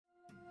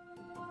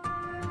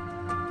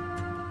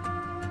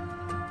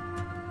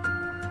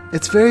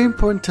It's very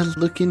important to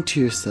look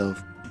into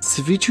yourself.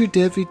 Savitri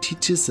Devi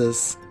teaches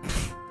us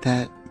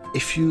that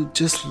if you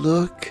just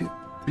look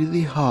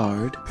really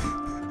hard,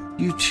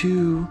 you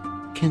too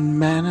can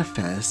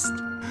manifest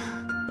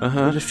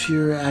what a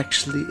Fuhrer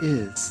actually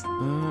is.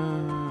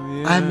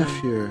 Yeah. I'm a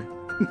Fuhrer.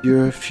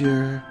 You're a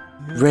Fuhrer.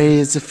 Ray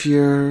is a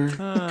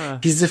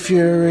Fuhrer. He's a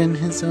Fuhrer in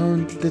his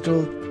own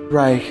little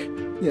Reich.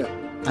 Yeah.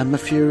 I'm a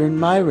Fuhrer in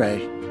my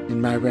Reich.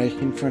 In my Reich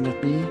in front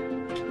of me,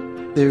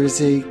 there is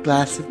a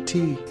glass of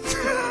tea.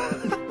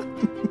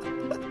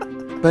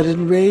 But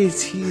in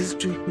Ray's, he's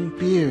drinking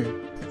beer.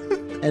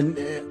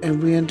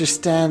 And we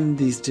understand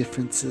these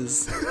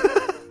differences.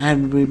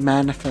 And we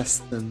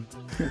manifest them.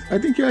 I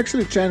think you're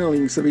actually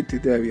channeling Savitri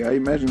Devi. I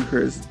imagine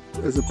her as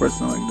a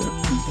person like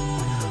that.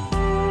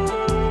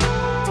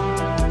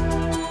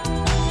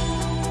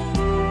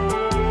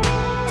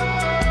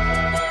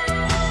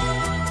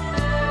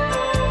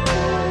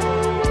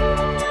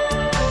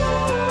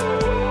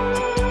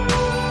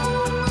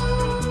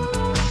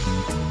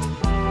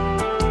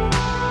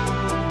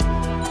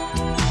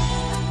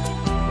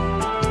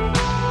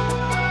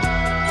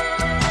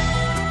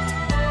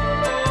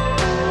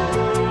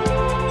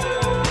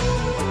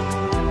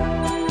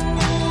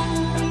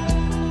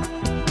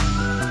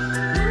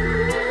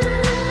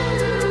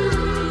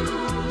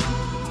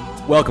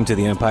 Welcome to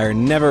The Empire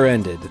Never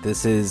Ended.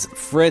 This is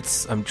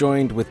Fritz. I'm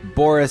joined with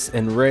Boris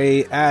and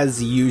Ray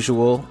as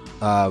usual,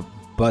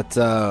 but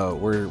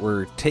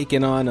we're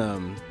taking on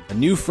a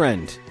new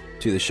friend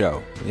to the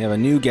show. We have a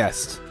new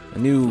guest, a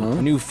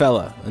new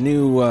fella, a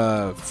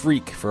new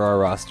freak for our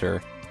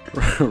roster.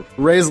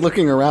 Ray's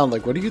looking around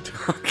like, what are you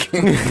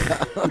talking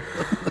about?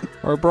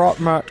 I brought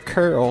Matt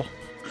Koehl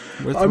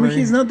with me. I mean,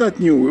 he's not that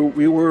new.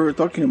 We were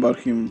talking about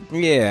him.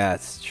 Yeah,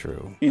 that's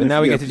true. But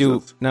now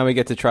we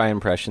get to try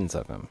impressions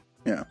of him.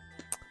 Yeah.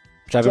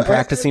 Which I've been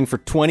practicing for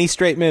 20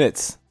 straight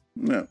minutes.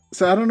 Yeah.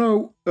 So I don't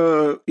know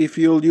if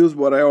you'll use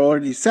what I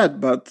already said,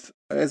 but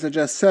as I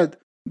just said,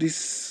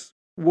 this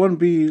won't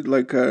be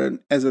like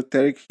an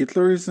esoteric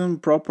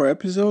Hitlerism proper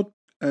episode,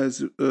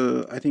 as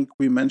I think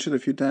we mentioned a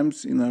few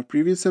times in our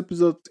previous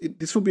episode.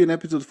 This will be an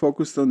episode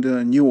focused on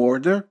the New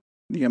Order,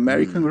 the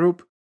American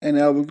group, and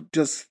I will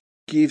just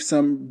give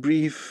some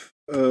brief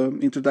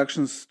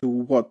introductions to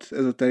what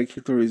esoteric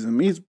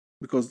Hitlerism is,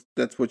 because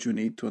that's what you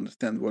need to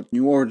understand what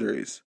New Order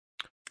is.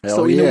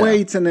 So in a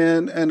way, it's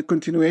a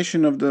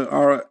continuation of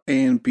our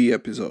A&P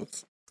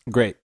episodes.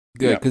 Great.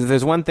 Good. Because if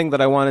there's one thing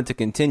that I wanted to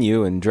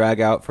continue and drag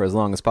out for as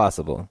long as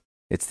possible,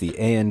 it's the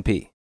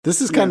A&P.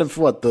 This is kind of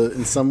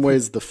in some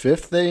ways, the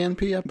fifth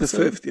A&P episode?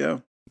 The fifth, yeah.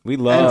 We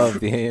love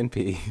the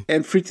A&P.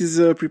 And Fritz is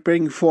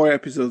preparing 4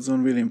 episodes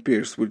on William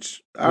Pierce,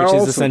 which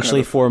is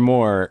essentially 4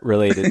 more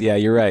related. Yeah,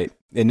 you're right.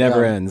 It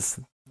never ends.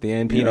 The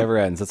A&P never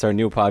ends. That's our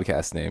new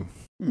podcast name.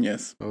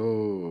 Yes.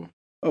 Oh,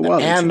 well,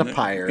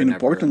 Empire. An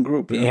important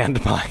group. The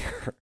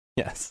Empire.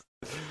 Yes.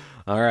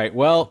 All right.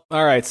 Well,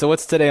 all right. So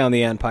what's today on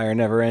the Empire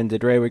Never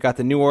Ended, Ray? We got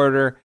the New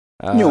Order.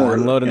 I'm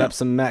loading up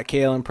some Matt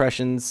Koehl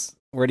impressions.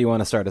 Where do you want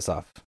to start us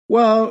off?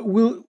 Well,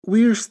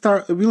 we'll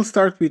start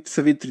with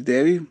Savitri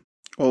Devi,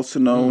 also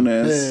known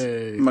as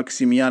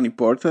Maximiani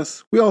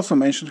Portas. We also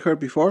mentioned her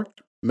before.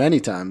 Many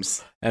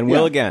times. And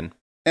will again.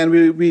 And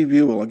we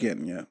will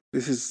again, yeah.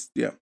 This is,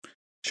 yeah.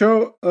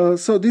 So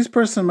this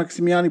person,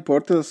 Maximiani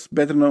Portas,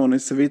 better known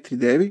as Savitri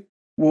Devi,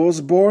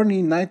 was born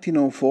in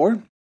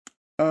 1904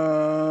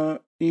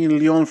 in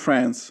Lyon,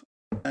 France.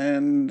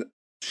 And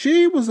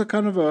she was a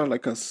kind of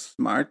a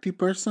smarty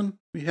person.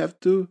 We have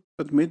to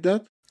admit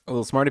that. A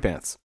little smarty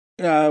pants.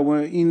 Well,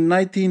 in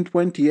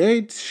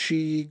 1928,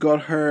 she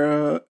got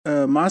her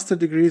master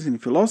degrees in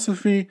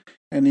philosophy,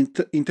 and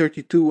in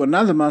 32,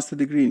 another master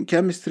degree in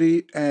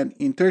chemistry, and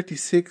in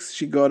 36,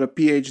 she got a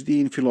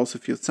PhD in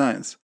philosophy of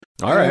science.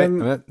 All right,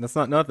 that's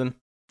not nothing.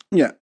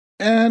 Yeah,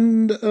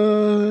 and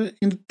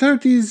in the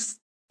 30s,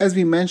 as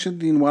we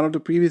mentioned in one of the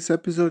previous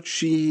episodes,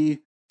 she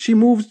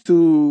moved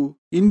to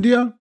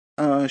India.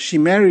 She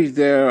married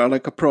there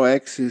like a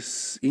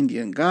pro-Axis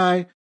Indian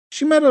guy.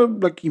 She met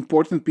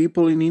important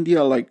people in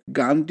India like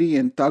Gandhi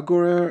and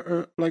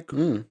Tagore,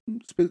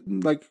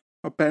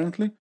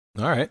 apparently.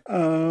 All right.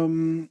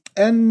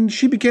 And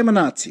she became a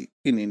Nazi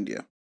in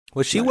India.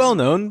 Was she well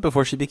known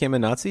before she became a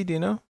Nazi? Do you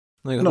know?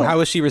 No. How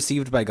was she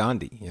received by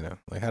Gandhi?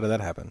 How did that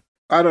happen?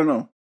 I don't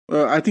know.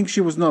 I think she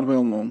was not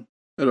well known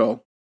at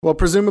all. Well,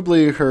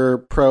 presumably her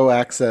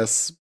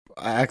pro-Axis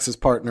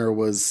partner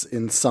was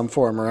in some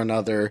form or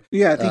another.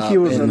 Yeah, I think he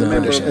was a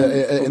member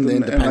in the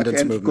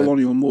independence movement,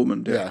 colonial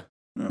movement. Yeah.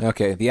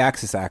 Okay, the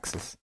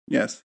Axis.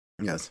 Yes.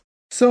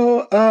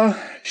 So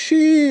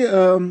she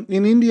in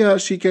India,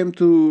 she came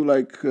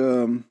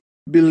to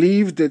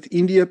believe that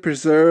India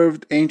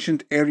preserved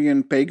ancient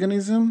Aryan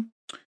paganism,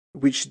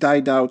 which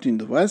died out in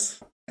the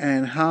West,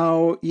 and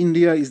how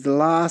India is the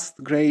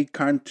last great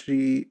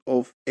country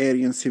of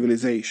Aryan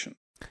civilization.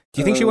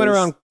 Do you think she went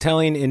around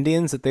telling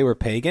Indians that they were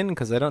pagan?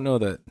 Because I don't know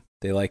that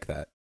they like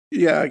that.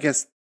 Yeah, I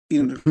guess.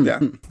 Yeah.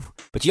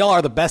 But y'all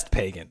are the best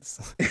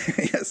pagans.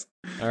 Yes.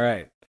 All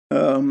right.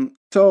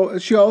 So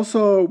she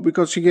also,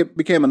 because she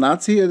became a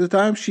Nazi at the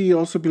time, she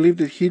also believed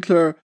that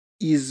Hitler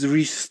is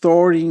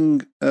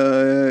restoring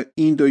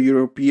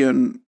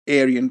Indo-European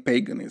Aryan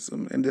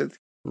paganism, and that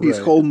his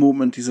whole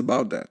movement is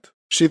about that.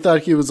 She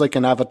thought he was like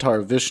an avatar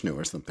of Vishnu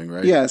or something,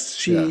 right? Yes,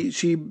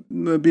 she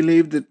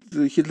believed that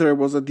Hitler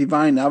was a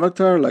divine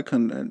avatar, like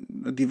a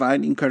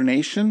divine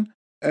incarnation,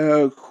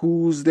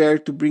 who's there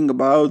to bring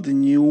about the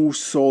new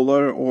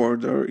solar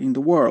order in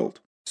the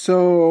world.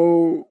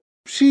 So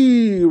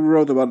she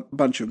wrote a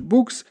bunch of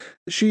books.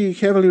 She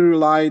heavily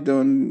relied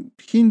on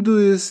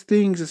Hinduist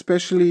things,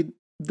 especially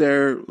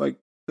their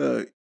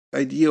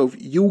idea of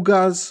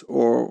yugas,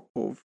 or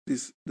of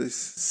this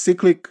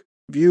cyclic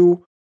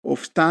view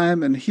of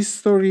time and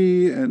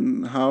history,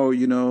 and how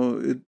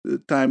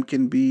time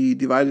can be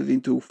divided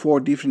into 4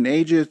 different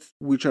ages,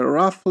 which are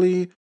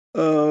roughly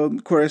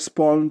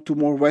correspond to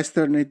more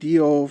Western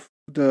idea of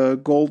the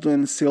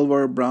golden,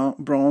 silver,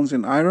 bronze,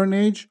 and iron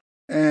age.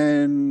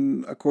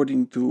 And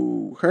according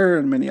to her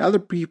and many other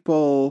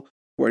people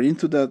who are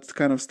into that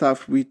kind of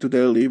stuff, we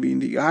today live in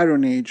the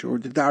Iron Age, or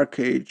the Dark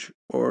Age,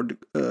 or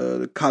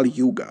the Kali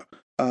Yuga,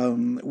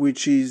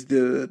 which is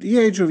the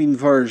age of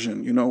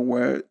inversion,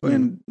 where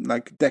when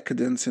like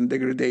decadence and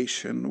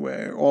degradation,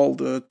 where all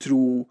the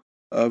true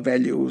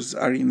values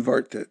are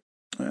inverted.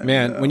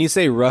 Man, when you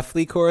say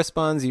roughly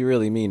corresponds, you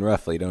really mean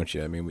roughly, don't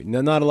you? I mean,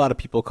 not a lot of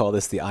people call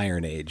this the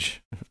Iron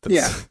Age.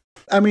 Yeah.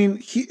 I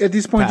mean, at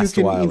this point, you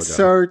can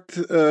insert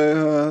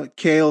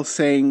Koehl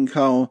saying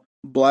how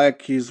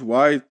black is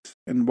white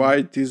and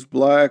white is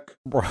black,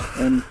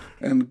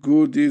 and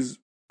good is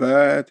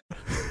bad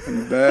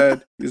and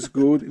bad is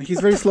good. And he's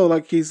very slow,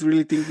 like he's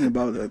really thinking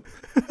about it.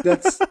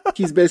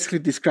 He's basically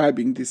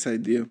describing this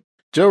idea.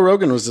 Joe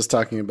Rogan was just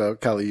talking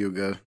about Kali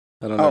Yuga.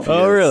 I don't know if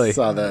you really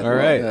saw that. All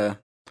right.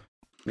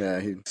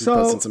 Yeah, he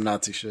posted some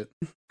Nazi shit.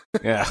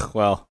 Yeah,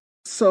 well,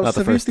 so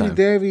Savitri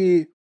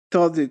Devi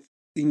thought that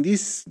in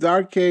this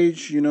dark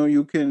age,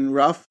 you can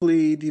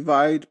roughly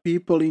divide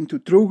people into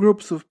 3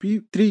 groups of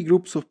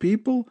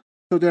people.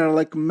 So there are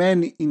like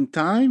men in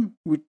time,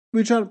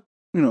 which are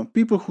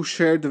people who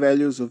share the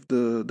values of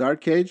the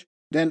dark age.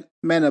 Then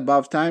men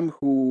above time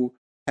who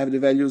have the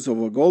values of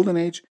a golden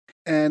age,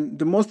 and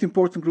the most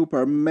important group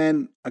are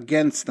men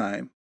against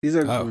time. These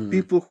are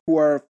people who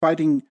are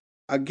fighting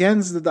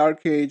against the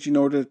dark age in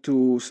order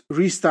to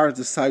restart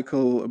the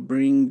cycle,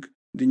 bring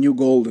the new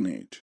golden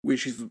age,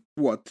 which is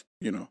what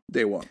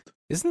they want.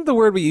 Isn't the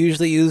word we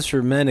usually use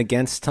for men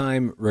against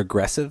time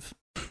regressive?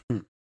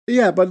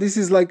 Yeah, but this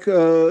is like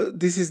I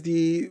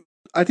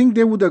think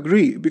they would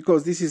agree,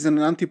 because this is an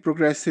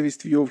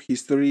anti-progressivist view of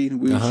history in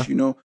which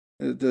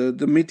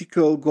the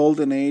mythical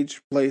golden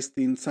age placed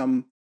in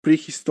some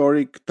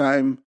prehistoric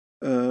time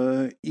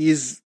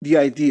is the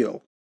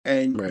ideal,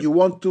 and you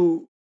want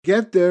to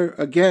get there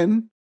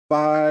again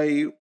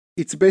by,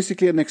 it's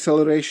basically an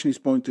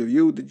accelerationist point of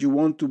view, that you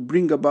want to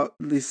bring about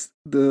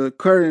the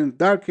current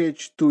dark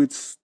age to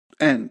its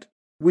end,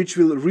 which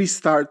will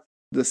restart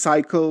the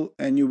cycle,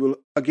 and you will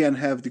again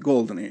have the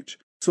golden age.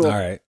 So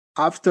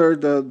after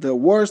the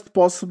worst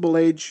possible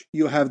age,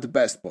 you have the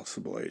best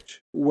possible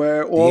age,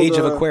 where all the age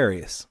of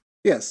Aquarius.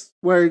 Yes,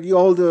 where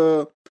all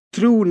the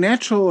true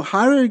natural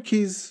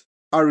hierarchies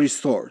are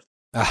restored.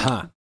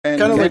 Aha. Kind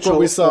of like what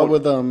we saw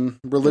with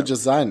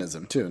religious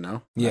Zionism too,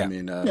 no? Yeah. I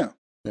mean,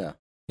 yeah.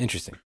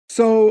 Interesting.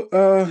 So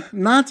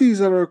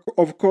Nazis are,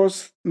 of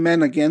course,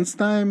 men against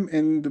time,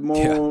 and the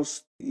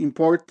most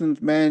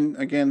important man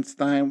against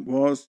time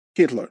was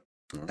Hitler.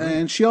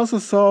 And she also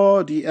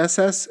saw the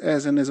SS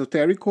as an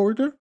esoteric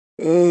order,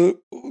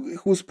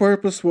 whose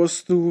purpose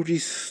was to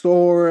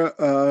restore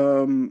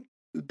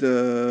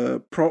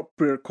the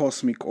proper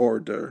cosmic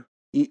order,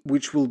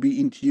 which will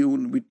be in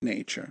tune with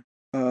nature.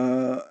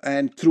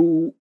 And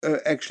through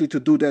actually to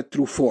do that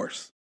through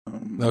force.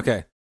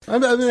 Okay. I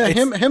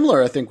mean,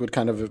 Himmler, I think, would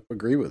kind of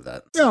agree with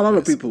that. Yeah, a lot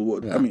of people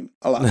would. Yeah. I mean,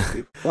 a lot of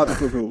people. A lot of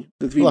people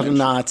that we a lot of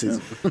Nazis.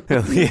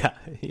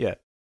 Yeah.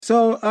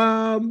 So,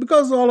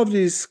 because all of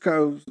these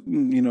kind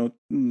of,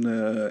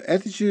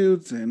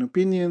 attitudes and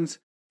opinions,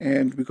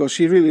 and because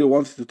she really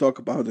wanted to talk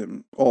about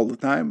them all the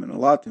time and a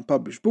lot in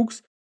published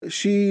books,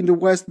 she in the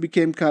West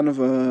became kind of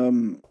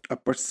a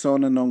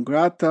persona non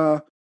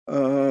grata,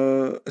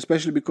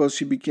 especially because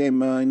she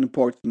became an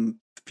important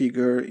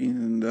figure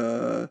in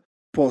the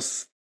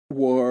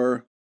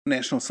post-war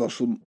National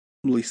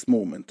Socialist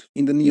movement,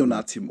 in the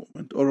neo-Nazi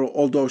movement.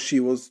 Although she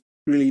was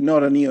really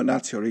not a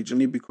neo-Nazi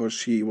originally, because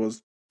she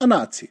was a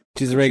Nazi.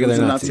 She's a regular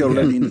Nazi. Nazi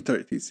already in the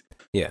 30s.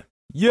 Yeah.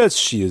 Yes,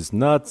 she is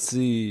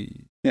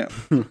Nazi. Yeah.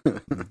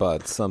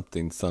 But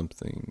something.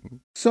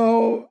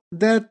 So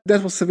that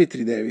was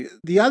Savitri Devi.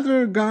 The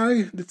other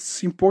guy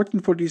that's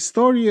important for this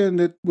story, and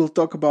that we'll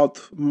talk about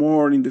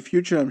more in the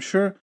future, I'm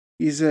sure,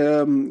 is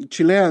a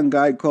Chilean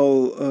guy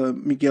called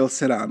Miguel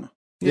Serrano.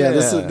 Yeah,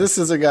 this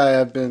is a guy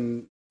I've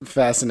been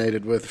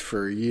fascinated with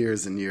for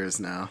years and years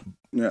now.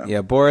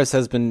 Yeah, Boris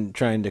has been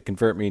trying to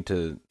convert me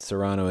to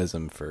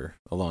Serranoism for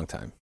a long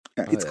time.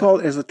 Yeah, it's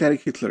called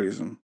Esoteric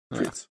Hitlerism,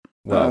 Fritz.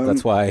 Well,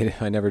 that's why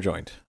I never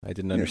joined. I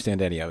didn't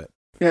understand any of it.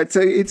 Yeah,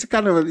 it's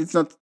kind of it's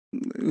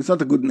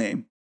not a good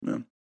name. Yeah.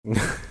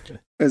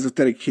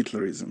 Esoteric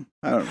Hitlerism.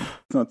 I don't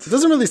know. It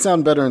doesn't really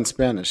sound better in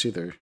Spanish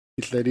either.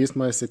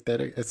 Hitlerismo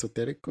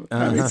esotérico.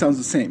 I mean, it sounds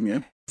the same,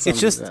 yeah. It's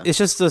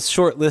just a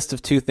short list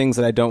of 2 things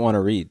that I don't want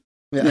to read.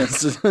 Yeah.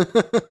 Yes.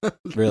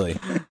 Really.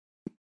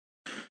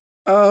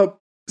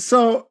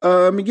 So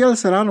Miguel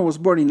Serrano was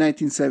born in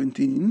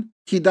 1917.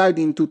 He died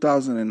in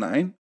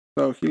 2009.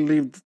 So he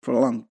lived for a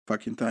long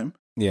fucking time.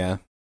 Yeah.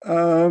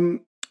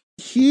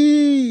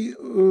 He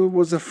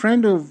was a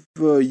friend of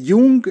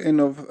Jung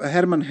and of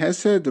Hermann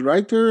Hesse, the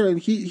writer, and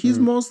he's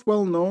most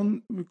well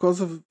known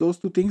because of those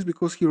 2 things,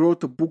 because he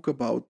wrote a book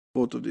about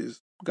both of these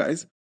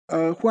guys,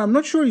 who I'm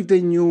not sure if they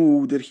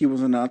knew that he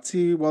was a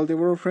Nazi while they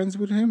were friends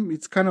with him.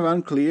 It's kind of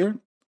unclear,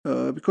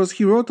 because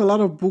he wrote a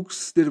lot of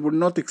books that were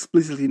not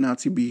explicitly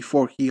Nazi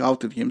before he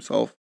outed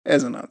himself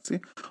as a Nazi,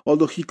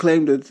 although he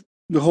claimed that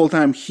the whole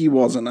time he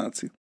was a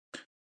Nazi.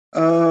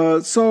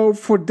 So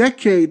for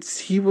decades,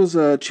 he was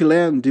a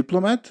Chilean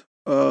diplomat.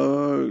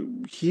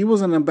 He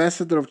was an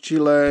ambassador of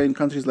Chile in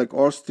countries like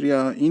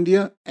Austria,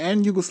 India,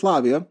 and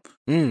Yugoslavia.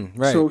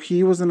 Right. So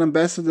he was an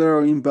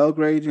ambassador in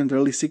Belgrade in the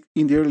early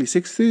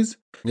 60s.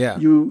 Yeah.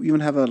 You even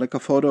have a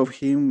photo of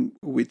him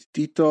with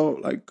Tito,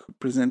 like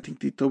presenting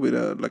Tito with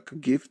a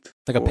gift.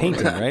 Like a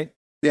painting, right?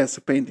 Yes,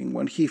 a painting.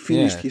 When he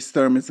finished his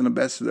term as an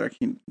ambassador,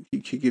 he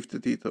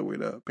gifted Tito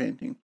with a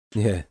painting.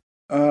 Yeah.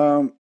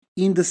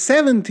 In the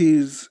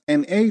 70s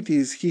and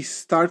 80s, he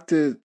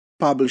started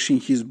publishing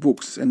his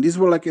books. And these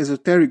were like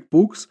esoteric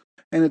books.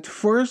 And at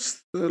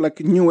first, like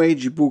New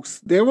Age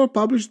books, they were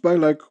published by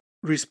like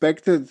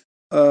respected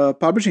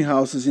publishing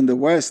houses in the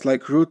West,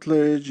 like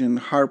Routledge and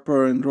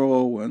Harper and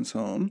Row and so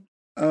on.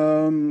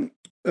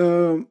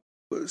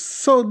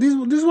 So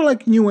these were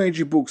like New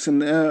Age books.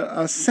 And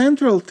a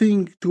central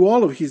thing to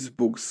all of his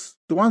books,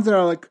 the ones that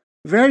are like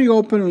very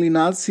openly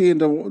Nazi and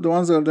the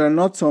ones that are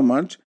not so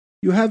much,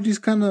 you have this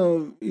kind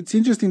of, it's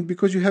interesting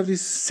because you have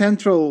this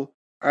central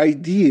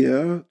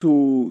idea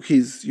to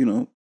his,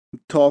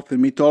 thought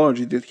and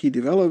mythology that he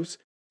develops.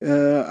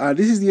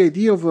 This is the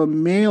idea of a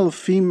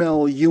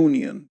male-female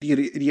union,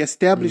 the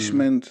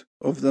establishment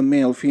of the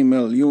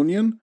male-female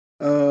union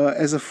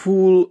as a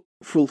full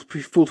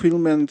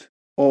fulfillment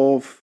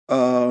of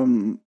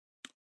man,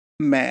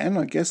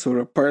 I guess, or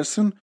a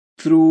person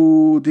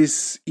through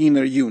this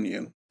inner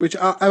union, which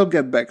I'll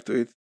get back to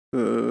it.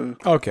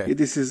 Okay.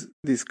 This is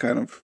this kind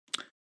of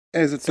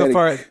esoteric. So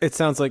far, it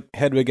sounds like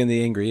Hedwig and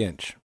the Angry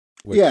Inch,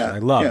 which I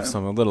love, so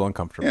I'm a little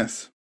uncomfortable.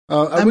 Yes.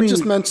 I would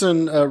just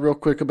mention real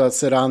quick about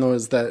Serrano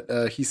is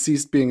that he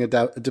ceased being a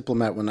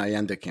diplomat when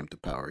Allende came to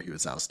power. He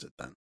was ousted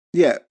then.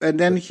 Yeah, and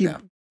then he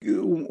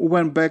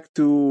went back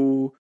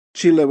to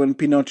Chile when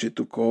Pinochet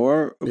took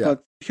over,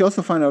 but he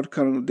also found out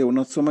kind of they were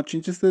not so much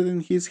interested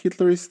in his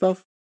Hitlerist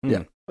stuff.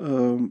 Yeah.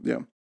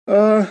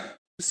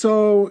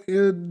 So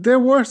there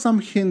were some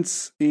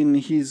hints in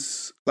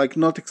his, like,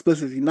 not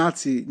explicitly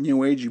Nazi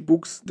New Age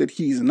books that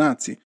he is a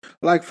Nazi.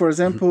 Like, for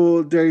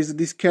example, there is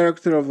this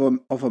character of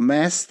a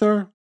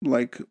master,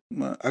 like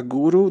a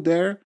guru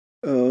there,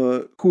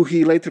 who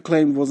he later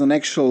claimed was an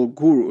actual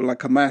guru,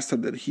 like a master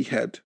that he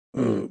had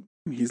in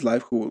his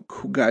life, who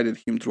guided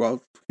him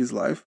throughout his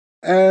life.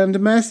 And the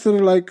master,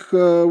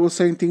 was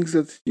saying things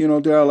that,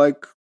 there are,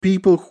 like,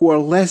 people who are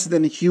less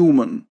than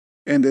human,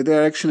 and that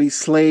they're actually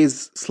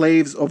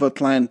slaves of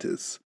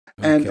Atlantis.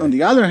 Okay. And on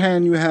the other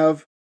hand, you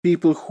have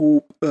people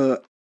who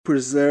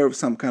preserve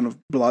some kind of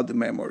blood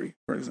memory,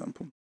 for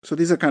example. So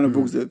these are kind of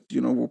books that,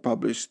 were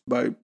published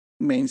by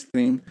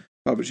mainstream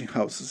publishing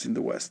houses in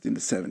the West in the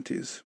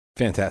 70s.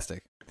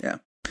 Fantastic. Yeah.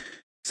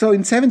 So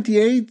in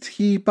 78,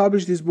 he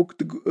published this book,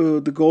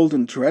 The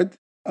Golden Thread.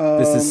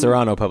 This is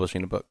Serrano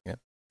publishing a book, yeah.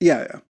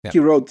 Yeah. He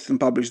wrote and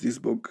published this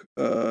book,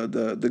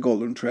 The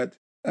Golden Thread.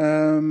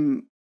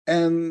 And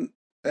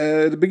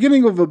at the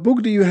beginning of the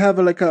book, you have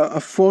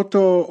a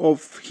photo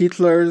of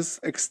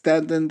Hitler's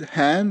extended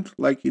hand,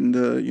 like in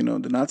the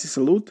the Nazi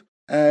salute,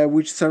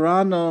 which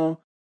Serrano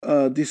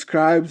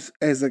describes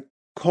as a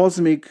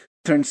cosmic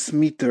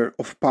transmitter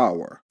of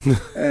power.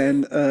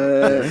 And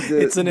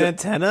it's an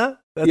antenna.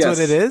 That's what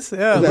it is.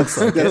 Yeah,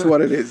 that's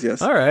what it is.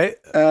 Yes. All right.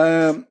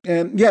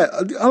 And yeah,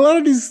 a lot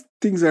of these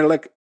things are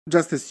like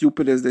just as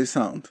stupid as they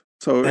sound.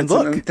 So it's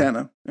an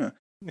antenna. Yeah.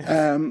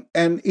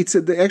 And it's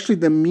actually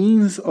the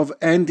means of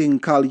ending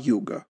Kali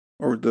Yuga,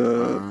 or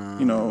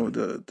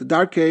the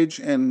Dark Age,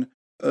 and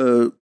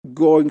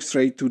going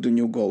straight to the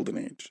new Golden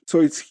Age.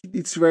 So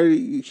it's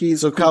very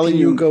so Kali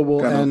Yuga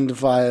will end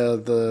via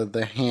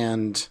the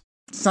hand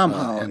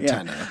somehow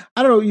antenna. Yeah.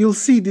 I don't know. You'll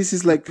see. This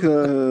is like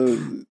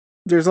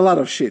there's a lot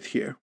of shit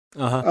here.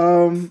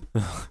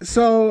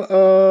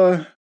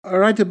 So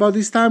right about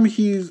this time,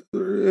 he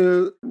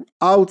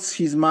outs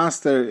his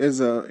master as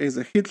a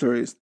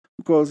Hitlerist.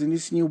 Because in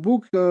this new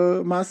book,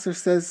 Master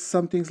says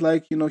some things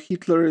like,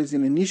 Hitler is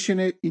an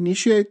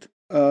initiate,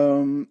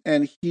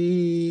 and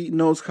he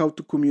knows how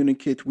to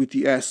communicate with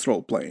the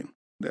astral plane.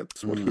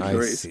 That's what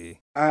Hitler is. See.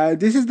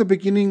 This is the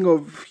beginning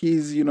of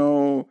his,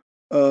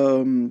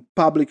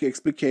 public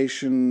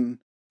explication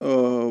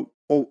of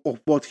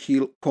what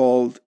he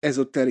called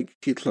esoteric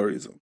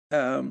Hitlerism.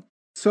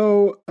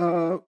 So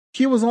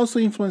he was also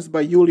influenced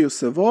by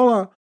Julius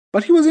Evola,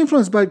 but he was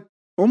influenced by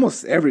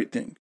almost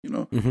everything,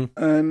 Mm-hmm.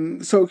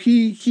 And so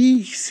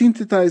he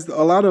synthesized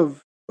a lot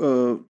of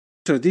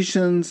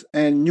traditions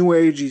and New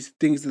Age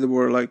things that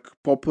were like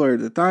popular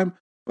at the time,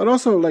 but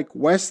also like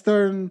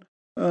Western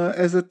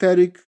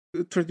esoteric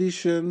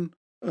tradition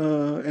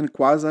and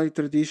quasi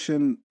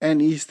tradition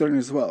and Eastern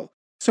as well.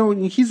 So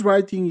in his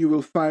writing, you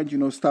will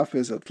find stuff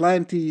as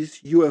Atlantis,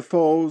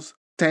 UFOs,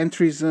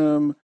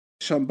 Tantrism,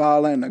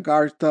 Shambhala and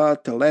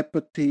Agartha,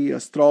 telepathy,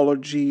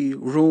 astrology,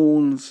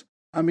 runes.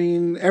 I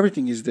mean,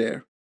 everything is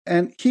there.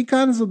 And he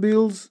kind of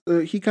builds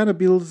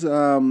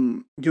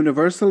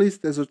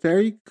universalist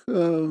esoteric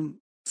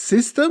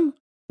system,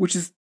 which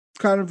is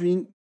kind of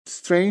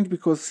strange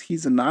because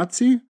he's a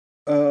Nazi,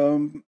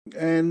 and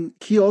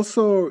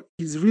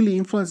he's really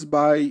influenced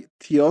by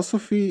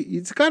theosophy.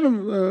 It's kind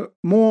of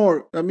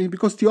more, I mean,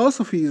 because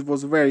theosophy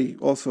was very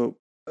also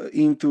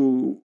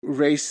into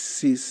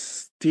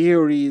racist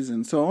theories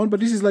and so on, but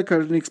this is like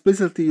an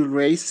explicitly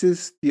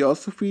racist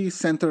theosophy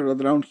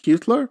centered around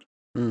Hitler.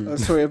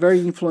 So very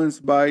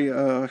influenced by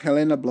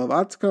Helena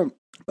Blavatsky,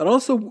 but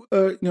also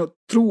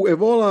through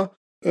Evola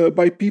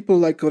by people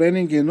like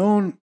René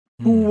Guénon,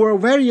 who were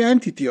very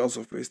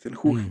anti-theosophist and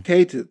who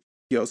hated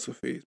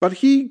theosophy. But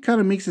he kind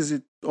of mixes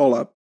it all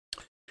up.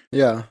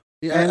 Yeah.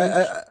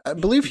 I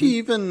believe he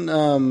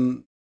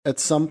even at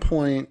some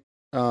point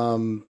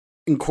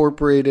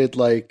incorporated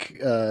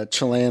like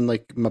Chilean,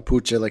 like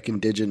Mapuche, like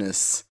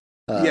indigenous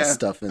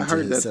stuff into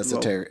his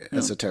esoteric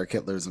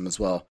Hitlerism as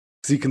well.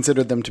 Because he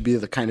considered them to be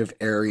the kind of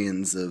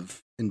Aryans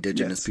of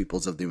indigenous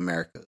peoples of the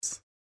Americas.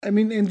 I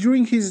mean, and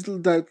during his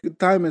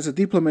time as a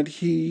diplomat,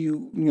 he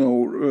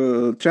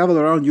traveled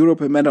around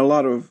Europe and met a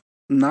lot of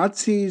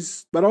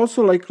Nazis, but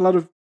also like a lot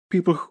of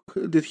people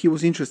that he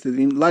was interested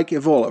in, like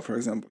Evola, for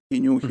example. He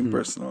knew him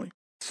personally.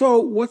 So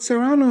what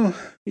Serrano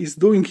is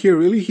doing here,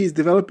 really, he's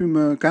developing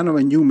a kind of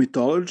a new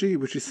mythology,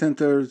 which is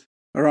centered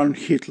around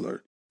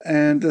Hitler.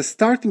 And the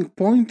starting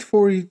point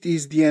for it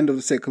is the end of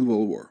the Second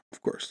World War,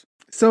 of course.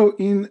 So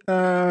in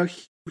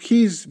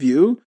his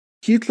view,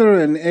 Hitler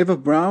and Eva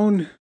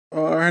Braun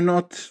are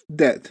not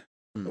dead,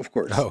 of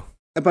course. Oh.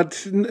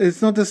 But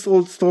it's not this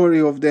old story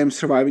of them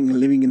surviving and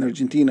living in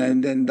Argentina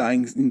and then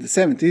dying in the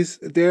 70s.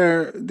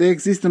 They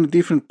exist on a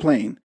different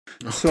plane.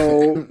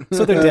 So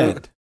they're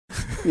dead.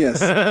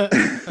 Yes.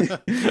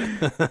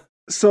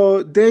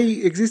 So they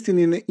exist in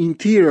an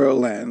interior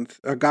land,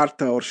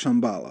 Agartha or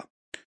Shambhala.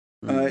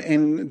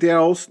 And they are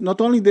also,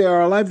 not only they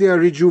are alive, they are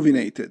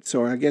rejuvenated.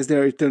 So I guess they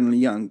are eternally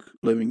young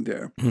living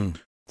there.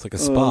 It's like a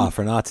spa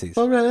for Nazis.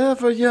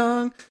 Forever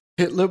young,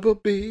 Hitler will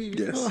be.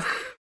 Yes.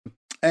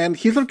 And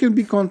Hitler can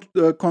be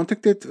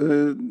contacted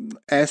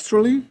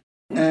astrally.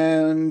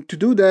 And to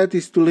do that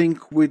is to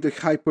link with the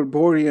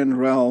Hyperborean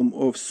realm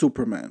of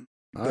Superman.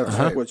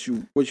 That's what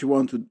you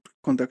want to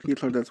contact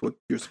Hitler. That's what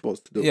you're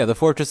supposed to do. Yeah, the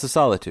Fortress of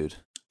Solitude.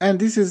 And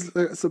this is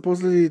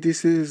supposedly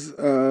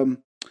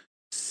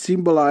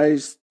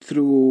symbolized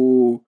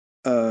through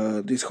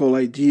this whole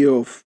idea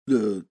of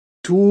the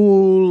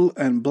Tool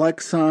and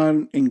Black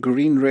Sun and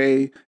Green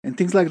Ray and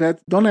things like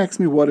that. Don't ask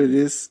me what it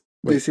is.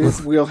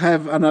 We'll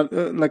have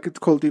another it's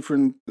called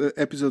different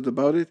episode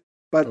about it.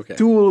 But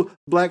Tool,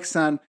 Black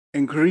Sun,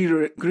 and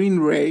Green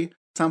Ray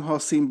somehow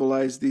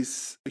symbolize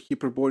this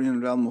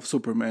Hyperborean realm of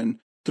Superman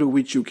through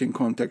which you can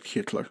contact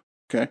Hitler.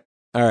 Okay.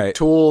 All right.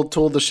 Tool,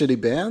 the shitty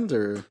band,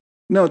 or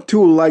no,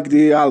 Tool like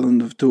the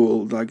island of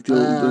Tool, like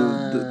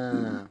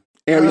the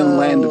Aryan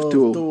land of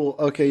Tool.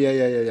 Okay,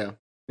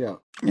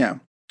 yeah.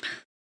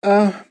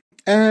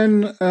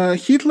 And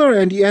Hitler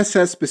and the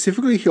SS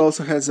specifically, he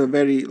also has a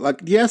very,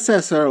 the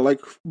SS are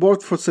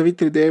both for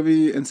Savitri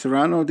Devi and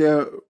Serrano,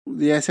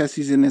 the SS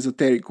is an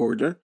esoteric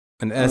order.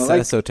 An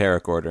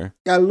esoteric order.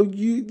 Yeah, look,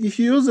 if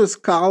you use a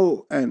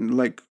skull and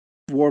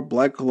wore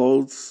black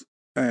clothes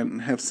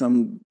and have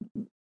some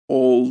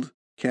old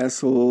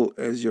castle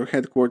as your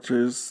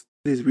headquarters,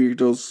 these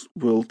weirdos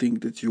will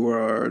think that you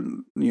are,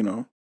 an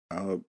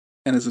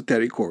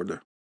esoteric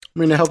order. I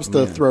mean, it helps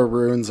to throw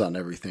runes on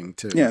everything,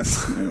 too.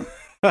 Yes.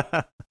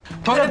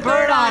 Put a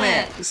bird on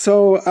it!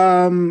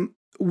 So,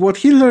 what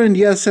Hitler and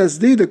the SS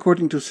did,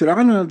 according to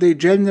Serrano, they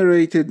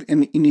generated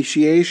an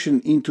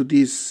initiation into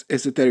these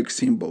esoteric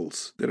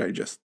symbols that I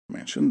just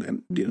mentioned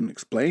and didn't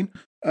explain.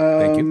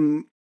 Thank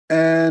you.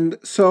 And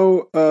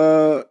so,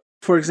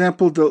 for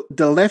example,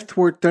 the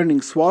leftward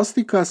turning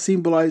swastika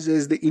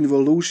symbolizes the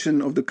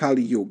involution of the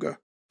Kali Yuga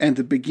and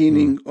the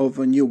beginning of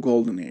a new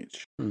golden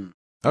age.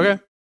 Okay.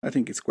 I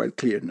think it's quite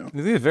clear now.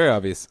 It's very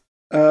obvious.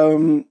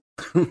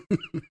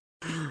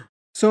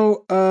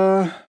 So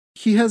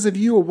he has a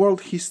view of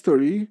world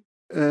history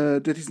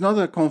that is not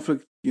a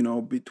conflict,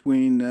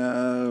 between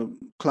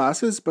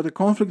classes, but a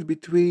conflict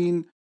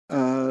between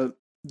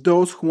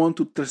those who want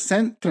to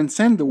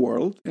transcend the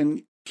world.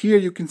 And here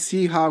you can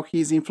see how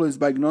he is influenced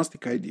by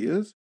Gnostic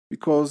ideas,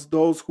 because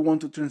those who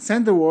want to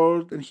transcend the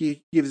world, and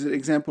he gives an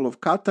example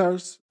of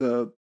Cathars,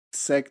 the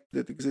sect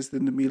that existed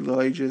in the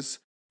Middle Ages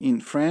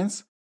in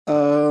France,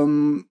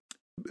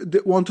 they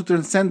want to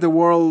transcend the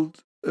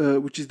world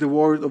which is the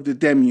word of the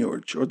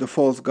demiurge or the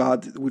false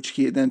god, which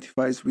he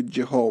identifies with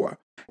Jehovah.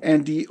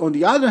 And on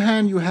the other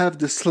hand, you have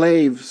the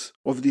slaves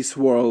of this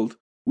world,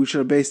 which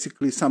are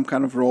basically some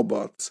kind of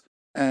robots.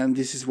 And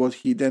this is what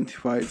he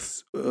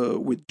identifies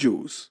with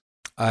Jews.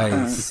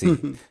 I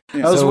see.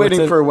 I was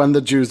waiting for when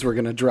the Jews were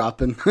going to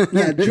drop in.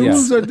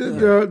 Jews are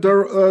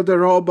the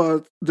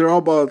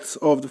robots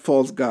of the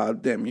false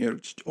god,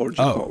 demiurge, or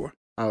Jehovah.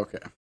 Oh,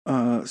 okay.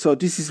 So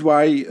this is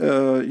why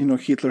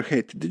Hitler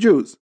hated the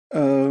Jews.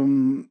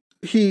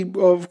 He,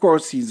 of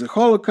course, he's a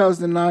Holocaust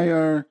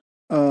denier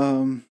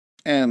and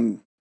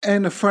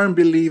a firm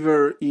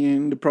believer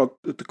in the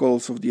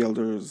protocols of the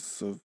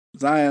elders of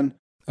Zion.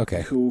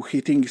 Okay. Who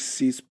he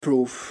thinks is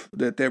proof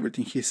that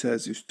everything he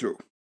says is true.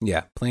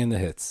 Yeah, playing the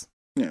hits.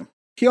 Yeah.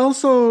 He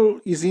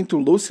also is into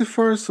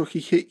Lucifer, so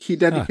he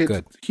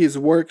dedicated his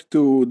work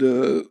to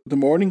the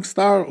morning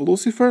star,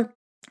 Lucifer.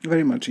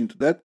 Very much into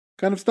that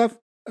kind of stuff.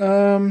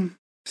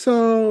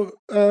 So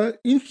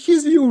in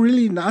his view,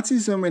 really,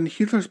 Nazism and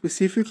Hitler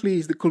specifically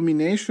is the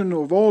culmination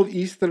of all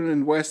Eastern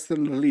and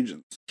Western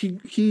religions.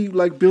 He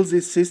like builds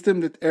this system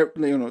that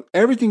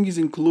everything is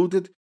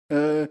included.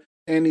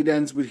 And it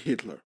ends with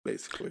Hitler,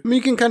 basically. I mean,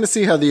 you can kind of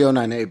see how the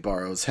 09A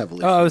borrows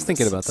heavily. Oh, I was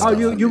thinking about that. Oh,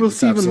 you will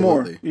see even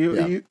more.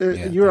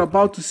 Absolutely. You're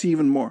about to see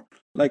even more,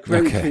 like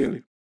very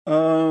clearly.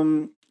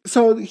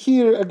 So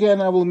here,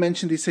 again, I will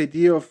mention this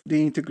idea of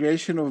the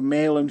integration of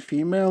male and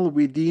female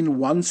within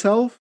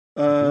oneself,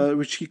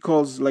 which he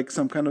calls like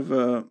some kind of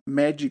a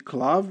magic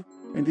love.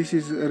 And this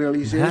is a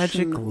realization...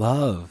 Magic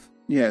love.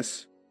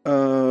 Yes.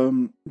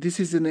 This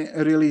is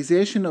a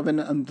realization of an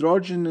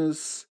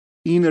androgynous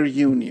inner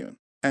union.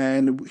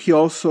 And he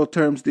also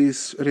terms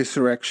this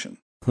resurrection.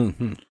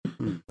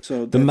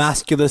 So the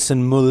masculus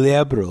and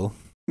muliebral.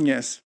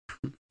 Yes.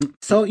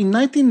 So in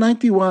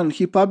 1991,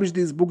 he published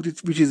this book,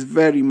 which is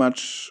very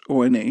much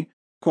ONA,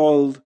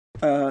 called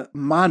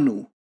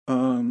Manu,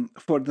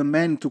 for the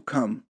men to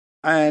come.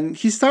 And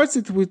he starts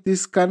it with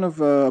this kind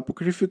of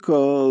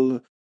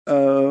apocryphal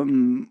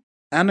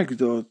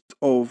anecdote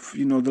of,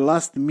 the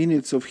last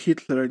minutes of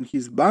Hitler in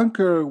his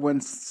bunker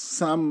when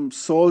some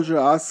soldier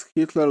asks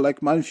Hitler,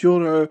 like, Mein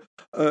Fuhrer,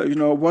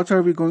 what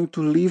are we going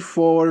to live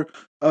for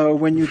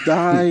when you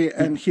die?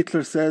 And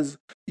Hitler says,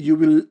 you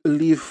will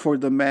live for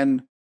the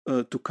men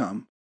to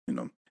come,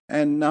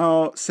 And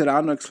now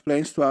Serrano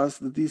explains to us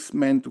that this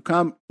man to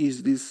come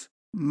is this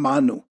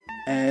Manu.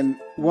 And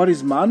what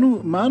is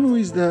Manu? Manu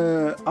is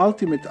the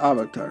ultimate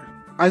avatar.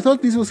 I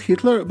thought this was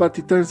Hitler, but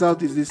it turns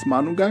out it's this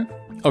Manu guy.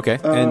 Okay,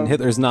 and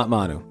Hitler's not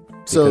Manu.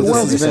 So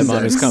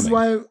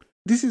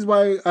this is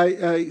why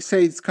I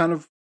say it's kind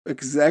of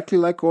exactly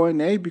like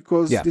ONA,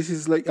 because this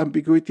is like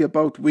ambiguity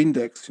about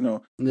Windex,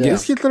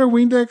 Is Hitler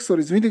Windex, or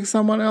is Windex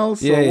someone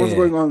else, or what's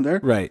going on there?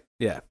 Right,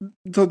 yeah.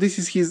 So this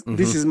is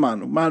this is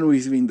Manu. Manu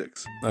is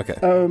Windex. Okay.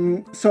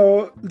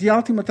 So the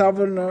ultimate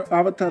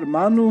avatar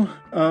Manu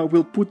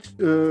will put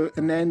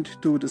an end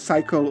to the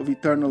cycle of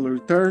eternal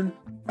return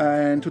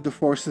and to the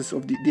forces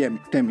of the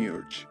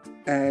demiurge.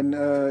 And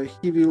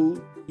he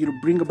will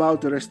bring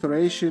about the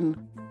restoration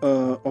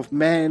of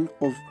man,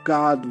 of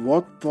God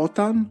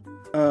Wotan,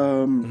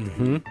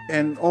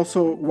 and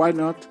also, why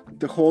not,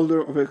 the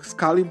holder of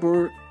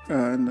Excalibur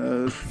and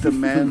the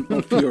man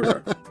of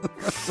Fuhrer.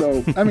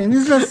 So, I mean,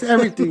 it's just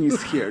everything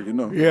is here,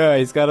 Yeah,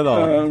 he's got it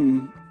all.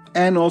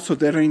 And also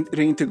the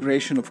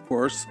reintegration, of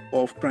course,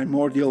 of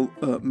primordial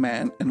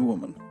man and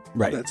woman.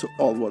 Right. That's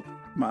all what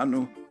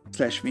Manu /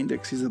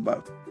 Windex is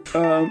about.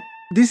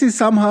 This is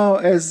somehow,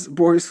 as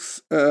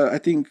Boris,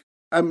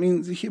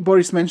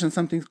 Boris mentioned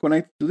something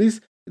connected to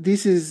this.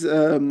 This is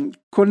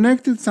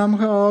connected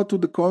somehow to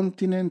the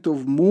continent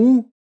of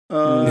Mu,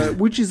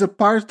 which is a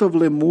part of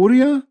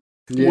Lemuria,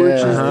 which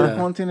is the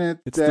continent.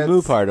 It's the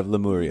Mu part of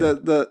Lemuria.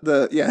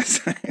 Yes,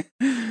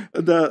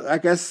 I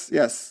guess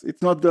yes.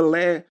 It's not the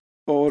Le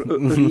or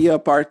Ria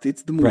part;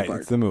 it's the Mu part.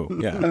 It's the Mu.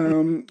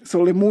 Yeah.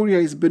 So Lemuria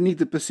is beneath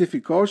the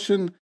Pacific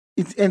Ocean,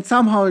 and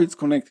somehow it's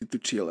connected to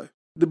Chile.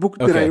 The book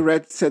that I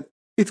read said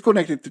it's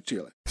connected to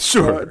Chile.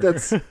 Sure.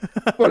 That's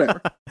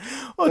whatever.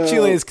 Well,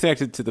 Chile is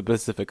connected to the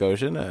Pacific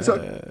Ocean.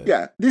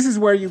 This is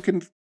where you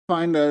can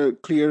find a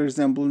clear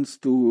resemblance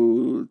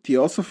to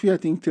Theosophy. I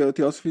think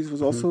Theosophy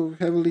was also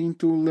heavily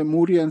into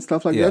Lemuria and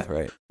stuff like that. Yeah,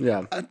 right.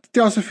 Yeah.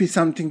 Theosophy is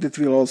something that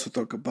we'll also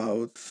talk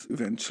about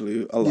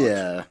eventually a lot.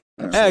 Yeah.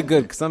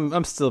 Good, because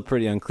I'm still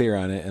pretty unclear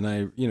on it, and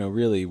I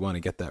really want to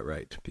get that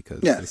right,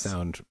 because they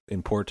sound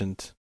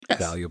important,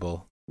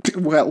 valuable.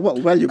 Well,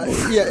 valuable.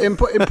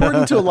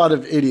 Important to a lot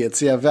of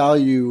idiots. Yeah,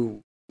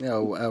 value.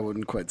 I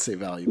wouldn't quite say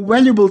value.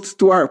 Valuable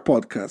to our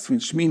podcast,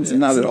 which means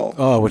not at all.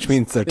 Oh, which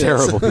means they're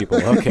terrible people.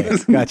 Okay,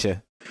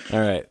 gotcha. All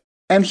right.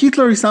 And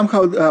Hitler is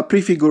somehow a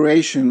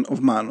prefiguration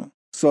of Manu.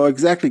 So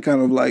exactly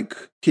kind of like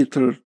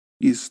Hitler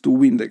is to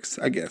Windex,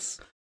 I guess.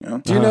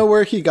 Do you know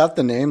where he got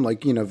the name?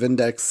 Like,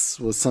 Vindex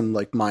was some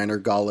like minor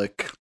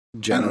Gallic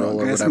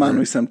general or whatever.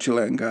 Manu is some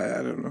Chilean guy.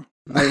 I don't know.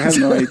 I have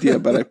no idea,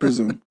 but I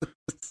presume.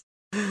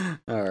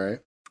 All right.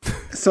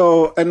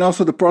 So, and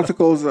also the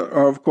protocols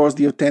are, of course,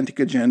 the authentic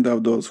agenda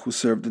of those who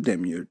serve the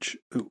demiurge,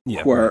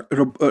 who are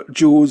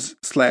Jews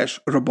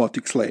 /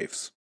 robotic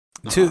slaves.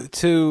 To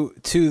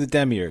the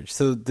demiurge.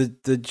 So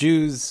the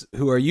Jews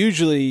who are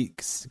usually,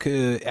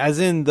 as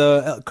in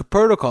the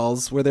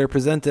protocols, where they're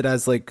presented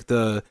as like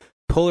the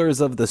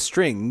pullers of the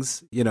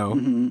strings,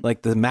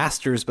 like the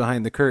masters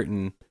behind the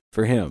curtain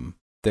for him.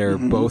 They're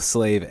both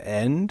slave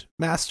and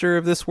master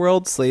of this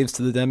world, slaves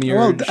to the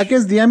demiurge. Well, I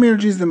guess the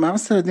demiurge is the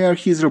master, they are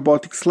his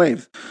robotic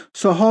slaves.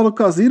 So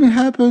Holocaust didn't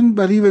happen,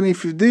 but even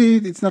if it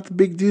did, it's not a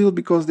big deal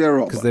because they're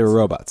robots. Because they were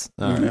robots.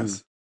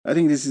 Yes. I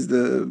think this is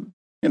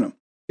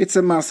it's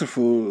a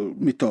masterful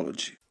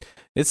mythology.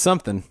 It's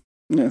something.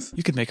 Yes.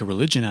 You could make a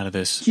religion out of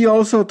this. He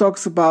also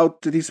talks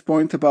about this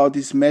point about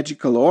this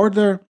magical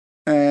order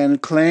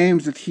and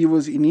claims that he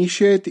was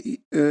initiated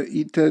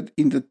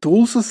in the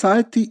Tool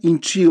Society in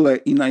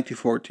Chile in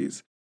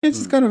 1940s.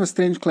 It's kind of a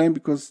strange claim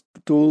because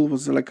Tool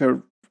was like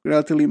a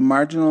relatively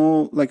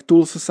marginal, like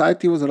Tool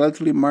Society was a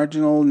relatively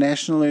marginal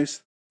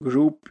nationalist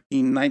group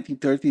in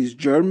 1930s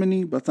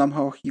Germany, but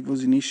somehow he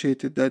was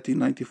initiated that in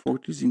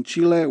 1940s in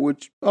Chile,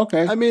 which,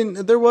 okay. I mean,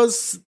 there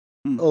was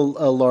a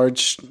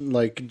large,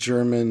 like,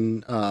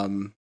 German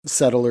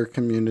settler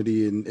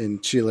community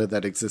in Chile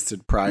that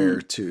existed prior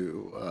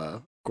to,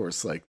 of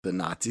course, like, the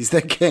Nazis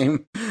that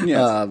came.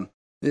 Yes.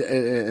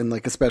 And,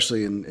 like,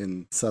 especially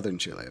in southern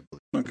Chile, I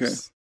believe. Okay.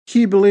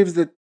 He believes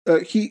that,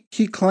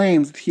 he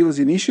claims that he was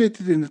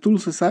initiated in the Tool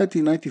Society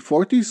in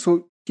 1940s,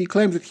 so he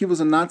claims that he was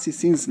a Nazi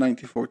since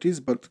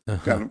 1940s, but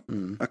kind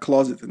of a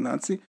closeted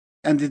Nazi.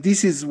 And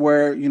this is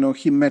where,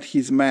 he met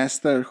his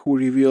master who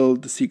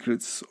revealed the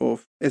secrets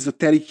of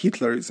esoteric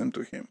Hitlerism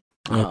to him.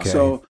 Okay.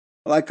 So,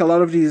 like a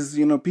lot of these,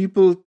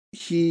 people,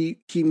 he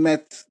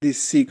met this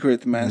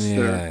secret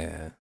master.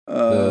 Yeah.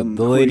 The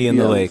lady in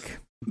the lake.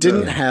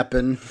 Didn't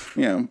happen.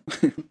 Yeah.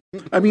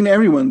 I mean,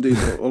 everyone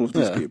did, all of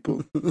these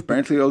people.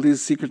 Apparently, all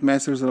these secret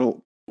masters are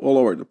all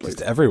over the place.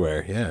 Just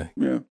everywhere, yeah.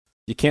 Yeah.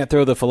 You can't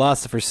throw the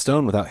Philosopher's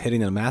Stone without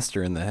hitting a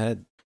master in the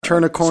head.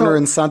 Turn a corner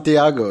in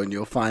Santiago and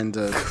you'll find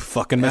a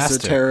fucking master.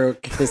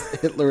 Esoteric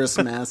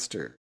Hitlerist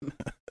master.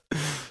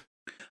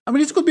 I mean,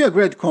 this could be a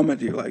great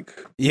comedy, like...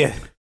 Yeah,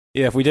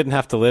 if we didn't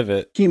have to live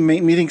it. Him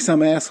meeting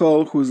some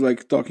asshole who's,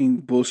 like, talking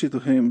bullshit to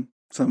him,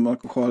 some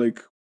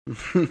alcoholic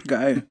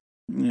guy,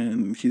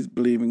 and he's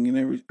believing in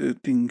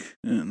everything,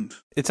 and...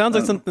 It sounds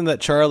like something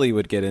that Charlie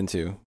would get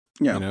into,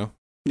 Yeah.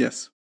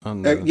 Yes.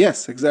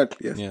 Yes,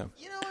 exactly, yes. Yeah.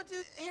 You know what,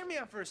 dude? Hear me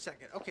out for a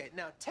second. Okay,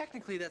 now,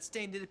 technically, that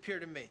stain did appear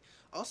to me.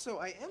 Also,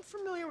 I am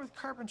familiar with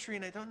carpentry,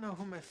 and I don't know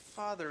who my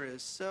father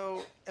is,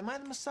 so am I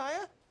the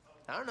Messiah?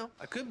 I don't know.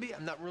 I could be.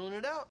 I'm not ruling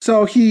it out.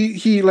 So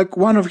he like,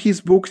 one of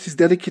his books is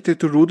dedicated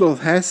to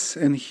Rudolf Hess,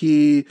 and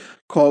he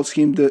calls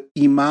him the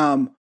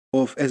Imam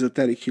of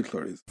Esoteric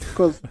Hitlerism.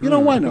 Because,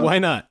 why not? Why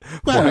not?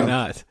 Why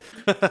not?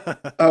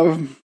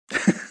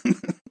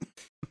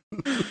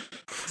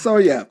 So,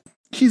 yeah.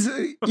 He's,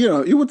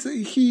 you would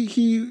say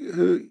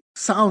he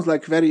sounds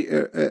like very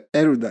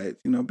erudite,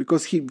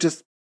 because he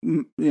just,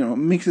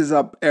 mixes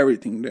up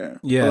everything there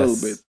a little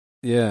bit.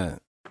 Yeah.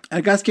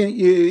 I guess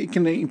it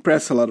can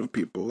impress a lot of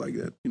people like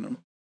that,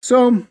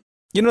 So,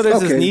 there's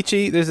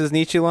this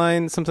Nietzsche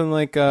line, something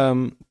like,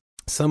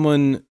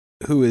 someone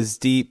who is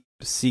deep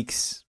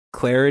seeks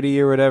clarity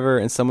or whatever,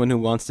 and someone who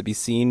wants to be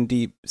seen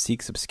deep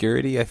seeks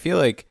obscurity. I feel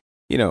like,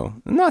 the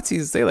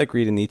Nazis, they like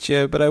reading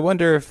Nietzsche, but I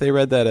wonder if they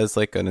read that as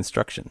like an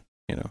instruction.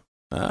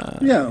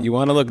 You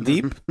want to look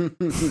deep?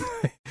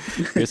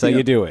 Here's how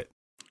you do it.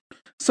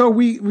 So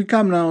we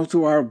come now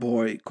to our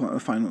boy,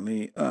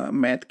 finally,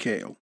 Matt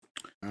Koehl.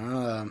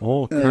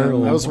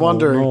 Koehl. I was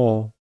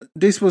wondering.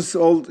 This was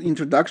all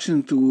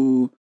introduction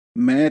to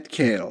Matt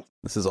Koehl.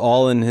 This is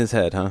all in his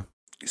head, huh?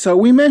 So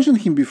we mentioned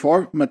him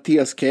before,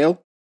 Matthias Koehl.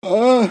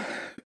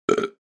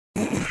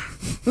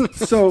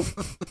 So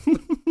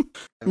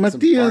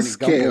Matthias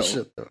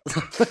Koehl.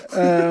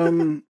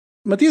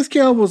 Matthias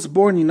Koehl was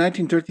born in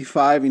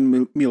 1935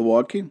 in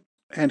Milwaukee,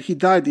 and he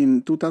died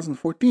in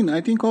 2014,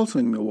 I think, also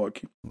in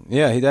Milwaukee.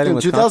 Yeah, he died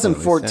in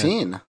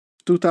 2014.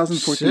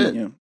 2014, Shit.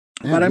 yeah.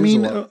 But I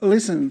mean,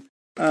 listen,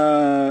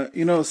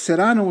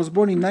 Serrano was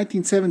born in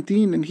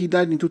 1917, and he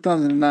died in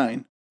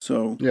 2009.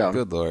 So, yeah,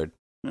 good lord.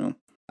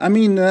 I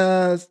mean,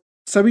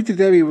 Savitri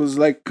Devi was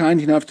like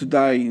kind enough to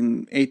die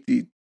in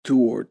 82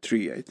 or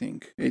 3, I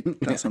think.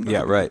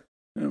 Yeah, right.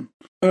 Yeah.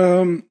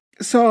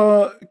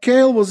 So,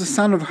 Koehl was the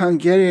son of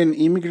Hungarian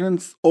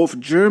immigrants of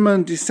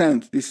German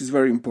descent. This is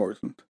very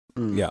important.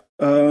 Yeah.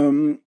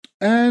 So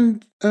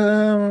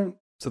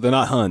they're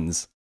not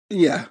Huns.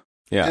 Yeah.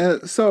 Yeah.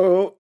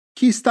 So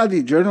he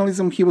studied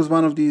journalism. He was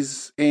one of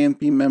these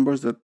AMP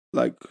members that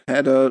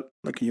had a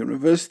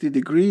university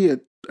degree.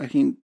 I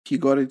think he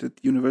got it at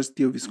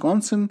University of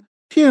Wisconsin.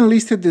 He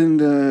enlisted in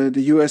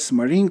the U.S.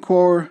 Marine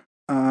Corps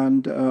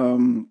and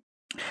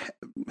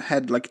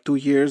had 2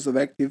 years of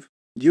active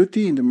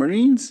duty in the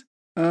Marines.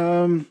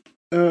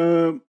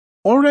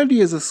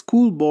 Already as a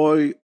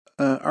schoolboy,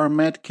 our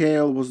Matt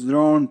Koehl was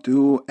drawn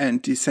to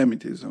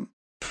anti-Semitism.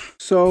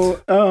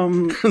 So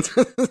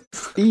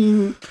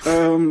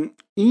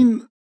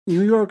in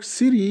New York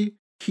City,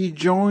 he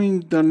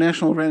joined the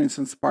National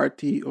Renaissance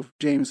Party of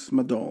James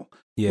Madall,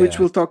 which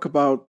we'll talk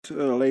about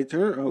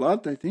later a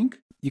lot, I think.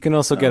 You can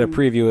also get a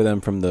preview of them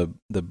from the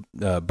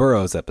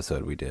Burroughs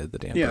episode we did, the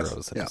Dan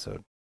Burroughs episode.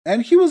 Yeah.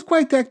 And he was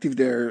quite active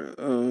there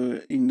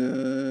in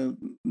the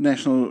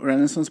National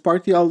Renaissance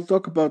Party. I'll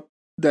talk about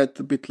that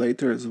a bit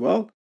later as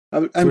well.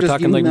 So we're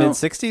talking like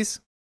mid-60s?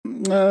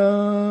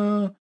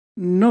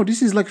 No,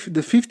 this is like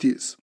the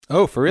 50s.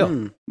 Oh, for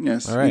real?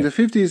 Yes. All right. In the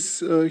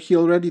 50s, he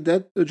already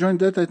joined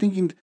that. I think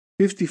in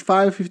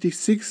 55,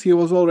 56, he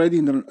was already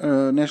in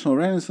the National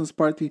Renaissance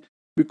Party,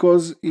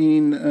 because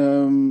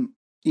in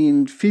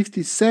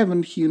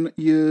 57,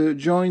 he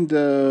joined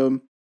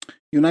the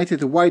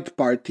United White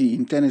Party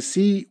in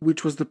Tennessee,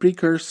 which was the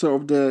precursor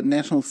of the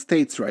National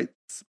States'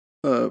 Rights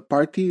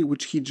Party,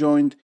 which he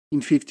joined in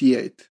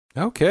 58.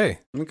 Okay.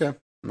 He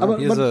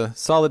has a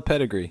solid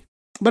pedigree.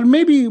 But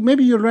maybe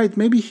you're right.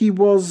 Maybe he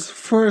was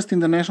first in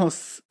the National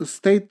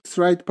States'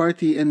 Rights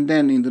Party and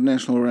then in the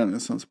National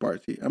Renaissance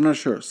Party. I'm not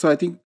sure. So I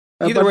think...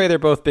 Either way, they're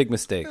both big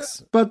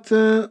mistakes. But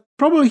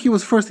probably he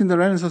was first in the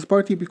Renaissance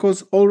Party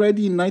because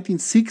already in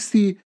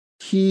 1960,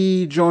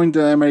 he joined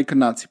the American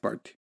Nazi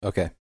Party.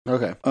 Okay.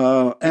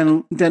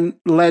 And then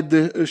led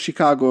the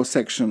Chicago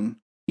section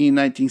in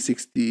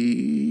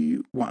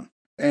 1961.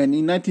 And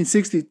in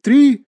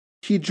 1963,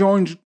 he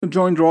joined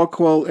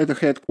Rockwell at the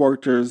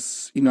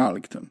headquarters in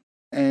Arlington.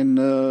 And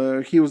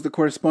he was the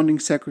corresponding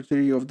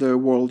secretary of the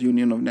World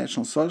Union of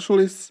National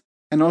Socialists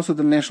and also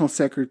the national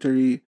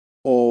secretary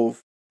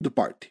of the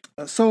party.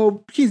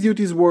 So his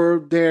duties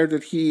were there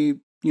that he,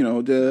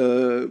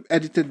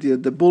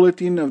 edited the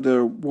bulletin of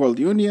the World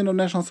Union of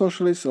National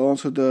Socialists,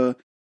 also the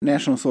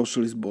National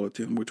Socialist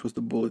Bulletin, which was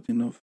the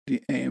bulletin of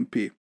the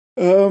AMP.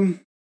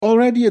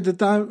 Already at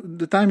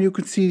the time you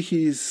could see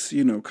his,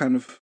 kind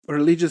of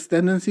religious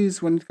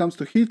tendencies when it comes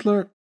to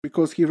Hitler,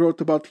 because he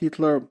wrote about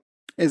Hitler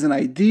as an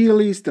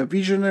idealist, a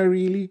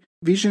visionary,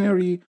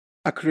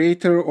 a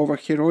creator of a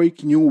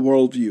heroic new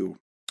worldview,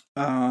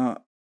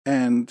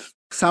 and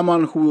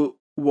someone who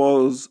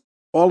was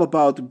all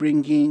about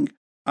bringing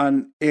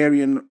an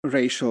Aryan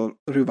racial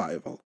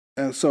revival.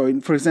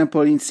 For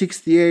example, in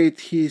 1968,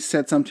 he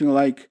said something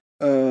like,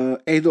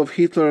 Adolf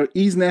Hitler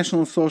is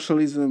National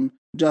Socialism,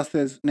 just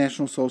as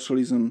National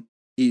Socialism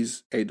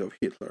is Adolf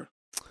Hitler.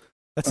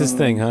 That's his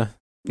thing, huh?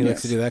 He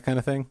likes to do that kind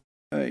of thing?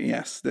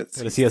 Yes,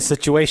 that's... Is he a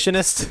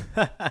situationist?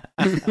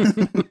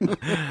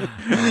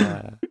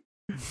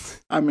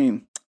 I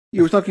mean,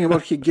 you were talking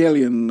about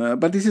Hegelian,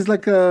 but this is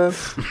like a...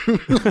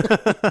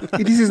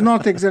 This is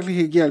not exactly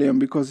Hegelian,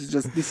 because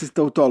this is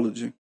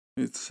tautology.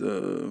 It's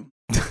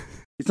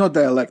not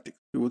dialectic.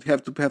 You would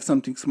have to have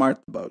something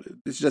smart about it.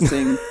 It's just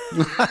saying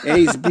A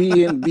is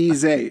B and B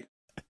is A.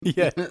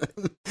 Yeah.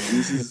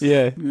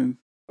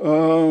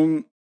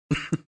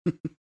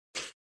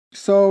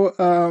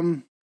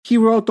 So he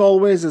wrote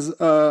always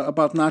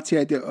about Nazi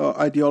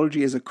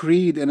ideology as a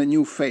creed and a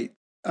new faith.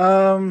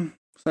 So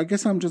I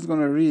guess I'm just going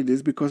to read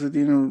this because I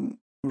didn't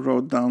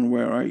wrote down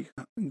where I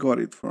got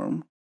it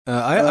from.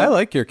 I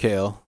like your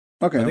Koehl.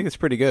 Okay. I think it's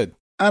pretty good.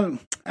 I know.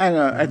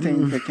 I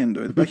think I can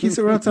do it. But he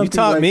wrote something. You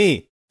taught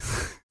me.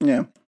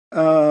 Yeah.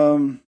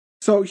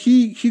 So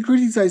he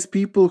criticized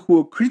people who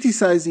were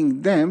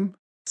criticizing them,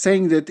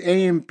 saying that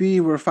AMP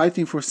were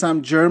fighting for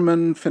some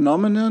German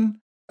phenomenon,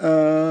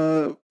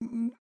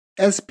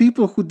 as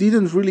people who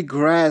didn't really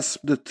grasp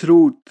the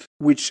truth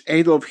which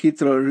Adolf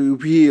Hitler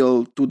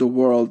revealed to the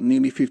world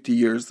nearly 50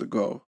 years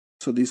ago.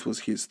 So this was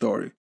his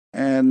story.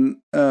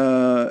 And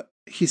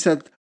he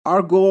said,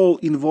 our goal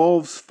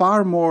involves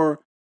far more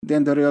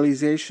than the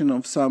realization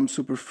of some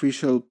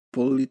superficial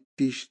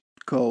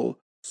political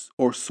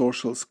or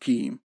social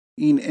scheme.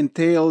 It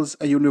entails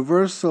a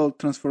universal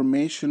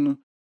transformation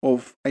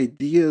of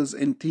ideas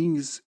and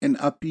things, and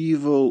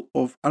upheaval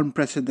of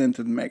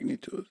unprecedented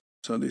magnitude.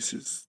 So this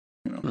is,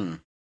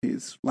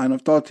 his line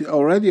of thought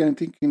already, I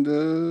think, in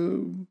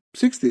the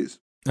 60s.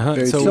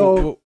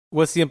 So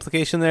what's the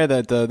implication there?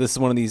 That this is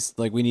one of these,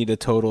 like, we need a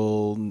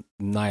total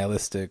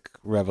nihilistic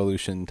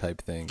revolution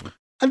type thing?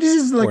 This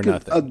is like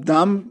a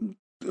dumb,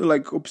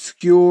 like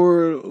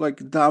obscure,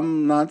 like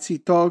dumb Nazi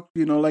talk,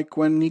 like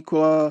when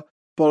Nikola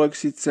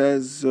Polexit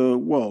says,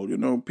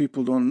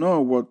 people don't know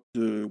what,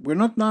 we're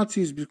not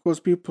Nazis because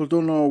people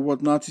don't know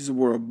what Nazis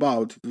were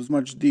about. It was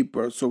much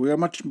deeper. So we are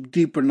much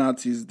deeper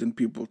Nazis than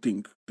people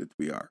think that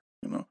we are,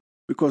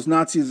 because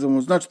Nazism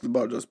was not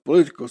about just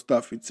political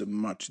stuff. It's a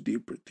much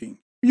deeper thing.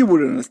 You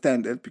wouldn't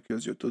understand that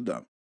because you're too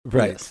dumb.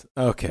 Right. Yes.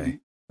 Okay.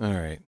 All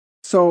right.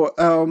 So,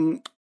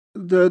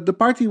 the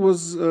party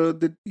was,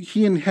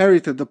 he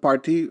inherited the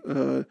party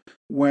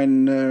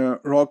when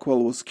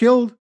Rockwell was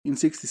killed in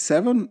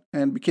 1967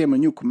 and became a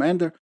new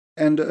commander.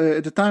 And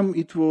at the time,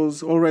 it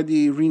was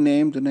already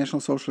renamed the National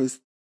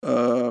Socialist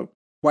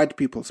White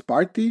People's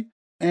Party.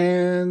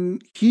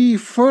 And he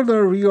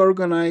further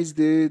reorganized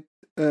it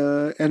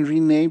and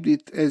renamed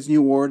it as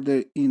New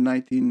Order in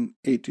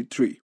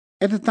 1983.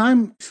 At the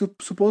time,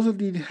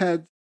 supposedly it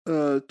had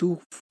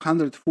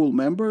 200 full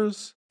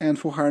members and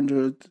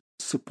 400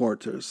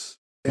 supporters,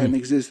 and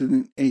existed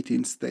in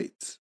 18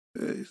 states.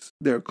 is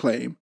their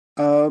claim.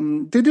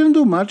 They didn't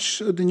do much,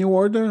 the New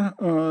Order.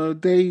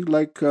 They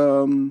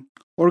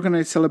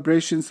organized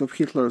celebrations of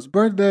Hitler's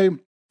birthday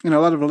and a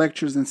lot of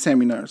lectures and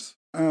seminars.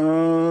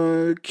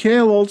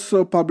 Koehl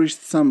also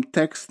published some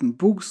texts and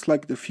books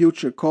like The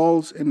Future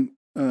Calls and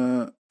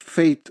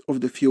Fate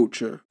of the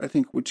Future, I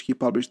think, which he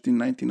published in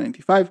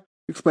 1995,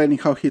 explaining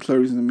how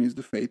Hitlerism is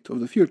the fate of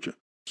the future.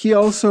 He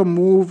also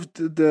moved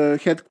the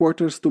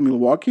headquarters to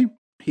Milwaukee,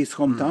 his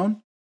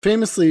hometown.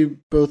 Famously,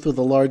 both with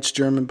a large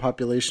German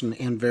population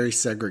and very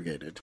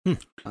segregated.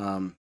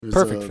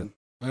 Perfect fit.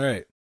 All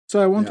right.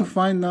 So I want to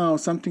find now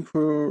something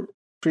for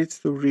Fritz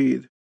to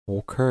read.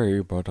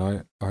 Okay, but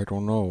I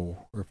don't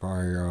know if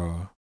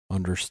I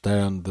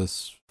understand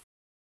this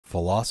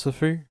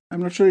philosophy.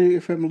 I'm not sure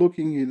if I'm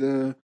looking at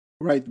the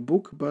right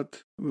book,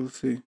 but we'll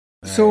see.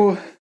 So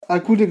a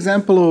good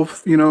example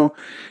of,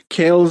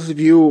 Koehl's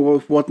view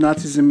of what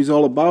Nazism is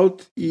all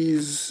about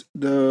is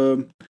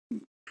the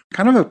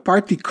kind of a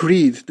party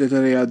creed that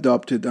they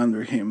adopted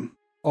under him.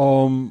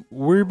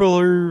 We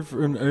believe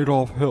in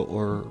Adolf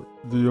Hitler,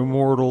 the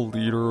immortal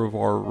leader of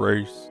our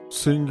race,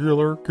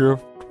 singular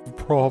gift of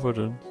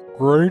providence,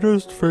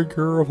 greatest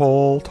figure of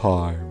all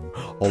time,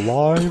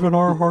 alive in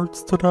our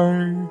hearts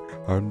today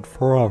and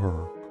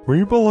forever.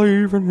 We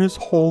believe in his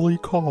holy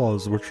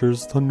cause, which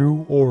is the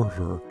new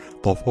order,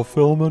 the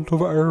fulfillment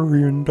of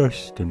Aryan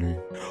destiny,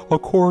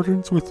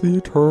 accordance with the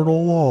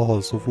eternal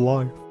laws of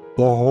life,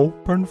 the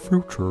hope and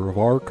future of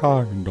our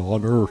kind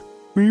on earth.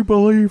 We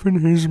believe in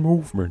his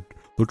movement,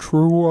 the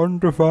true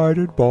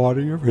undivided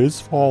body of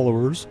his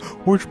followers,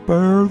 which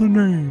bear the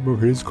name of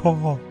his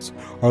cause,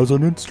 as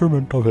an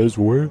instrument of his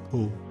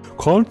will,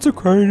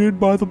 consecrated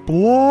by the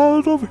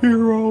blood of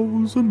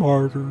heroes and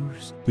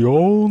martyrs, the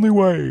only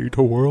way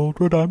to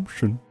world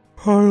redemption.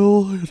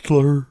 Heil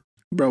Hitler.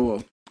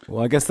 Bravo.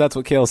 Well, I guess that's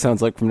what Koehl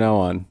sounds like from now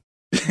on.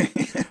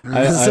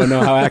 I don't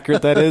know how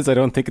accurate that is. I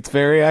don't think it's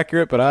very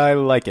accurate, but I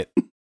like it.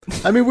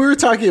 I mean, we were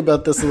talking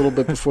about this a little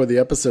bit before the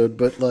episode,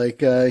 but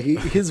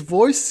his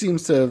voice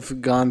seems to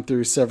have gone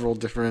through several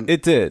different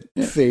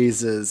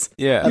phases.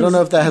 Yeah. I don't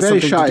know if that has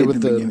very something shy to do with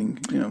at the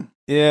beginning.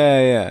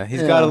 Yeah.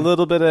 He's got a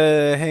little bit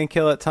of Hank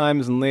Hill at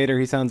times, and later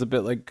he sounds a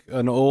bit like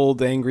an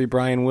old, angry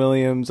Brian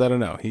Williams. I don't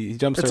know. He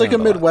jumps around. It's like a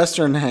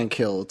Midwestern Hank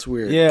Hill. It's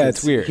weird. Yeah,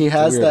 it's weird. He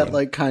has that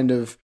one. kind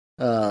of,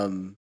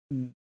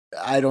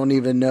 I don't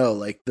even know,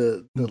 like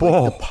the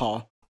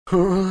paw.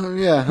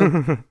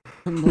 Yeah.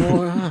 But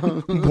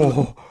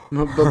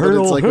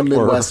it's like a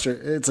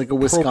Midwestern, it's like a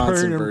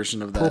Wisconsin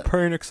version of that.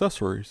 Propane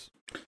accessories.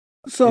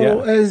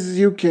 So, as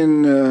you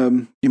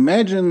can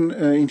imagine,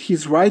 in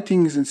his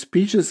writings and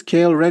speeches,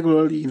 Koehl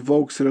regularly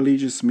invokes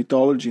religious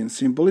mythology and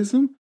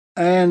symbolism,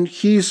 and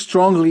he is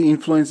strongly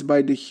influenced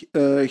by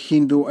the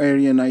Hindu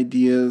Aryan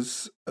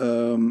ideas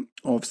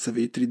of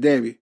Savitri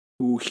Devi,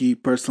 who he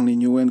personally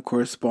knew and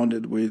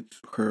corresponded with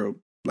her,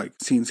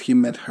 since he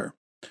met her.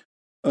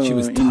 She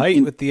was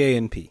tight with the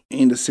A&P.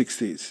 In the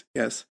 60s,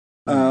 yes.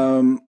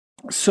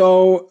 So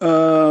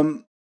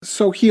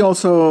he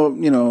also,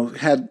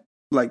 had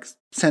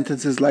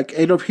sentences like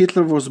Adolf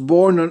Hitler was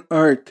born on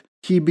Earth.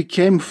 He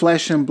became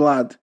flesh and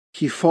blood.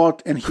 He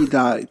fought and he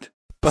died.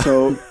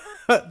 So,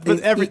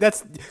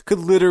 that's could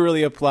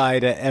literally apply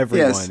to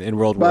everyone in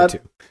World War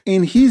II.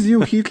 In his view,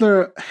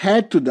 Hitler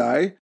had to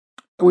die,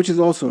 which is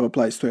also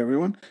applies to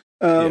everyone.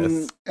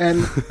 And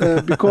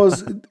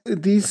because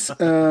this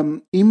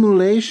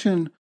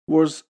immolation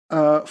was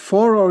a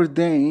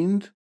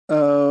foreordained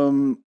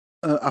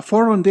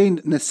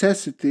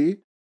necessity,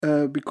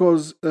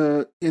 because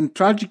in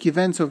tragic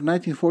events of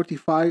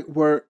 1945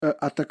 were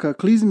a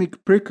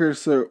cataclysmic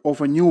precursor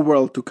of a new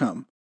world to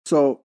come.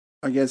 So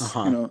I guess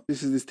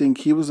this is this thing.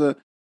 He was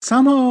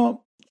somehow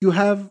you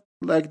have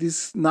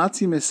this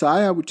Nazi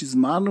messiah, which is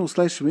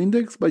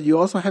Manu/Windex, but you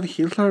also have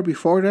Hitler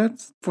before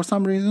that for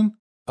some reason.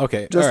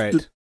 Okay, all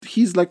right.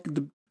 He's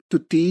to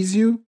tease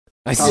you.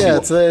 I see. Yeah,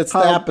 it's the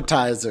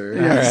appetizer.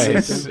 All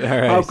right.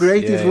 How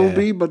great it will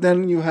be, but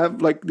then you have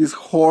this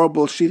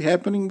horrible shit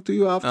happening to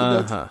you after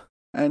that.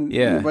 And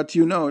but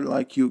you're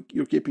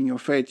keeping your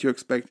faith. You're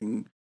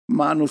expecting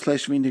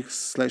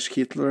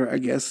Manu/Windex/Hitler, I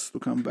guess, to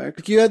come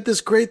back. You had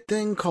this great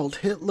thing called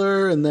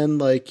Hitler, and then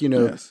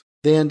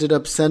they ended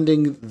up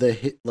sending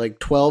the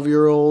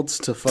 12-year-olds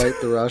to fight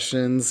the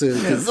Russians.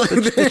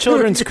 The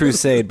Children's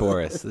Crusade,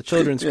 Boris. The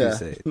Children's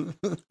Crusade.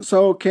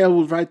 So Koehl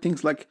will write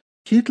things like,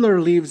 Hitler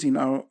lives in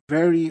our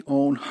very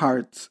own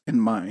hearts and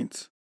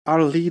minds.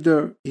 Our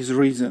leader is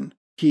risen.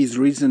 He is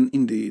risen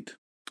indeed.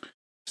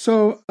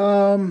 So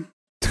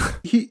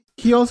he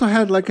also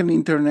had an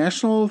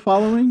international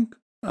following.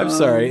 I'm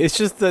sorry. It's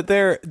just that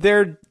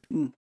they're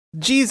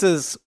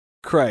Jesus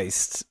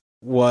Christ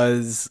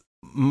was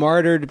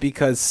martyred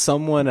because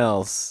someone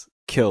else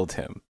killed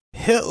him.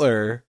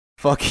 Hitler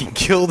fucking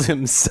killed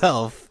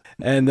himself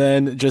and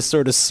then just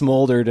sort of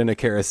smoldered in a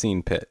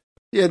kerosene pit.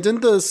 Yeah,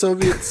 didn't the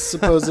Soviets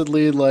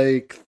supposedly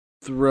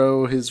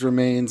throw his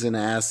remains in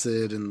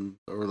acid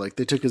or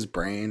they took his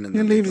brain? And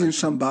he lives in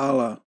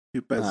Shambhala,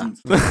 you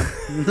peasants.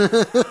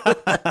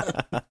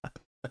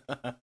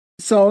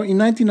 So in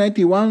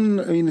 1991,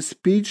 in a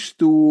speech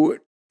to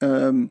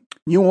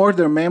New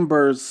Order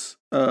members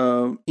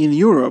in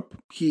Europe,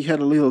 he had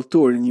a little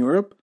tour in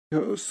Europe.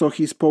 So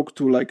he spoke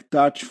to like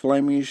Dutch,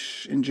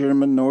 Flemish, and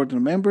German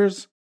Northern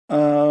members.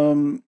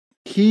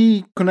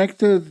 He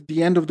connected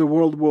the end of the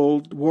World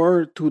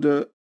War to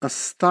the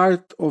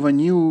start of a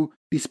new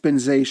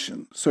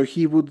dispensation. So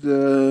he would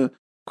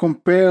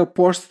compare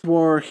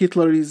post-war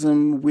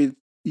Hitlerism with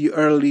the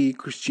early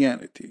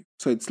Christianity.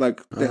 So it's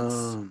like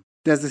that's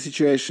the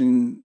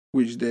situation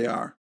which they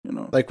are, you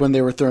know. Like when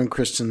they were throwing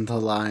Christian to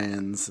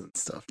lions and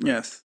stuff.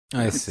 Yes.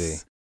 I see.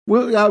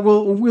 Well, yeah,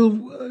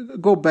 we'll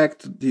go back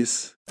to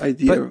this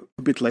idea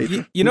a bit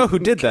later. You know who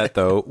did that,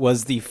 though,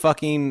 was the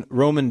fucking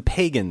Roman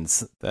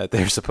pagans that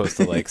they're supposed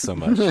to like so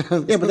much. Yeah,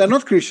 but they're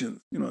not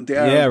Christians. You know, they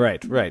are. Yeah,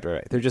 right.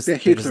 They're just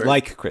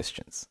like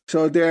Christians.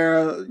 So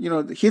they're, you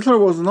know, Hitler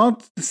was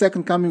not the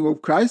second coming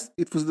of Christ.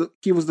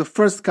 He was the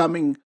first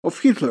coming of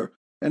Hitler.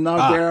 And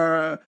now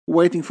they're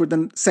waiting for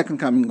the second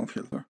coming of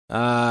Hitler.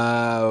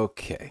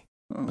 Okay.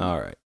 All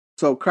right.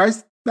 So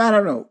Christ, I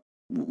don't know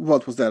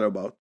what was that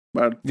about.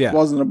 But it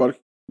wasn't about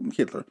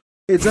Hitler.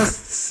 It's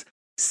just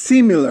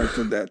similar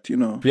to that, you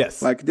know.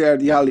 Yes. Like they're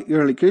the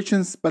early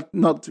Christians, but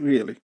not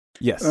really.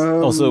 Yes.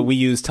 Also, we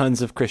use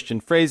tons of Christian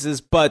phrases,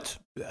 but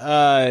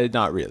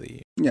not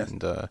really. Yes.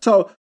 And,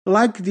 so,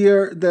 like the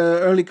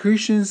early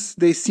Christians,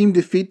 they seem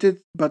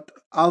defeated, but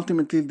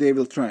ultimately they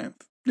will triumph.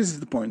 This is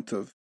the point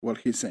of what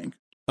he's saying.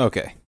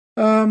 Okay.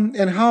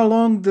 And how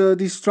long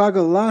this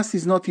struggle lasts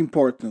is not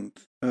important.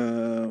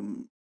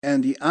 And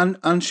the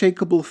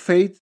unshakable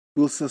faith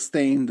will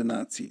sustain the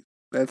Nazis.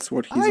 That's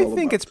what he's all about. I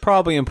think it's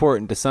probably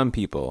important to some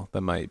people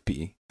that might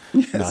be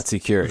Nazi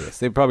curious.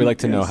 They'd probably like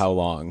to know how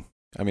long.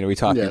 I mean, are we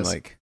talking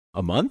like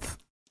a month?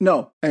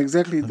 No,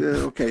 exactly.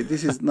 Okay,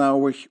 this is now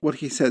what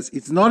he says.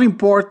 It's not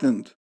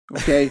important,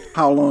 okay,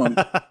 how long.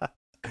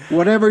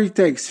 Whatever it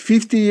takes,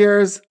 50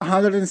 years,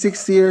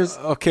 160 years,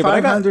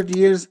 500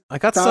 years, I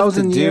got stuff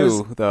to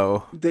do,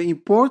 though. The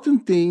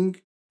important thing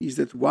is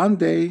that one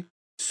day,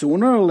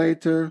 sooner or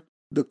later,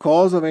 the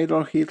cause of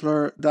Adolf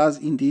Hitler does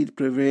indeed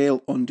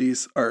prevail on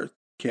this earth,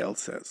 Koehl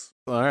says.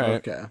 All right.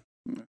 Okay.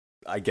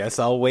 I guess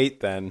I'll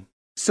wait then.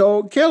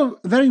 So Koehl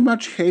very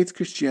much hates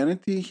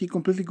Christianity. He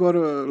completely got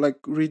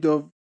rid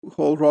of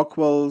whole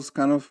Rockwell's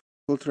kind of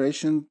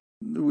filtration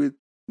with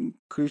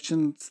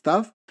Christian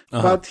stuff.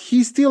 But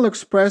he still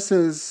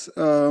expresses...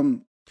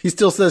 he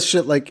still says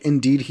shit like,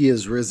 indeed he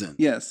is risen.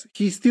 Yes.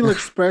 He still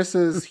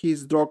expresses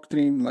his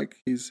doctrine,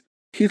 like his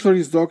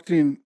Hitler's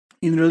doctrine,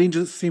 in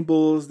religious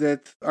symbols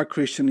that are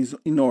Christian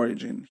in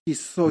origin. He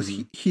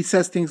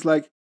says things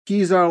like,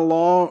 he is our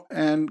law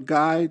and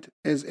guide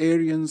as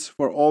Aryans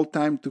for all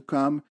time to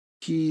come.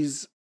 He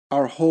is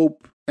our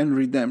hope and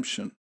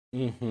redemption.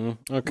 Mm-hmm.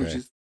 Okay.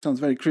 Which sounds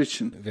very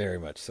Christian. Very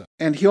much so.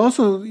 And he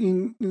also,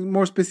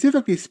 more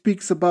specifically,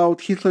 speaks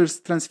about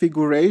Hitler's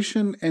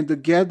transfiguration and the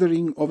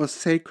gathering of a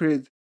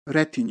sacred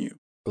retinue.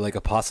 Like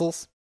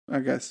apostles?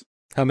 I guess.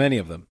 How many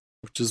of them?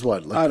 Which is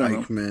what? Like I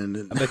don't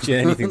Eichmann. I bet you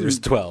anything there's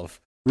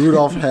 12.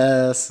 Rudolf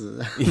Hess.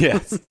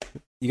 Yes.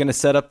 You going to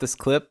set up this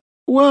clip?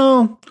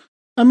 Well,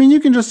 I mean, you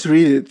can just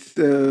read it.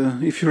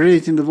 If you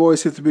read it in the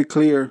voice, it'll be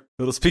clear.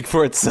 It'll speak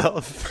for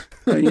itself.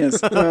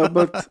 Yes,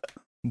 but...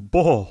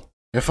 Bull.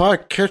 If I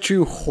catch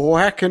you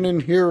whacking in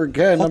here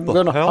again, What I'm the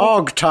going to hell?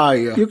 hog tie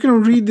you. You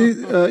can read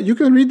it. You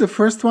can read the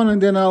first one,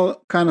 and then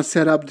I'll kind of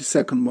set up the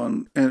second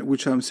one,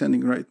 which I'm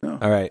sending right now.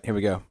 All right, here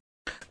we go.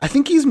 I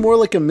think he's more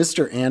like a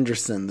Mr.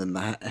 Anderson than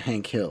the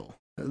Hank Hill.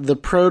 The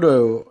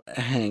proto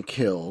Hank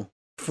Hill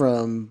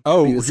from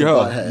Beavis and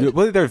Butthead.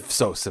 Well, they're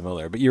so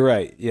similar, but you're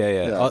right.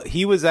 Yeah.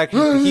 He was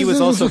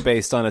also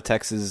based on a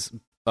Texas,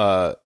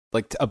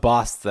 like a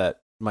boss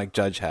that Mike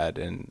Judge had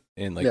in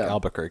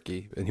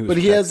Albuquerque, and he was. But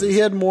he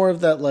had more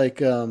of that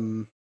like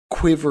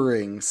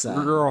quivering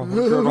sound.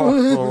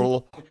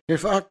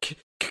 If I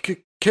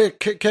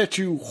catch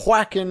you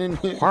whacking in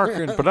here.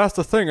 Whacking, but that's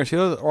the thing. She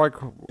doesn't like.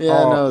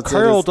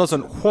 Carol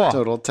doesn't whack.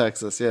 Total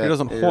Texas. Yeah, He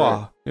doesn't whack.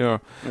 Right. Yeah.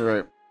 You're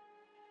right.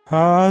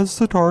 As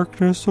the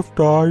darkness of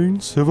dying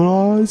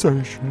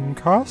civilization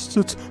casts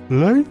its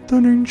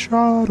lengthening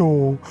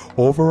shadow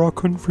over a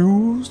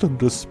confused and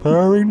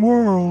despairing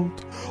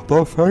world,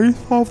 the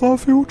faith of the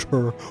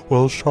future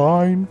will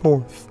shine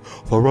forth,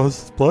 the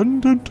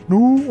resplendent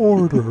new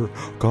order,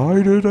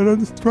 guided and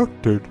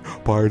instructed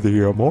by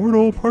the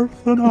immortal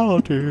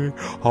personality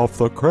of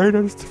the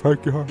greatest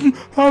figure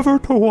ever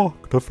to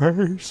walk the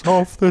face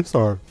of this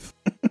earth.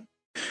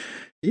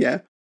 Yeah.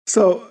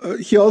 So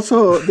he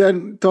also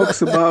then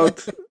talks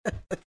about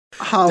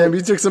how... Damn, you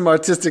took some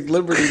artistic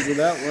liberties with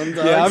that one,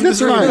 dog. Yeah, I'm just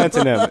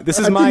reinventing him. This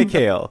is my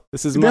Koehl.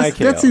 That's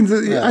in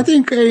the, I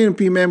think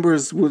A&P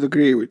members would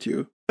agree with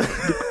you.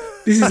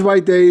 This is why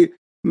they,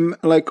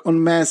 like,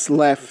 en masse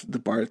left the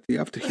party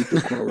after he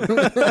took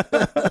over.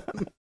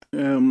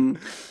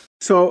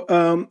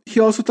 So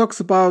he also talks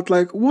about,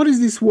 like, what is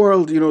this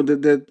world, you know,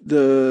 that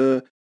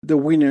the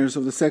winners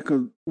of the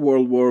Second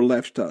World War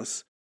left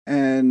us?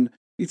 And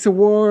it's a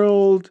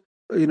world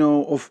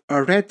of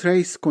a rat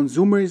race,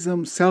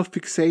 consumerism,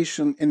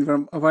 self-fixation,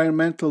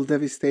 environmental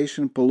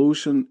devastation,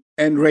 pollution,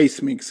 and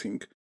race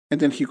mixing. And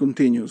then he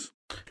continues.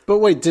 But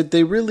wait, did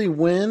they really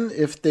win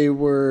if they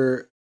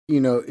were,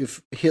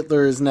 if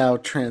Hitler is now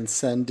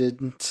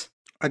transcendent?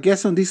 I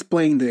guess on this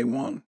plane they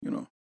won,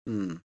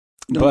 Hmm.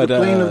 No, the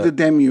plane of the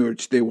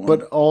demiurge they won.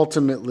 But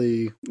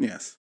ultimately...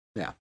 Yes.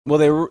 Yeah.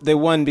 Well, they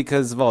won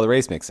because of all the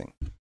race mixing.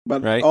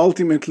 But right?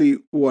 Ultimately,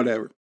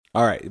 whatever.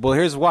 All right. Well,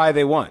 here's why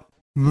they won.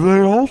 They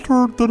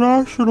altered the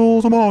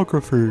national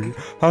demography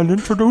and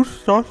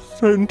introduced us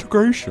to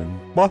integration,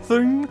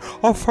 busing,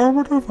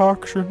 affirmative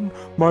action,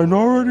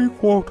 minority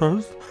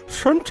quotas,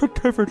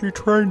 sensitivity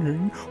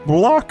training,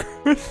 black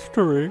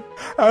history,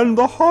 and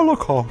the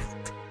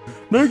Holocaust.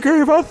 They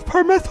gave us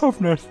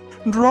permissiveness,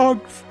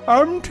 drugs,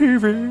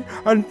 MTV,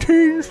 and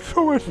teen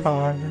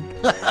suicide.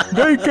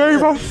 They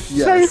gave us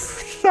safe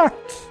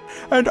sex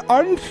and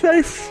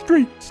unsafe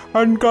streets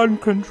and gun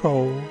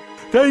control.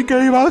 They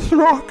gave us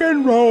rock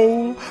and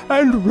roll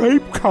and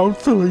rape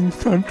counseling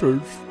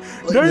centers.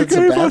 They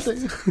gave us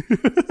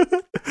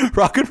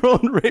rock and roll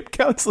and rape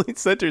counseling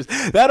centers.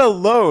 That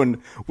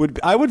alone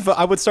I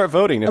would start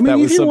voting if that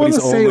was somebody's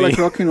only. If you want to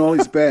say rock and roll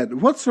is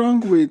bad, what's wrong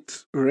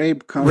with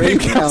rape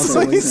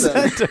counseling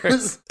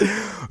centers?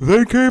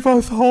 They gave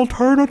us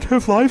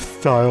alternative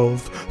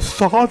lifestyles,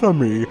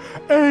 sodomy,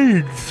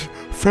 AIDS,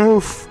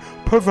 filth,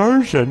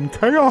 perversion,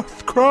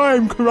 chaos,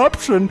 crime,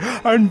 corruption,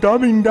 and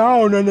dumbing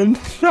down and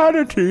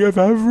insanity of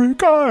every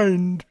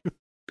kind.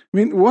 I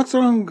mean, what's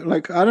wrong, I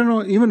don't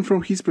know, even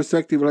from his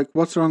perspective,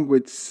 what's wrong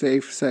with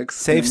safe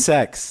sex?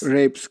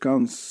 Rape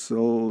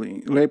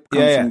counseling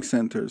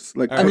centers.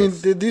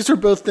 These are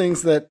both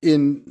things that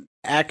in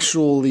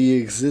actually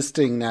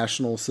existing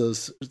national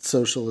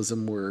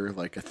socialism were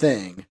a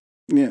thing.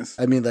 Yes.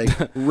 I mean,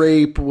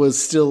 rape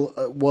was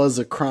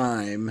a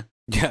crime.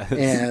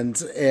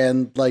 Yes.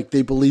 And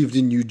they believed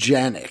in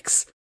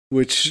eugenics,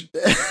 which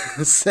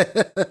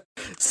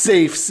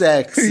safe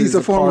sex is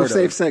a form of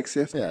safe sex,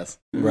 yes. Yes.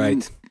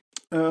 Right.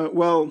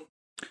 Well,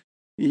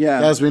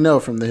 yeah. As we know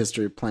from the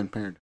history of Planned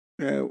Parenthood.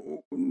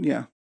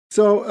 Yeah.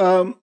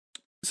 So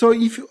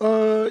if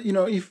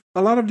if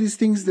a lot of these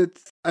things that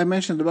I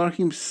mentioned about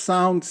him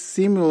sound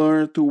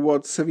similar to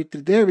what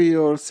Savitri Devi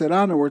or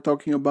Serrano were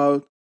talking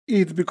about,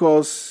 it's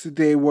because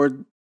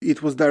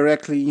it was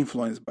directly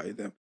influenced by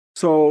them.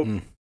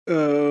 So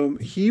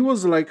he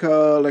was like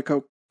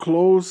a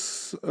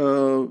close,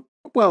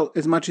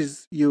 as much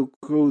as you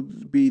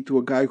could be to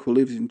a guy who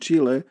lives in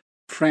Chile,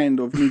 friend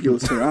of Miguel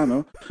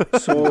Serrano.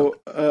 So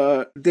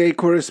they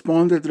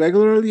corresponded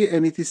regularly,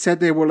 and it is said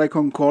they were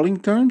on calling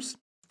terms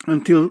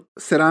until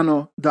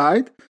Serrano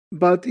died.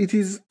 But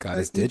it's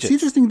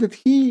interesting that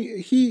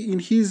he in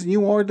his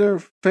New Order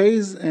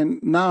phase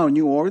and now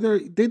New Order,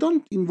 they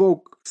don't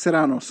invoke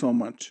Serrano so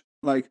much.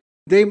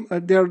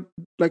 They're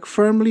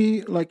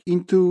firmly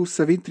into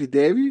Savitri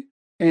Devi,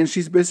 and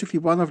she's basically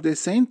one of the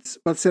saints,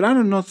 but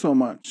Serrano not so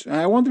much. And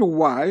I wonder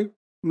why.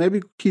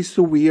 Maybe he's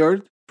so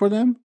weird for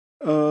them.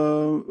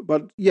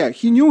 But yeah,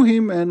 he knew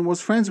him and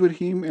was friends with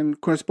him and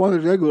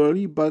corresponded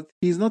regularly, but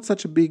he's not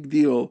such a big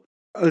deal,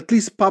 at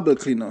least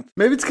publicly not.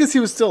 Maybe it's because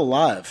he was still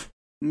alive.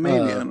 Maybe,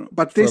 I don't know.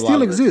 But they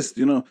still exist,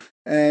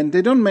 and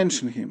they don't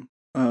mention him.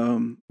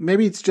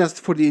 Maybe it's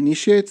just for the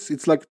initiates.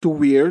 It's too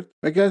weird,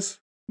 I guess.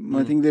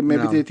 I think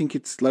they think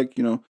it's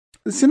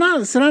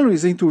Serrano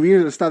is into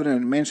weird stuff that I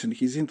mentioned.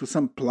 He's into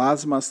some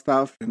plasma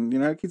stuff, and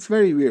it's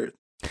very weird.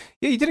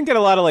 Yeah, you didn't get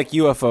a lot of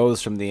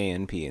UFOs from the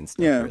ANP and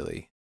stuff,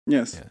 really.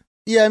 Yes.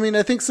 Yeah, I mean,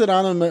 I think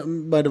Serrano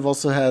might have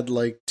also had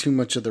too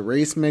much of the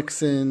race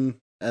mixing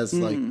as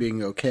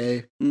being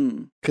okay.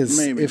 Because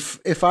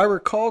if I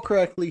recall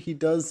correctly, he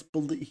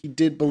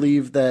did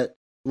believe that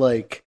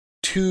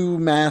two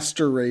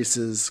master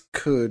races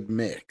could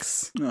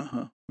mix.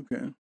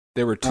 Okay.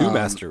 There were two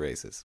master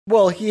races.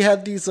 Well, he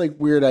had these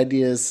weird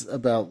ideas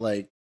about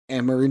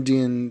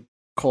Amerindian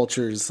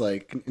cultures,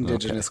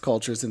 indigenous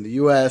cultures in the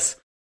U.S.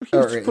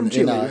 or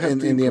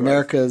in the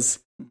Americas,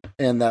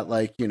 and that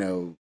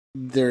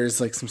there's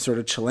some sort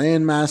of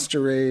Chilean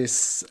master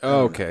race.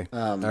 Oh, okay.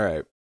 All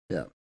right.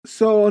 Yeah.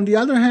 So on the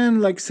other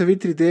hand,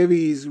 Savitri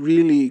Devi is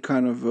really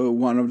kind of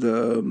one of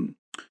the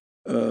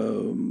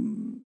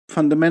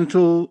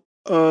fundamental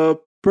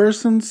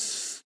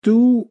persons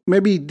to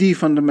maybe the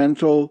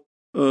fundamental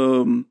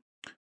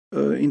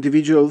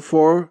individual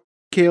for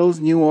Koehl's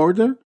New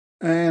Order,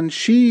 and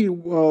she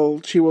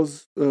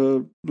was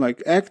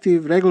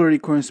active, regularly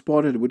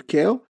corresponded with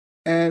Koehl,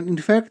 and in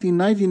fact in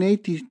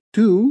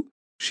 1982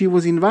 she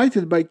was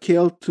invited by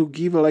Koehl to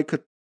give a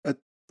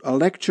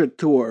lecture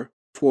tour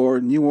for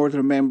New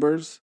Order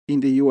members in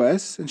the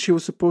U.S., and she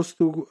was supposed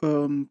to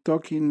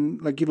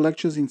give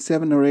lectures in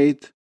 7 or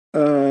 8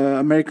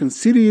 American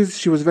cities.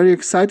 She was very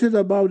excited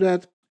about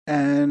that,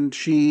 and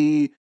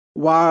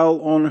while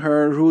on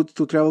her route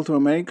to travel to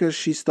America,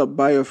 she stopped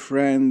by a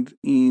friend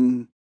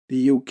in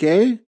the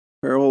UK,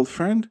 her old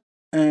friend,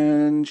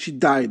 and she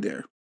died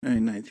there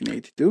in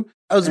 1982.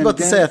 I was about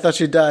to say, I thought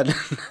she died.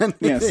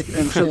 Yes,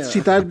 and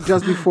she died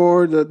just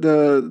before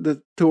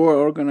the tour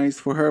organized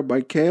for her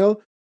by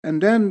Koehl.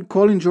 And then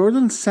Colin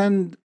Jordan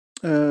sent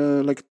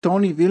like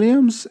Tony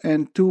Williams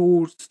and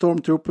 2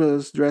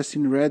 stormtroopers dressed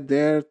in red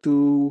there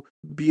to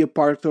be a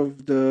part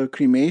of the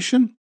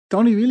cremation.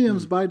 Tony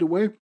Williams, by the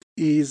way,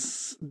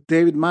 is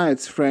David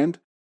Myzik's friend,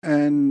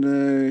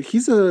 and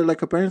he's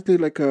apparently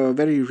a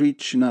very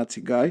rich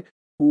Nazi guy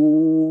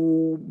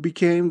who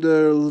became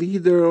the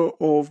leader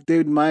of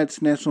David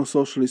Myzik's National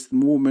Socialist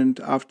movement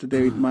after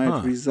David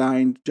Myzik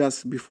resigned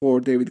just before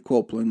David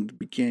Copeland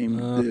became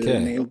the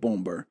nail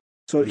bomber.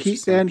 So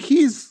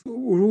he's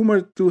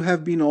rumored to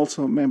have been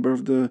also a member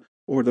of the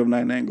Order of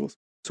Nine Angles.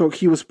 So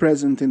he was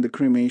present in the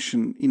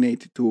cremation in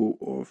 82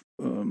 of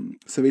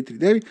Savitri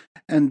Devi.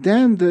 And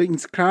then the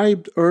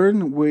inscribed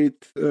urn with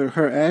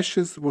her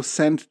ashes was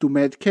sent to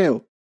Matt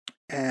Koehl.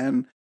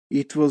 And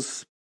it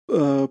was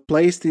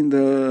placed in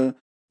the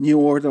New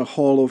Order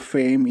Hall of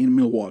Fame in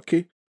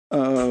Milwaukee,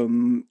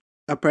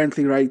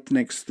 apparently right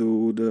next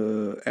to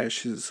the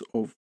ashes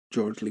of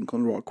George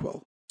Lincoln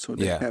Rockwell. So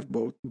they have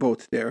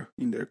both there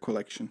in their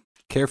collection.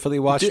 Carefully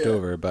watched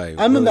over by.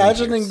 I'm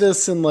imagining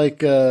this in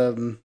like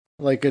a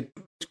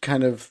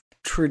kind of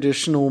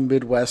traditional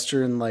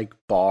Midwestern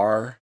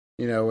bar,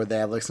 where they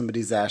have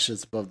somebody's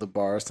ashes above the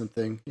bar or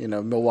something.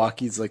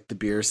 Milwaukee's like the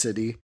beer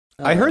city.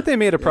 I heard they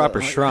made a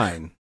proper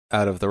shrine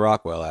out of the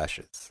Rockwell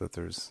ashes. That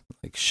there's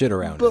shit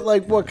around. But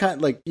what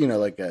kind? They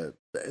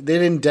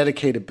didn't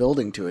dedicate a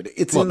building to it.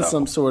 It's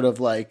some sort of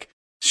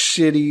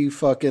shitty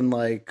fucking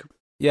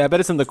Yeah, I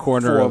bet it's in the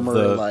corner former, of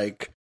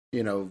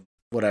the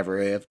whatever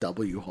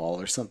AFW hall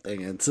or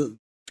something, and it's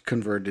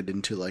converted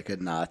into a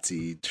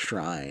Nazi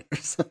shrine or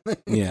something.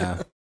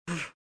 Yeah.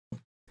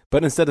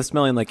 But instead of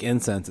smelling like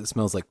incense, it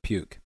smells like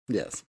puke.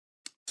 Yes.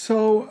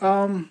 So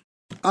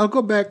I'll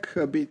go back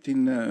a bit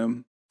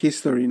in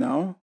history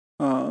now,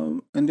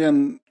 and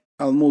then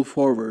I'll move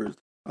forward.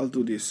 I'll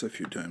do this a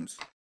few times.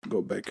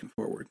 Go back and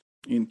forward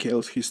in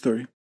Koehl's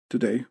history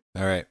today.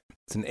 All right.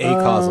 It's an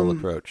acausal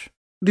approach.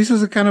 This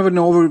was a kind of an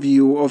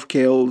overview of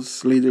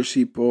Koehl's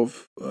leadership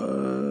of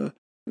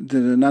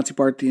the Nazi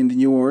Party and the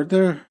New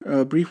Order,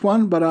 a brief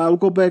one, but I'll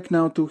go back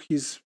now to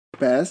his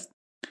past.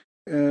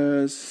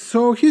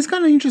 So he's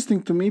kind of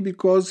interesting to me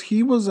because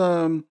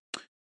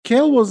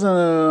Koehl was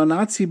a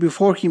Nazi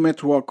before he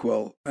met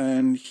Rockwell,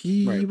 and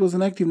he was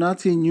an active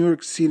Nazi in New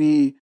York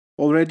City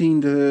already in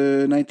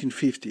the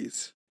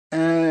 1950s,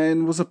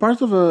 and was a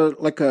part of a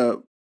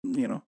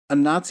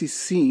Nazi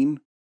scene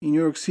in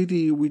New York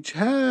City, which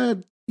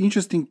had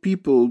interesting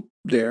people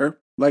there,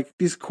 like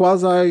these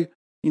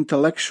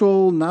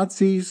quasi-intellectual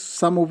Nazis,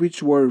 some of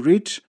which were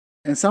rich,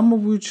 and some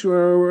of which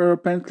were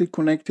apparently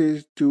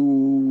connected to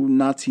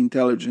Nazi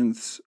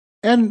intelligence,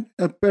 and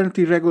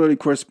apparently regularly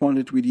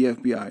corresponded with the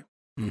FBI.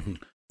 Mm-hmm.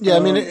 Yeah, I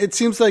mean, it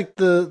seems like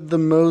the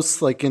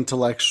most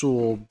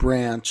intellectual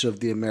branch of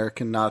the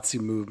American Nazi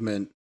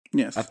movement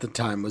at the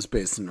time was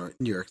based in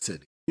New York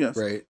City. Yes.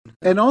 Right.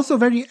 And also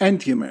very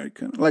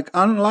anti-American.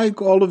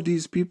 Unlike all of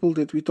these people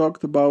that we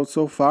talked about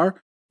so far,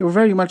 they were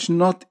very much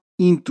not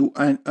into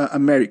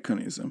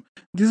Americanism.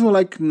 These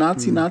were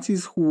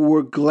Nazis who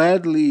were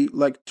gladly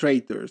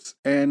traitors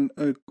and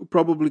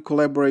probably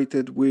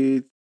collaborated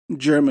with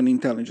German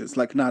intelligence,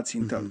 Nazi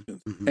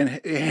intelligence,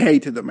 and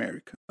hated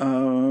America,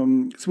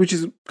 which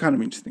is kind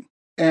of interesting.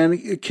 And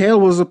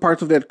Koehl was a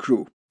part of that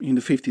crew in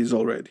the 50s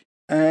already.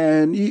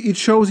 And it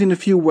shows in a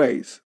few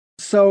ways.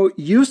 So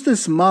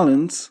Eustace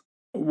Mullins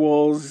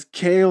was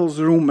Koehl's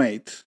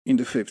roommate in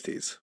the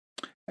 50s.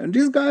 And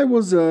this guy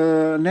was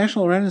a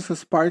National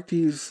Renaissance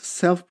Party's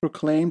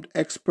self-proclaimed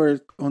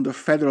expert on the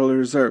Federal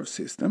Reserve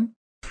System.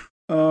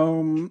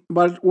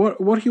 But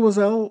what he was,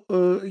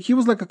 he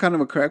was a kind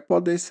of a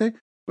crackpot, they say,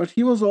 but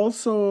he was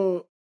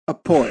also a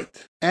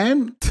poet.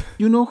 And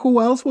you know who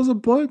else was a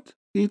poet?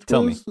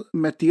 Tell me.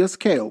 Matthias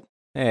Koehl.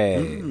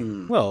 Hey,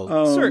 well,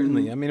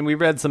 certainly. I mean, we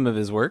read some of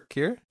his work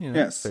here.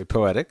 Yes. Very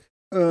poetic.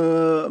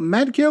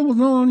 Matt Koehl was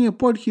not only a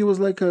poet, he was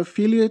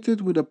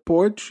affiliated with a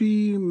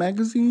poetry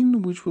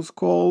magazine, which was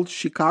called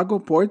Chicago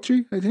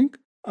Poetry, I think.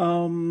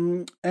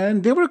 And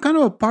they were kind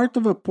of a part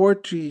of a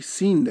poetry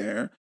scene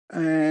there.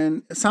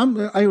 And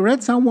I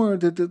read somewhere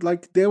that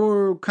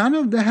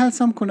they had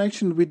some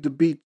connection with the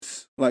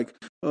Beats.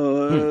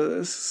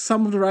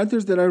 Some of the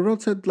writers that I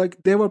wrote said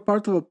they were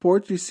part of a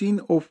poetry scene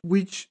of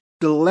which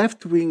the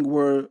left wing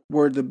were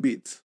the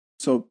Beats.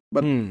 So,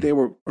 but they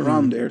were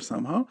around there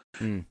somehow.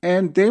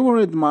 And they were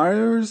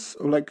admirers,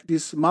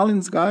 this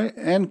Mullins guy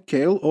and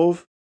Koehl,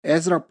 of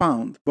Ezra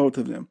Pound, both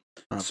of them.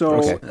 At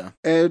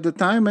the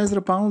time,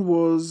 Ezra Pound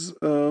was,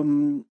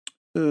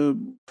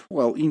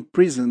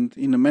 imprisoned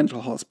in a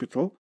mental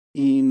hospital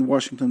in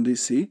Washington,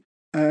 D.C.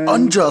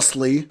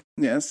 Unjustly.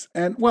 Yes.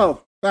 And,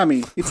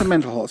 it's a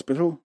mental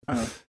hospital.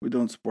 We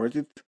don't support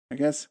it, I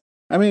guess.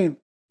 Yeah.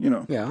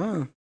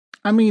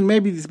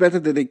 Maybe it's better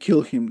that they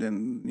kill him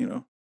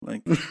than,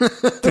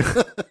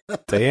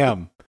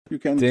 Damn. You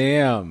can.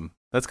 Damn.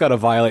 That's got to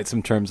violate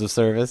some terms of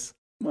service.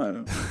 I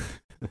don't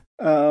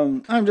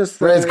know. I'm just.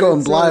 Ray's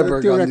going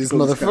Bleiberg on these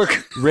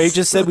motherfuckers. Ray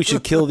just said we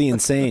should kill the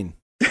insane.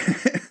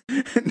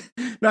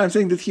 No, I'm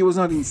saying that he was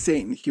not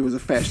insane. He was a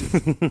fascist.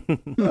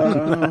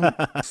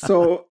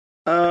 So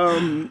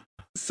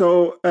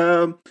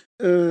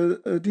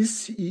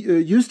This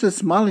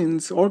Eustace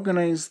Mullins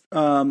organized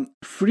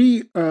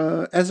free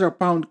Ezra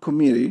Pound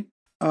committee,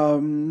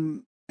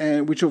 and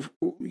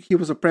he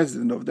was a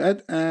president of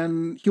that,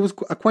 and he was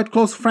a quite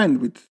close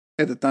friend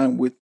at the time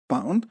with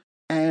Pound,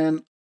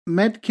 and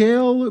Matt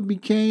Koehl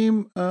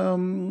became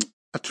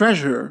a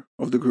treasurer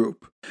of the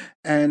group,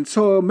 and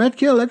so Matt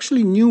Koehl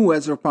actually knew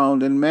Ezra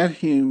Pound and met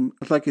him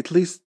like at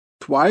least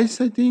twice,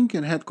 I think,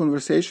 and had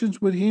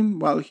conversations with him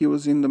while he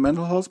was in the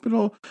mental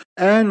hospital.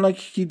 And like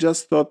he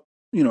just thought,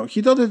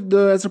 he thought that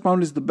Ezra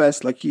Pound is the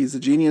best, like he's a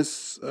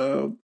genius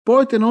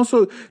poet, and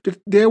also that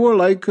they were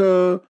like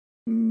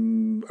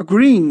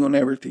agreeing on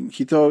everything.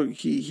 He thought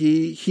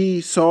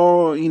he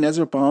saw in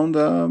Ezra Pound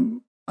a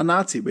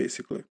Nazi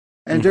basically.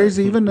 And there's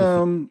even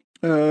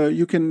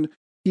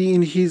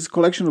in his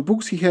collection of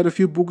books, he had a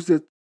few books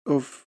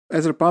of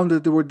Ezra Pound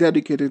that were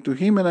dedicated to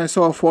him, and I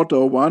saw a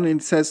photo of one, and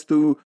it says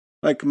to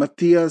like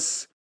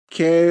Matthias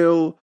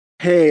Koehl,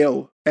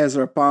 hail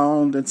Ezra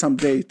Pound, and some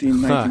date in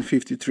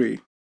 1953.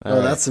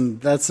 Oh, that's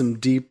some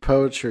deep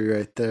poetry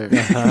right there.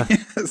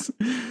 Yes.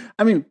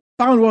 I mean,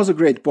 Pound was a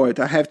great poet,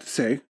 I have to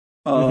say.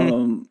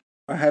 But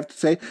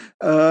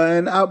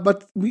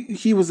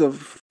he was a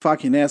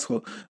fucking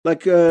asshole.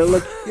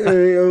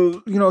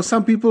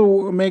 Some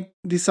people make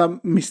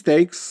some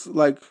mistakes.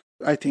 Like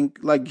I think,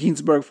 like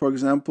Ginsberg, for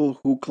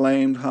example, who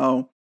claimed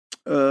how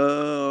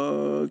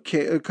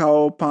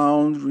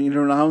Pound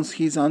renounced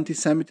his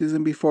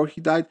anti-Semitism before he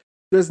died.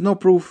 There's no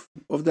proof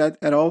of that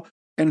at all.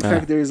 In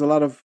fact, there is a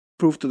lot of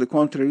proof to the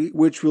contrary,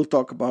 which we'll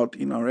talk about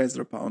in our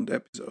Ezra Pound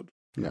episode.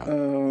 Yeah.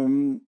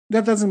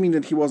 That doesn't mean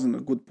that he wasn't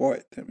a good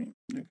poet. I mean,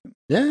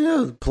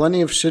 yeah.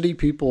 Plenty of shitty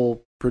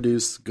people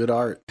produce good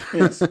art.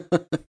 Yes.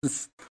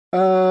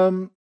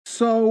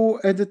 So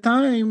at the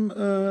time,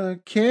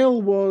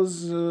 Koehl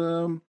was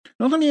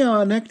not only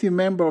an active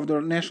member of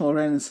the National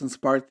Renaissance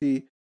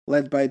Party,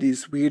 led by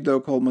this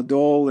weirdo called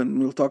Madol, and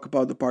we'll talk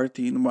about the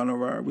party in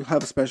we'll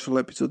have a special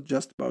episode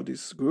just about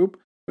this group,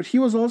 but he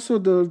was also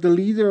the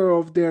leader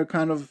of their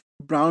kind of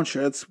brown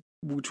shirts,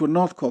 which were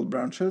not called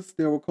brown shirts.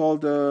 They were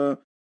called the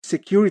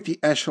Security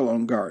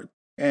Echelon Guard.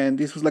 And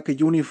this was like a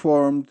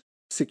uniformed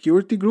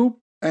security group.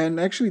 And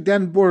actually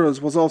Dan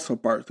Burroughs was also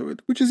part of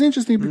it, which is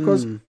interesting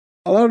because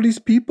a lot of these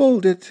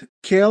people that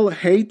Koehl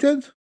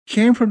hated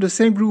came from the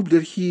same group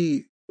that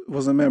he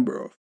was a member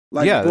of.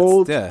 Like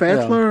both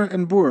Petler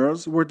and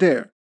Burroughs were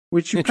there,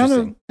 which you kind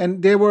of,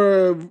 and they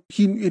were,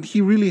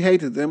 he really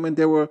hated them, and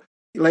they were,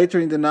 later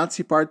in the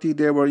Nazi party,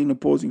 they were in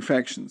opposing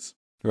factions.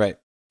 Right.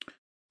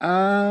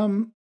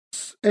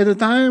 At the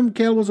time,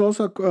 Koehl was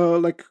also,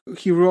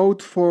 he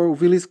wrote for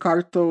Willis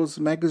Carto's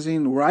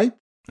magazine, Right?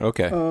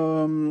 Okay.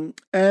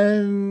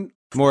 And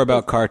more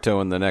about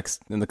Carto in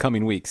the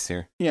coming weeks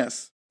here.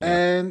 Yes. Yeah.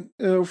 And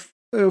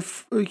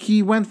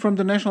he went from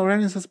the National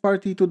Renaissance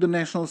Party to the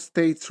National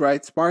States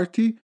Rights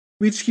Party,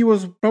 which he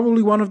was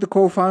probably one of the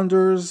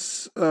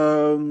co-founders.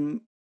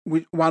 One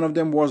of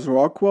them was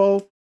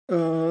Rockwell.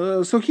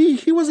 So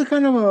he was a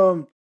kind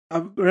of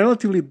a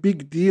relatively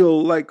big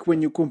deal, like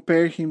when you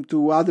compare him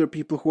to other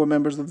people who were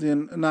members of the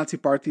Nazi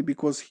Party,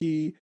 because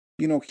he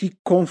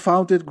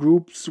confounded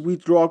groups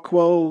with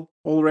Rockwell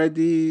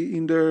already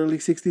in the early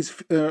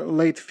 60s,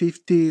 late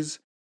 50s.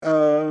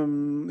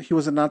 He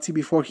was a Nazi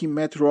before he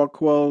met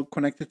Rockwell,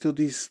 connected to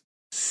this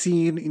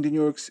scene in the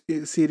New York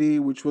City,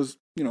 which was,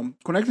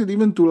 connected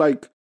even to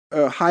like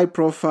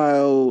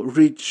high-profile,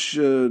 rich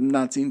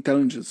Nazi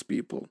intelligence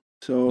people.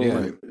 So,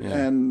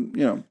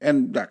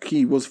 and like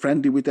he was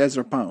friendly with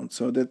Ezra Pound.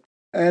 So that,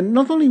 and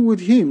not only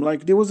with him,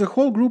 like there was a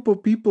whole group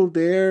of people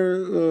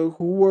there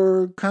who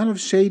were kind of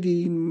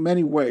shady in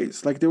many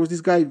ways. Like there was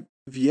this guy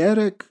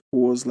Vierik,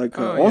 who was like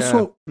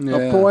also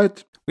a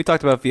poet. We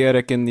talked about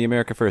Vierik in the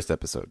America First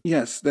episode.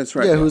 Yes, that's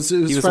right. Yeah, he was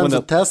friends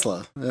with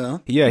Tesla.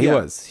 Yeah, he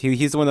was.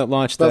 He's the one that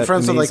launched that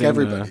friends amazing, with like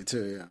everybody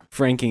too. Yeah,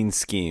 franking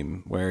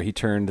scheme where he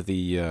turned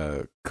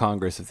the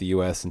Congress of the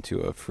U.S.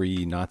 into a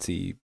free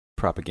Nazi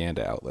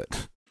propaganda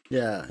outlet.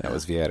 Yeah, that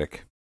was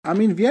Vierik. I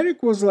mean,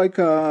 Vierik was like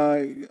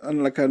a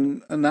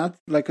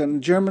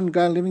German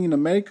guy living in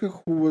America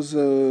who was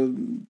a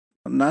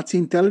Nazi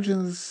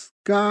intelligence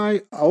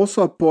guy,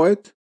 also a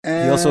poet.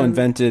 And he also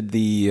invented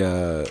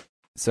the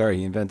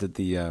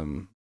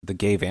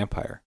gay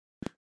vampire.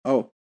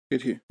 Oh,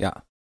 did he?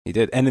 Yeah, he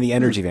did. And the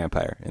energy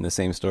vampire in the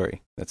same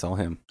story. That's all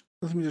him.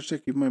 Let me just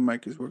check if my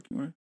mic is working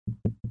right.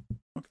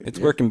 Okay, it's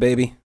working,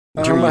 baby.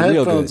 Turn my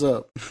headphones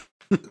up.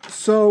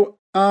 So,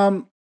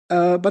 but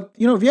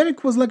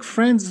Vierik was like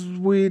friends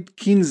with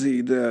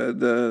Kinsey,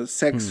 the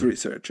sex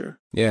researcher.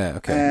 Yeah,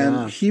 okay.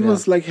 And he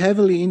was like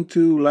heavily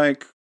into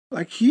like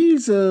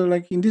he's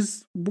like in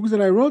these books that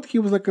I wrote, he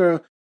was like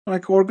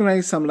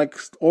organized some like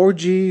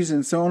orgies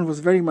and so on, was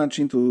very much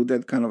into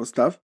that kind of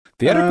stuff.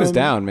 Vierik was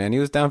down, man. He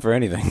was down for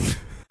anything.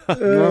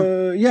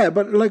 Yeah,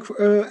 but like,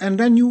 and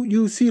then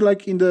you see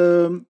like in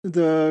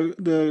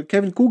the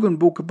Kevin Coogan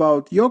book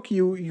about Yoki,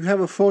 you have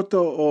a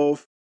photo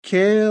of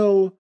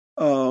Koehl,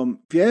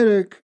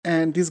 Vierik,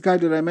 and this guy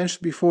that I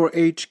mentioned before,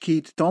 H.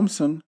 Keith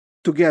Thompson,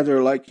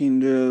 together, like in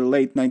the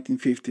late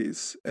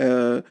 1950s,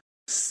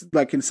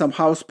 like in some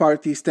house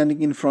party,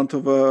 standing in front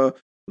of a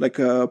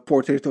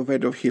portrait of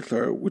Adolf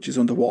Hitler, which is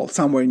on the wall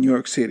somewhere in New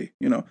York City,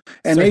 And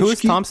So who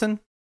is Thompson?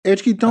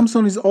 H.K.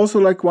 Thompson is also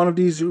like one of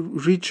these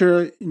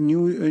richer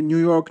New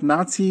York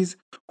Nazis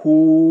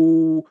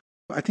who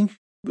I think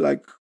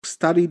like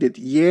studied at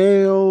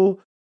Yale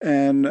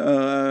and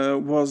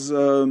was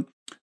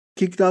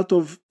kicked out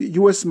of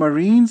U.S.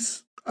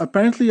 Marines.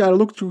 Apparently, I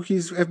looked through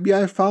his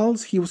FBI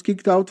files. He was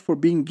kicked out for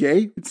being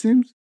gay, it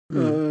seems.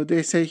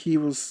 They say he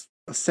was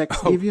a sex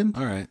deviant,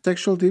 all right.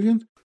 sexual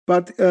deviant.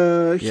 But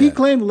he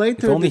claimed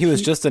later... If only he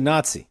was just a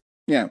Nazi.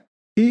 Yeah.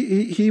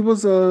 He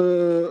was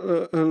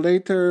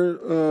later...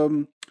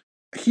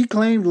 he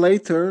claimed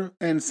later,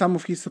 and some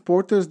of his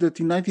supporters, that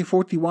in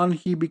 1941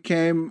 he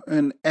became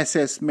an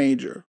SS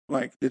major,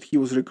 like that he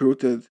was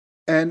recruited.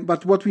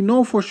 But what we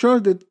know for sure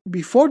that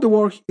before the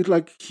war,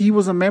 he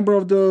was a member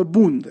of the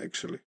Bund,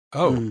 actually.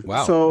 Oh,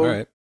 wow. So all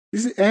right.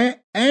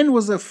 Anne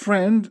was a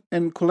friend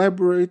and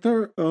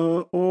collaborator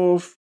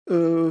of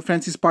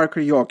Francis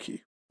Parker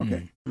Yockey.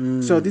 Okay.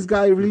 So this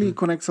guy really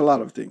connects a lot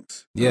of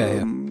things.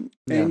 And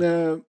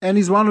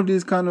he's one of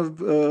these kind of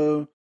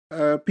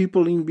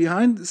people in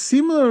behind,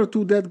 similar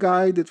to that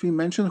guy that we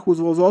mentioned, who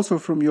was also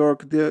from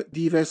York, the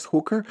D. West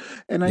Hooker.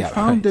 And I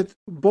found that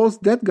both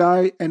that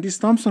guy and this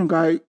Thompson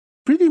guy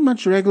pretty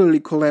much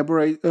regularly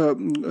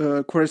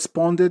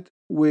corresponded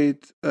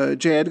with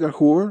J. Edgar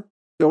Hoover.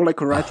 They were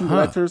like writing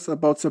letters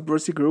about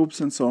subversive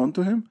groups and so on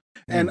to him.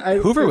 And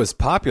Hoover was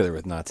popular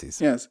with Nazis.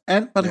 Yes,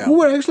 but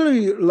Hoover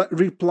actually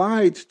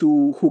replied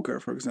to Hooker,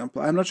 for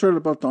example. I'm not sure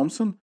about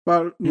Thompson,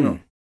 but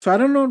so I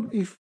don't know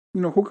if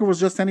Hooker was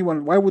just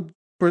anyone. Why would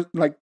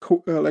like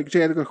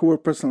J. Edgar Hoover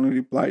personally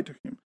reply to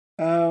him?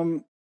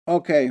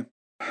 Okay,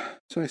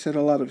 so I said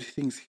a lot of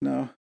things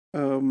now,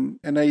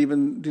 and I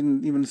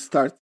didn't even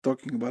start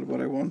talking about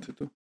what I wanted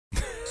to.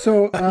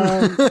 So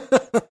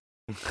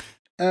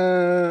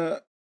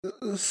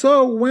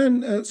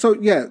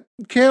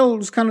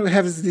Koehl kind of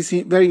has this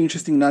very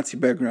interesting Nazi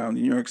background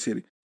in New York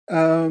City.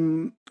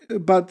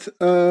 But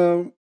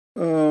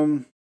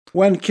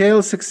when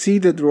Koehl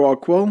succeeded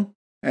Rockwell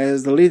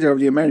as the leader of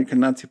the American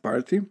Nazi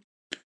Party,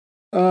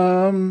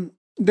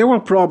 there were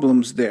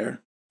problems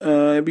there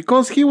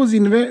because he was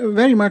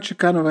very much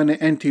kind of an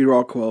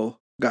anti-Rockwell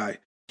guy.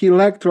 He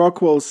lacked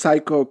Rockwell's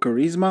psycho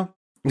charisma.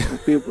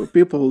 People,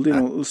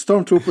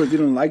 stormtroopers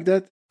didn't like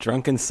that.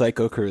 Drunken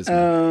psycho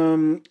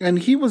charisma. And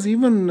he was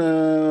even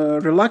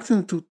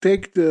reluctant to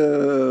take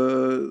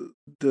the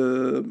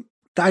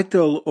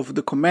title of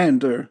the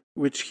commander,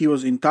 which he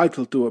was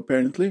entitled to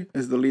apparently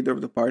as the leader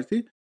of the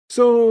party.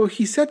 So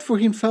he set for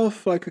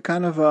himself like a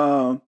kind of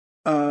a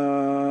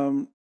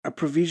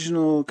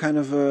provisional kind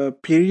of a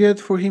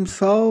period for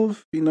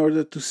himself in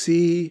order to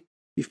see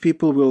if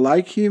people will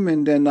like him,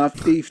 and then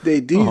if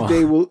they did,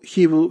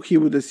 he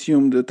would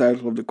assume the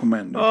title of the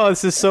commander. Oh,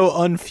 this is so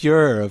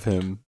un-Fuhrer of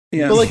him.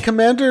 Yeah. But like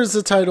commander is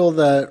a title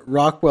that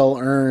Rockwell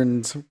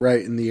earned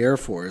right in the Air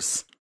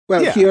Force.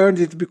 Well, he earned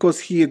it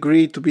because he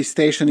agreed to be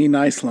stationed in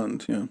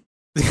Iceland. Yeah.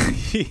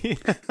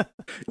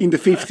 In the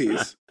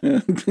 50s.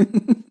 Yeah.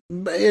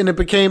 And it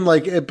became a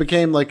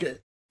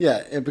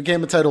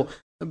title.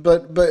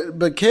 But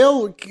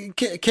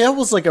Koehl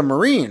was like a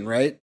Marine,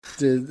 right?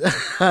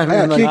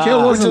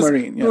 Koehl was a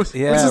Marine, yes. Which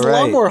is a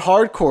lot more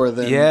hardcore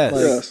than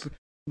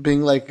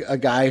being like a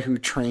guy who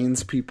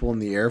trains people in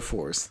the Air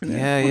Force.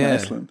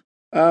 Iceland.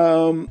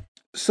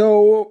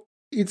 So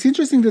it's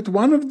interesting that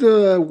one of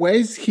the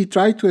ways he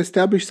tried to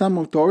establish some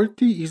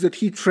authority is that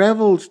he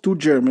traveled to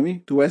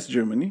Germany, to West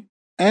Germany,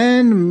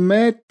 and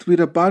met with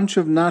a bunch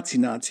of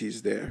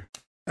Nazis there.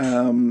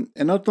 And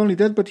not only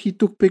that, but he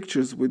took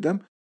pictures with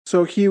them.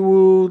 So he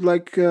would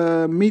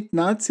meet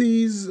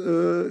Nazis,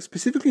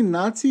 specifically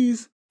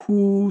Nazis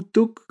who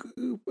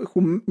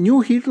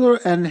knew Hitler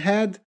and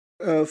had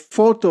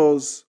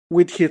photos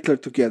with Hitler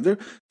together.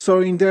 So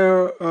in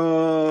their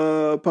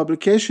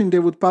publication, they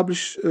would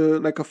publish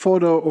a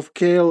photo of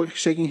Koehl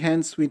shaking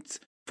hands with,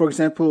 for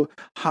example,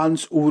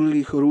 Hans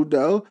Ulrich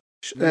Rudel,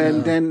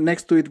 and then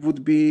next to it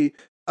would be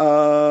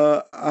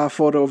a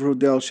photo of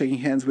Rudel shaking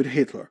hands with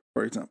Hitler,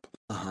 for example.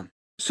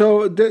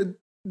 So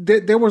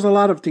there was a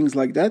lot of things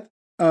like that.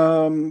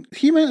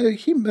 He met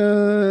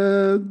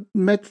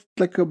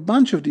like a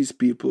bunch of these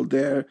people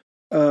there.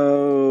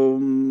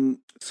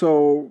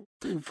 So,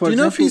 for do you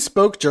know if he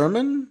spoke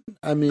German?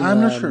 I mean, I'm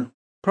not sure.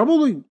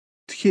 Probably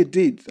he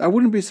did. I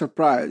wouldn't be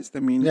surprised. I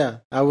mean,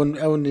 I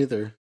wouldn't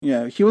either.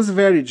 Yeah, he was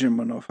very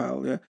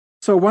Germanophile. Yeah.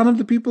 So one of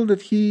the people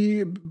that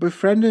he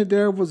befriended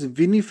there was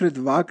Winifred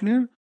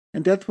Wagner,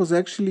 and that was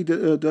actually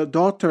the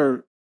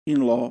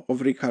daughter-in-law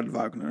of Richard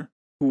Wagner,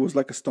 who was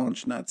like a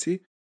staunch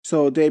Nazi.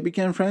 So they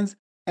became friends.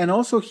 And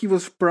also he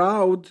was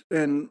proud,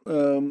 and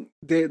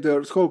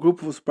the whole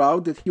group was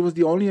proud that he was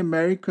the only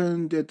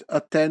American that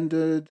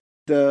attended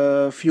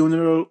the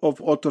funeral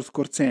of Otto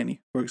Skorzeny,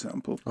 for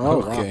example.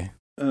 Oh, okay.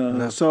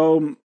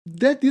 So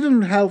that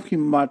didn't help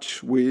him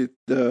much with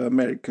the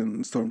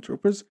American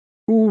stormtroopers,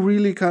 who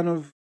really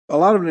a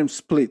lot of them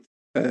split.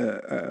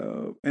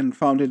 and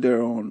founded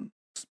their own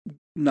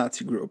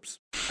Nazi groups.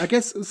 I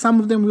guess some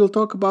of them we'll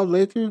talk about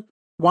later.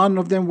 One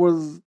of them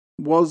was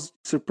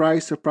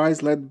surprise,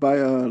 led by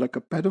a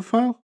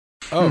pedophile.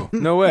 Oh,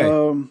 no way.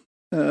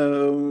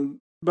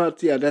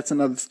 But yeah, that's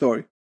another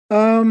story.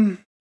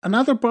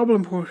 Another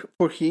problem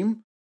for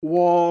him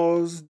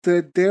was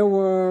that there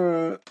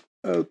were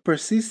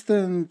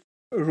persistent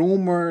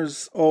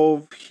rumors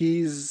of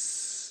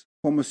his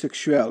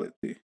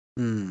homosexuality.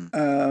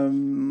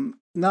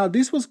 Now,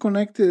 this was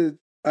connected,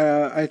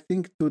 I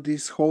think, to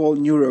this whole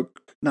New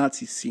York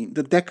Nazi scene,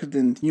 the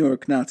decadent New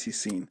York Nazi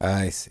scene.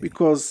 I see.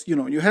 Because,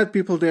 you had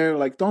people there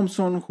like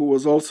Thompson, who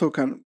was also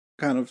kind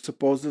of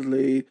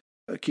supposedly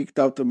kicked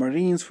out the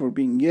Marines for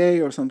being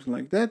gay or something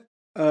like that.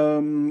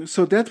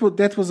 So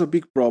that was a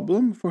big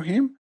problem for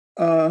him.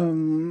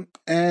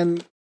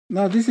 And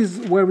now this is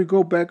where we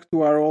go back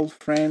to our old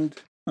friend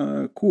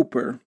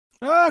Cooper.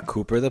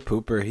 Cooper the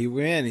Pooper. He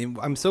ran.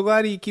 I'm so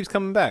glad he keeps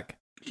coming back.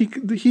 He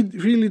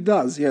really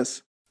does,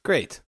 yes.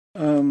 Great. I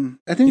think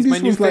He's this my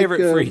new was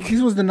favorite freak. This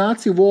was the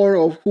Nazi war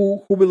of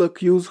who will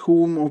accuse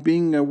whom of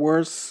being a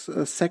worse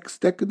sex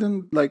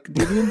decadent, like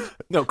deviant.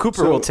 No,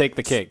 Cooper will take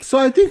the cake. So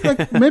I think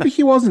maybe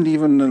he wasn't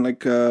even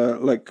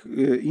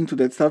into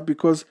that stuff,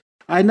 because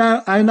I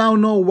now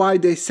know why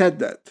they said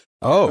that.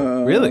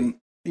 Oh, really?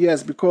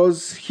 Yes,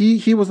 because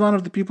he was one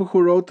of the people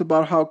who wrote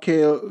about how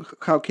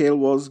Koehl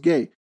was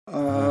gay.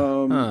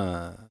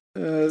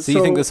 So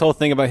you think this whole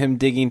thing about him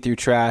digging through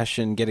trash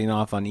and getting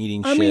off on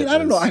eating shit? I mean, I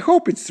don't know. I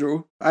hope it's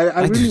true. I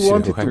really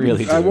want it to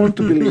be. I want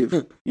to believe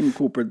in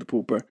Cooper the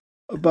Pooper.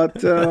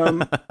 But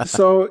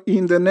so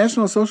in the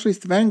National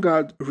Socialist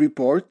Vanguard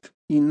report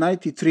in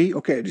 '93,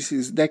 okay, this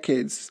is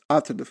decades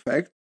after the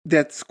fact.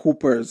 That's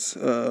Cooper's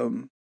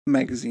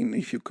magazine,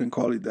 if you can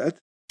call it that.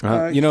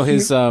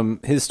 His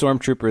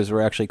stormtroopers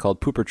were actually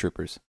called Pooper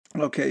Troopers.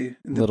 Okay,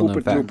 the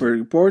Pooper Trooper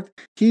report.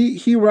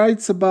 He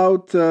writes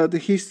about the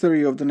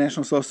history of the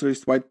National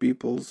Socialist White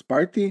People's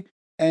Party,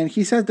 and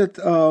he said that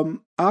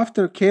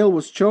after Koehl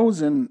was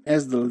chosen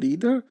as the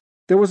leader,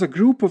 there was a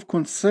group of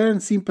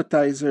concerned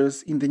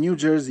sympathizers in the New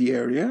Jersey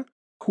area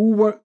who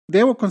were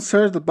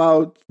concerned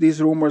about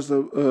these rumors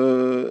of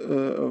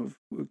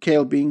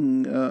Koehl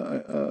being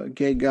a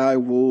gay guy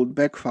would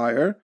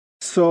backfire.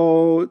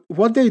 So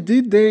what they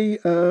did,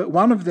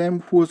 one of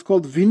them, who was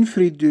called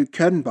Winfried de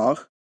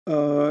Kernbach,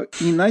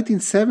 in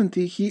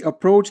 1970, he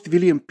approached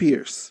William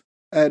Pierce.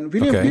 And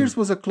William Pierce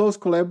was a close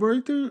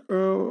collaborator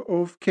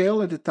of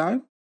Koehl at the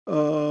time.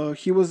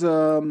 He was,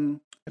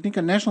 I think,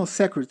 a national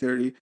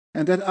secretary.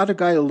 And that other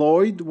guy,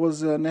 Lloyd,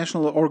 was a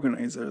national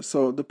organizer.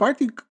 So the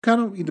party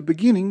kind of, in the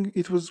beginning,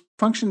 it was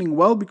functioning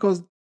well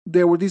because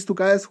there were these two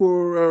guys who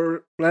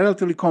were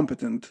relatively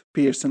competent,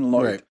 Pierce and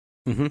Lloyd. Right.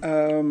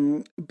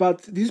 Mm-hmm.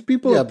 But these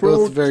people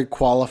both very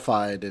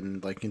qualified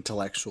and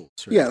intellectuals.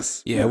 Right?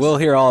 Yes. Yeah, we'll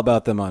hear all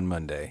about them on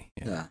Monday.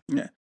 Yeah.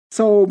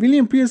 So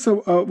William Pierce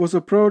was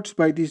approached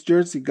by this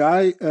Jersey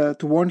guy to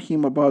warn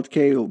him about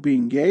Koehl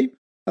being gay.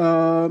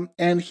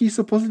 And he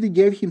supposedly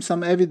gave him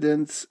some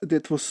evidence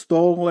that was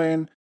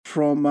stolen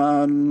from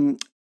an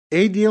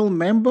ADL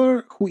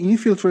member who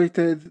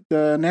infiltrated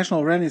the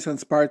National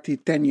Renaissance Party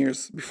 10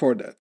 years before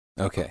that.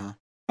 Okay.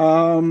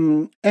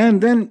 And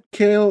then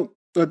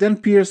then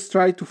Pierce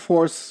tried to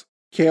force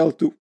Koehl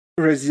to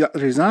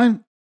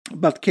resign,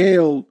 but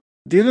Koehl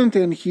didn't,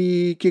 and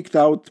he kicked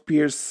out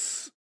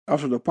Pierce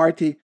after the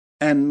party,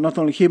 and not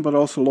only him, but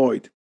also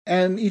Lloyd.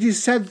 And it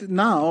is said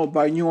now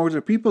by New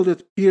Order people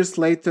that Pierce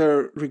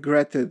later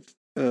regretted.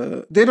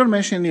 They don't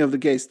mention any of the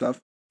gay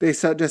stuff. They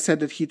said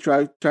that he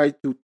tried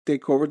to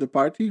take over the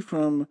party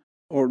the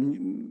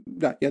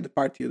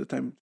party at the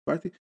time,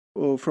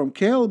 from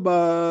Koehl,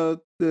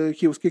 but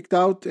he was kicked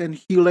out, and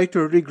he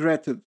later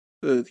regretted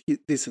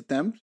this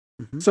attempt.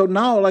 Mm-hmm. So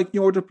now,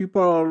 New Order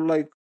people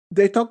are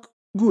they talk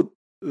good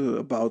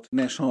about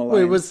National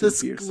Alliance.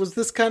 Wait, was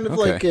this kind of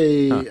like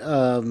a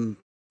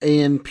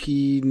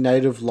ANP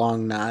Night of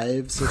Long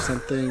Knives or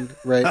something,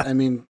 right? I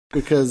mean,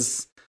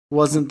 because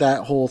wasn't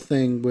that whole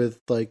thing with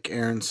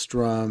Aaron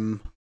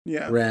Strum,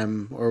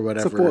 Rem, or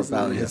whatever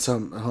about his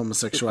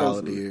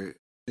homosexuality?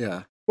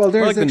 Well,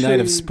 there's the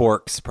Night of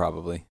Sporks,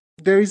 probably.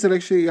 There is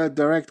actually a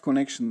direct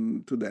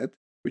connection to that,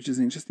 which is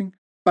interesting.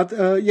 But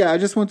I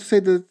just want to say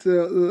that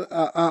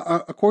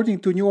according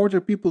to New Order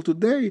people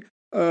today,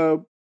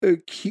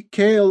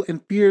 Koehl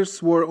and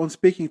Pierce were on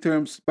speaking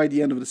terms by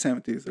the end of the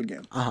 70s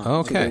again. Uh-huh.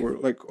 Okay. So they were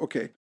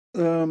okay.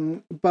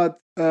 But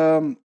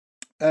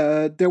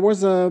there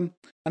was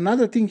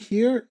another thing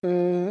here,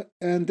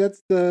 and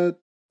that's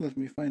let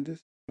me find this.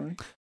 Sorry.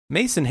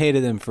 Mason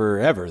hated him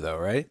forever, though,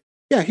 right?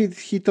 Yeah,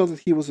 he thought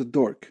that he was a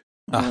dork.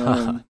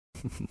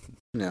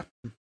 Yeah.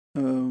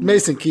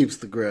 Mason keeps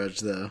the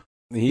grudge, though.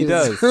 He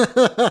does.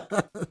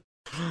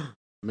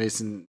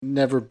 Mason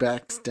never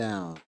backs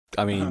down.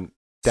 I mean,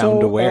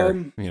 down to where,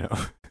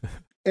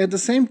 At the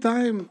same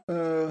time,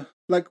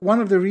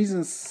 one of the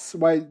reasons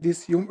why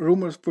these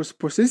rumors was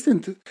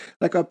persistent,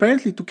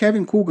 apparently to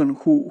Kevin Coogan,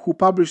 who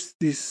published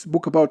this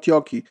book about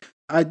Yoki,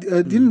 I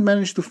didn't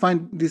manage to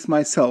find this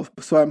myself,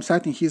 so I'm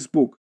citing his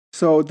book.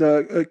 So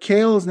the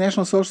Koehl's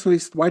National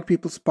Socialist White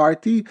People's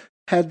Party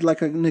had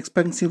like an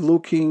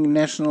expensive-looking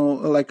national,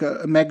 like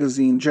a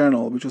magazine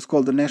journal, which was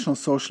called the National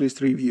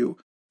Socialist Review.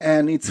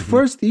 And its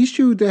first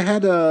issue, they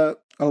had a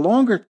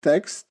longer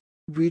text,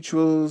 which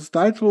was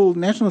titled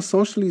National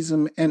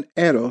Socialism and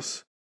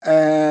Eros.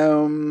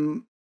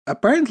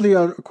 Apparently,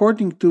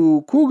 according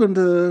to Coogan,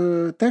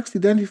 the text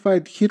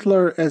identified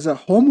Hitler as a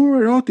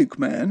homoerotic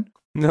man.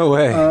 No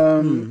way.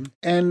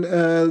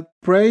 And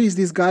praised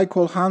this guy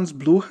called Hans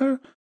Blücher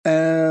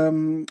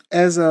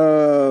as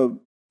a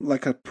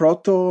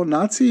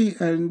proto-Nazi.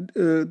 And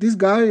this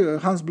guy,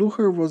 Hans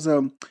Blücher,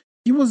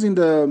 he was in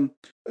the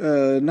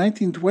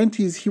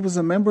 1920s. He was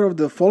a member of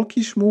the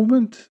Folkish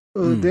movement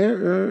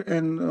there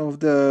and of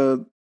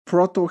the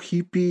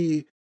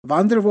proto-hippie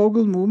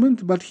Wandervogel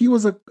movement, but he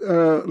was in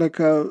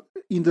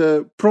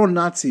the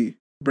pro-Nazi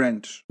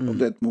branch of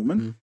that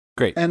movement.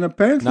 Great. And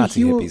apparently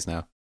Nazi hippies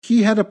now.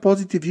 He had a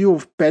positive view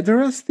of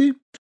pederasty,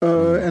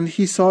 and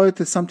he saw it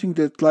as something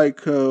that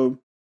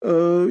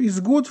is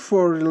good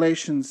for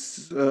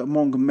relations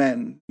among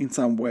men in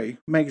some way.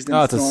 Makes them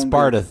it's stronger. a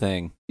Sparta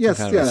thing. Yes,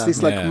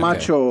 it's like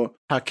macho,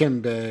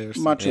 Hakembe or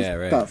something.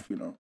 macho stuff, you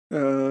know.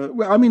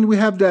 Well, I mean, we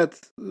have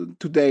that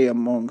today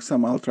among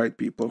some alt-right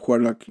people who are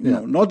like,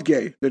 not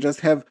gay. They just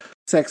have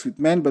sex with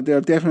men, but they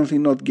are definitely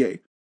not gay.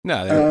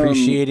 No, they're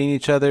appreciating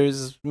each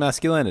other's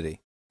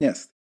masculinity.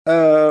 Yes,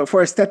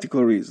 for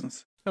aesthetical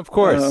reasons. Of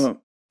course.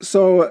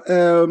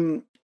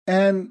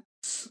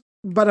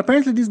 But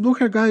apparently this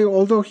Blücher guy,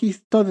 although he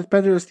thought that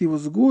pederasty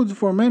was good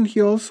for men,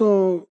 he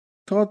also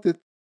thought that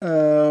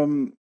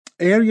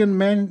Aryan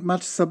men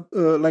much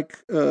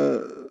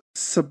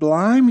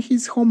sublime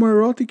his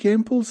homoerotic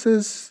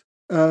impulses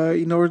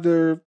in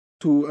order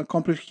to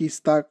accomplish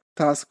his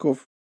task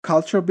of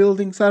culture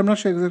building. So I'm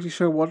not exactly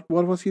sure what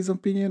was his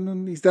opinion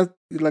on. Is that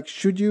like,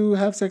 should you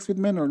have sex with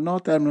men or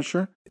not? I'm not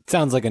sure. It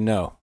sounds like a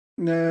no.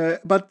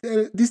 But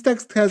this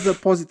text has a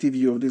positive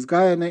view of this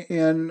guy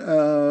and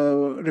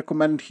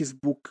recommended his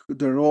book,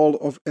 The Role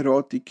of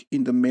Erotic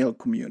in the Male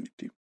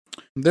Community.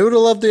 They would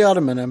have loved the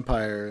Ottoman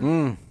Empire,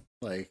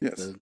 Yes.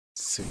 the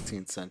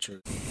 16th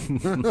century.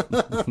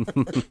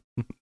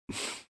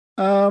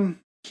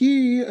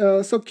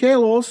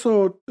 Koehl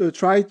also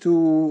tried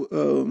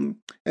to,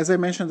 as I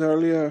mentioned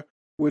earlier,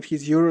 with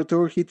his Euro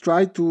tour, he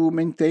tried to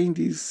maintain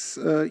these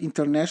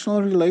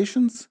international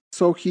relations.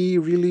 So he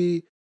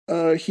really,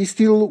 he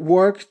still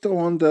worked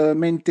on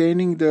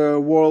maintaining the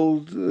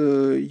World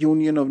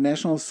Union of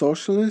National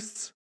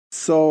Socialists.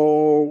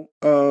 So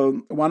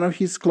one of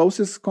his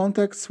closest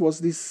contacts was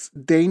this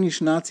Danish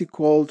Nazi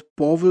called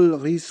Povel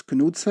Riis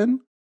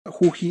Knudsen,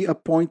 who he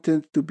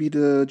appointed to be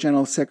the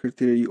general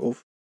secretary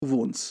of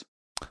WUNS.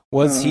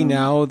 Was he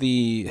now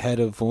the head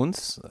of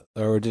WUNS,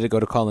 or did it go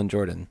to Colin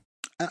Jordan?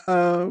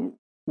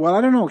 Well,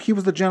 I don't know. He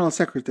was the general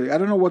secretary. I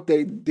don't know what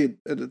they did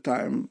at the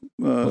time.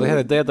 Well,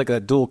 they had like a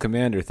dual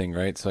commander thing,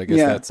 right? So I guess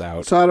that's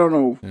out. So I don't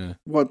know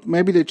what.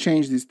 Maybe they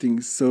changed these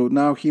things. So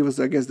now he was,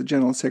 I guess, the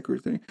general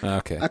secretary.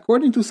 Okay.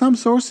 According to some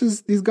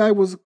sources, this guy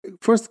was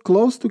first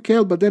close to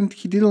Koehl, but then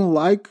he didn't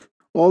like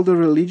all the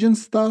religion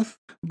stuff.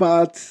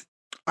 But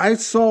I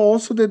saw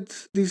also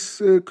that this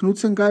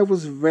Knudsen guy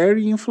was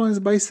very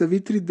influenced by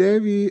Savitri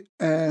Devi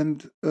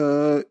and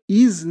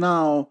is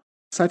now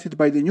cited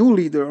by the new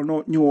leader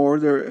or New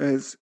Order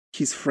as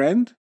his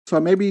friend.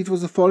 So maybe it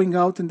was a falling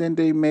out and then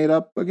they made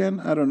up again.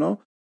 I don't know.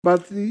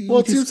 But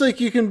it seems like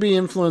you can be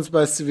influenced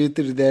by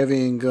Savitri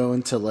Devi and go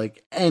into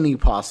like any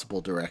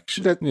possible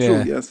direction. That's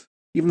true, yes.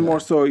 Even more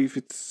so if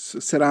it's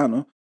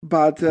Serrano.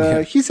 But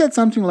he said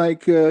something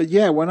like,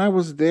 when I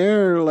was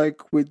there,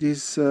 like with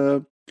these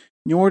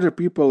New Order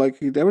people,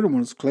 like everyone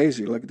was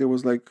crazy. Like there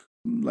was like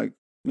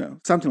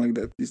something like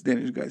that. This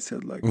Danish guy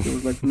said, like there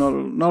was like not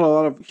a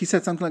lot of. He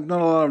said something like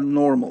not a lot of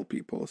normal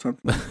people or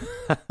something.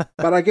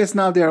 But I guess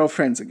now they are all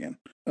friends again.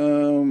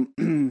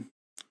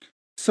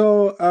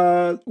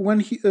 So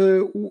when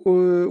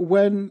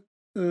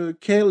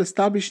Koehl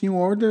established New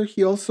Order,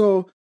 he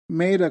also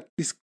made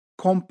this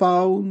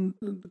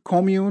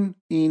commune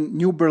in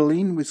New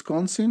Berlin,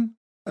 Wisconsin,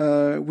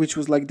 which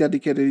was like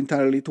dedicated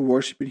entirely to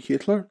worshiping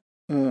Hitler.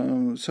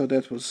 So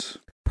that was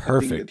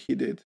perfect that he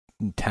did.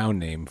 Town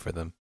name for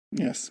them.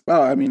 Yes.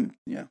 Well, I mean,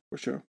 yeah, for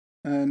sure.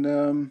 And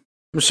I'm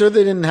sure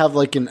they didn't have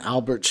like an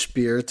Albert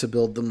Speer to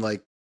build them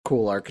like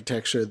cool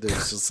architecture.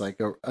 There's just like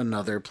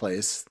another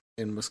place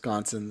in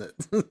Wisconsin that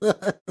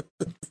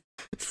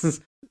it's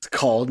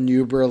called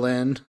New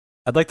Berlin.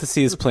 I'd like to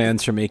see his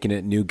plans for making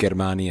it New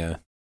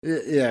Germania.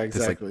 Yeah,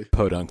 exactly. Like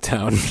podunk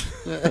town.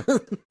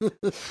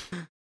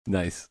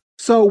 Nice.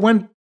 So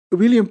when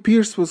William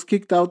Pierce was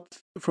kicked out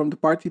from the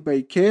party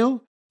by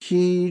Koehl,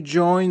 he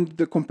joined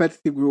the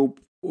competitive group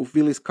of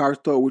Willis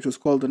Carto, which was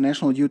called the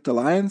National Youth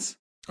Alliance.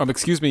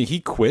 Excuse me, he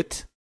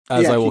quit,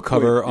 as I will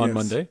cover on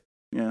Monday.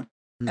 Yeah.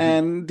 Mm-hmm.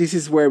 And this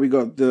is where we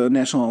got the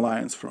National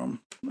Alliance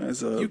from.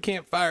 You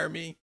can't fire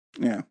me.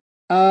 Yeah.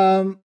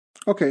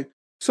 Okay.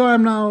 So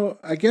I'm now,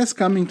 I guess,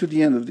 coming to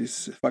the end of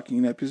this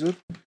fucking episode.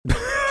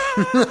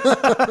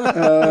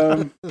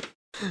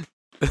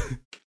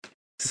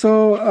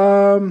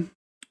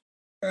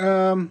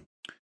 the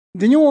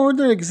New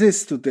Order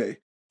exists today.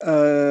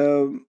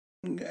 And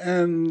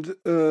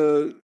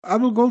I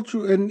will go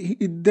through,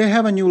 and they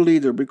have a new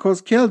leader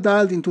because Koehl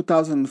died in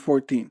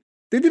 2014.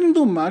 They didn't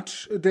do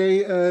much.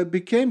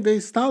 They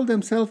styled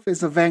themselves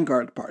as a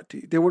vanguard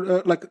party. They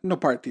were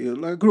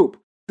a group.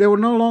 They were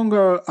no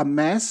longer a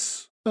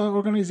mass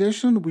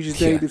organization, which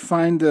they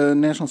defined the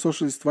National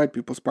Socialist White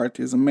People's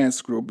Party as a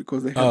mass group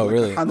because they had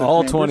really? 100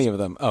 all members. 20 of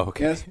them. Oh,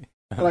 okay. Yes,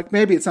 like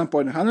maybe at some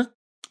point 100.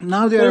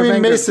 Now they are.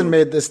 Mason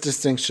made this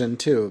distinction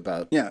too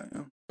about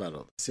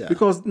all this. Yeah,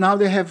 because now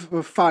they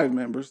have 5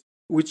 members,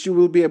 which you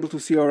will be able to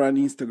see on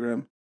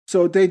Instagram.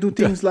 So they do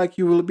things like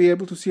you will be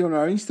able to see on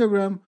our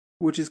Instagram,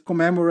 which is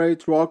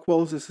commemorate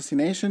Rockwell's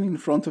assassination in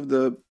front of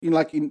in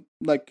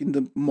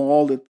the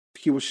mall that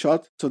he was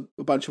shot. So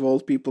a bunch of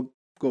old people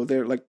go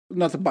there, like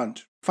not a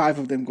bunch, 5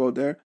 of them go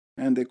there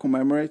and they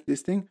commemorate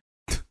this thing.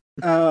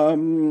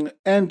 And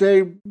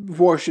they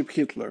worship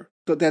Hitler.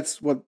 So that's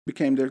what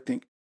became their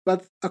thing.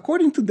 But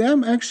according to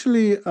them,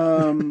 actually,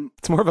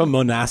 it's more of a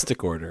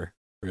monastic order.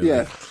 Really.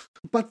 Yeah,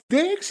 but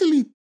they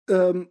actually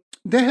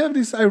they have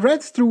this. I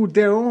read through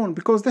their own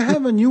because they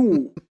have a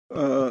new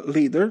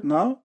leader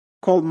now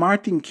called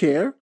Martin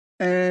Koehl,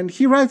 and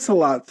he writes a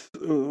lot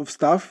of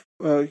stuff.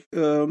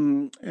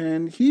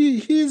 And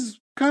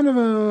he's kind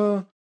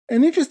of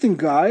an interesting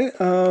guy.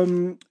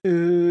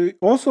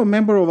 Also a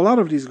member of a lot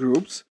of these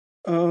groups.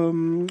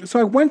 So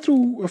I went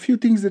through a few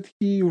things that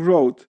he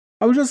wrote.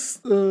 I will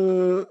just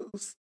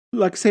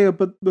say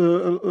about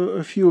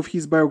a few of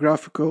his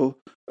biographical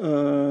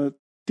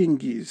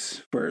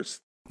thingies first.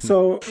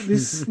 So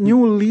this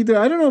new leader,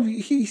 I don't know,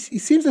 it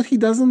seems that he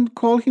doesn't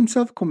call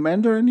himself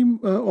commander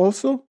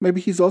also.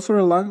 Maybe he's also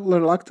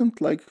reluctant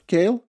like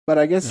Koehl, but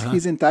I guess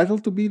he's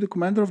entitled to be the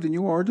commander of the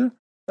New Order.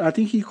 I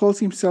think he calls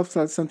himself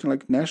something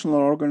like national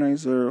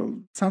organizer or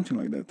something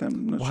like that.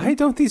 I'm not Why sure.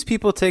 don't these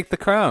people take the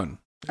crown?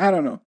 I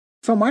don't know.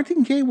 So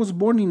Martin Koehl was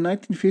born in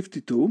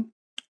 1952,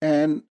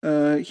 and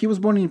he was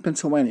born in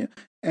Pennsylvania.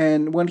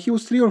 And when he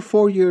was 3 or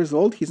 4 years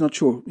old, he's not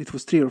sure, it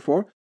was 3 or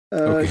 4,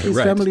 his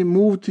family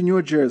moved to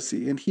New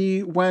Jersey, and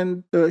he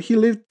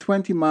lived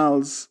 20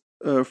 miles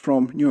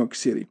from New York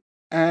City.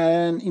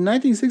 And in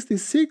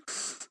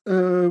 1966,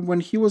 when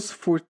he was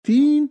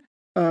 14,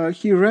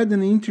 he read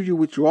an interview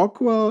with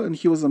Rockwell, and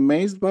he was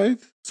amazed by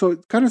it. So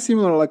it's kind of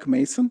similar like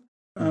Mason.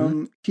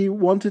 He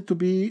wanted to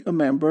be a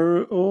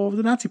member of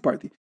the Nazi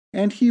Party.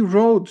 And he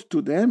wrote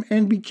to them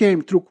and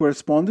became, through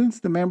correspondence,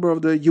 the member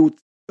of the youth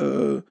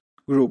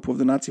group of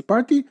the Nazi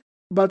Party.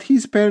 But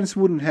his parents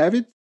wouldn't have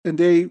it, and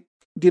they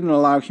didn't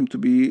allow him to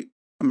be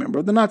a member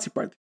of the Nazi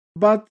Party.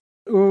 But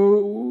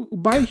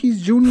by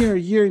his junior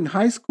year in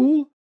high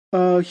school,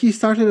 he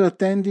started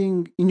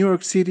attending in New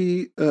York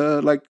City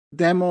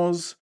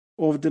demos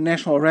of the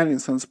National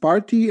Renaissance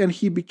Party, and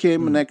he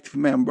became an active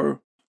member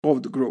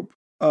of the group.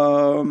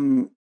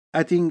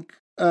 I think,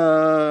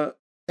 while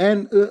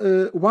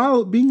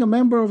being a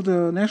member of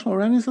the National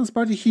Renaissance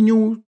Party, he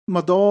knew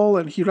Madol,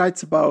 and he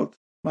writes about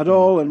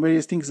Madol and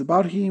various things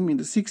about him in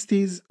the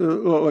 60s.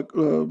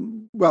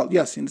 In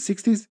the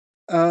 60s.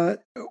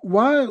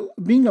 While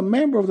being a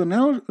member of the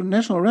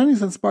National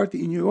Renaissance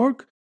Party in New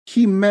York,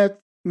 he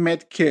met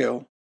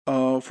Koehl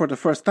for the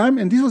first time,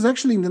 and this was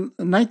actually in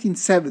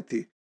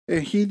 1970.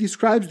 And he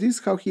describes this,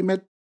 how he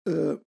met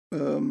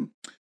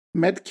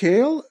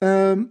Koehl.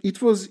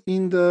 It was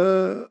in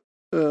the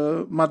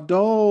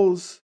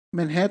Madol's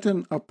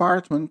Manhattan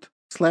apartment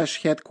 /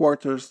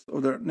 headquarters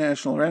of the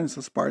National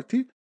Renaissance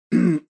Party.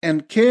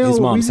 And Koehl...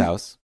 His mom's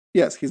house.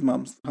 Yes, his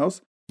mom's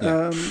house.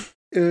 Yeah.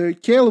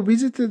 Koehl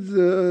visited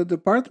the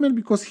apartment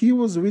because he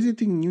was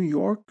visiting New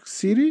York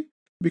City,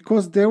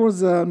 because there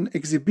was an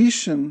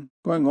exhibition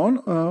going on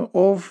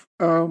of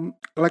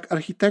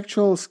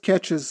architectural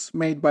sketches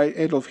made by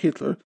Adolf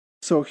Hitler.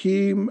 So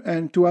him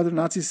and 2 other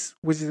Nazis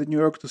visited New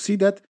York to see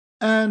that,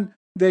 and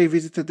they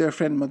visited their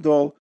friend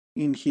Madol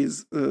in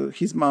his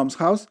mom's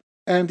house.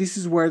 And this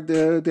is where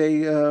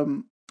they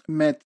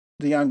met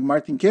the young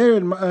Martin Koehl,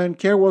 and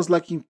Koehl was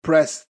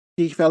impressed.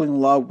 He fell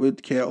in love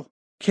with Koehl.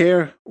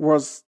 Koehl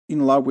was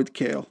in love with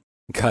Koehl.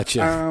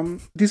 Gotcha.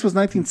 This was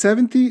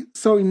 1970.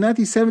 So in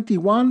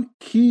 1971,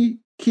 he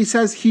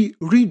says he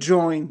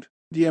rejoined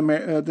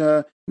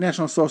the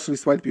National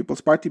Socialist White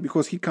People's Party,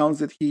 because he counts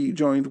that he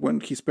joined when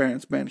his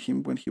parents banned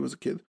him when he was a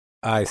kid.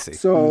 I see.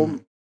 So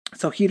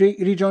he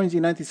rejoins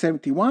in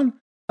 1971,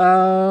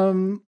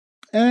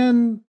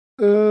 and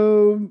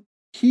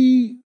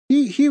he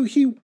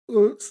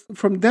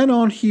from then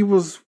on he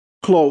was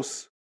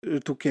close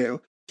to Koehl.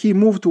 He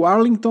moved to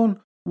Arlington,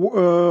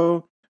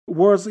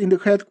 was in the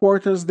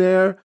headquarters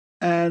there,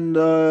 and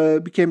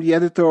became the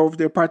editor of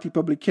their party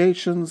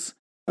publications,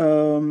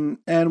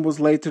 and was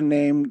later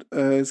named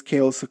as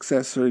Koehl's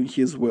successor in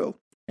his will.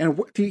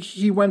 And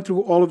he went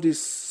through all of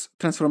these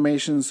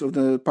transformations of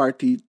the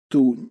party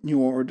to New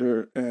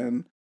Order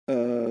and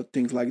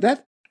things like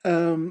that.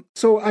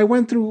 So I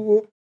went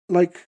through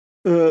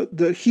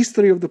the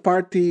history of the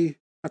party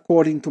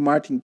according to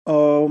Martin.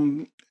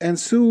 And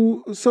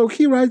so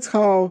he writes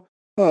how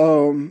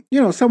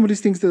some of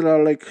these things that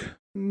are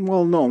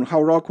well known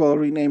how Rockwell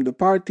renamed the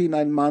party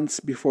 9 months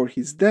before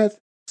his death.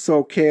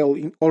 So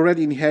Koehl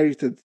already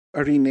inherited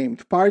a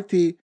renamed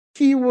party.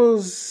 He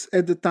was,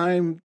 at the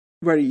time,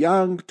 very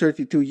young,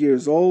 32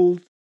 years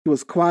old. He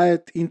was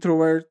quiet,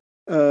 introvert,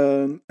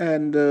 and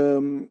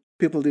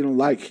people didn't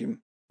like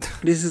him.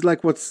 This is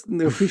like what's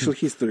the official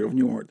history of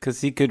New Order.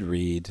 Because he could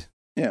read.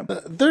 Yeah.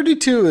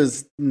 32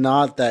 is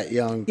not that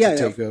young to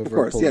take over of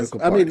course, a political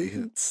yes. party. I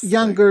mean, it's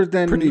younger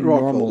than pretty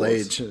Rockwell normal was.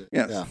 age.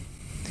 Yes. Yeah.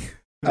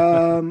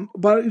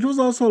 But it was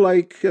also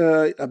like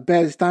a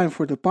bad time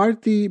for the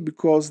party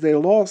because they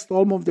lost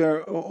all of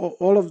their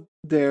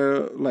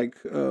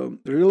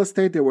real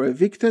estate. They were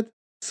evicted.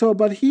 So,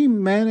 but he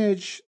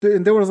managed,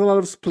 and there was a lot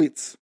of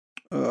splits.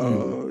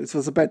 It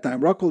was a bad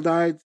time. Rockwell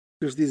died.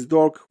 There's this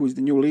dork who is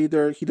the new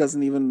leader. He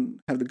doesn't even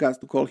have the guts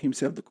to call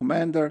himself the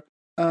commander.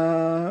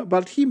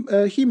 But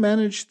he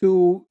managed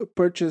to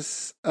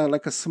purchase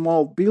like a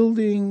small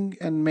building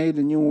and made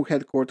a new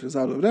headquarters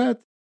out of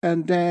that.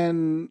 And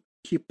then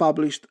he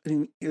published,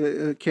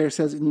 Koehl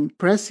says, an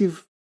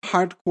impressive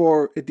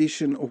hardcore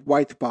edition of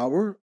White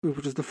Power,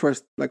 which is the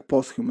first like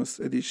posthumous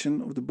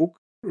edition of the book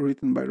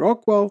written by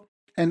Rockwell.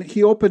 And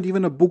he opened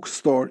even a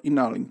bookstore in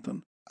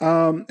Arlington.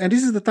 And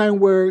this is the time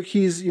where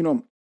his,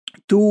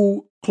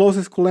 two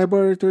closest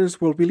collaborators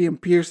were William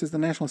Pierce as the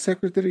national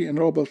secretary and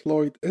Robert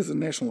Lloyd as the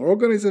national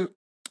organizer.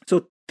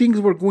 So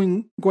things were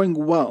going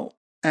well.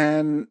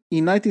 And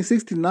in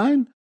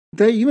 1969,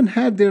 they even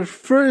had their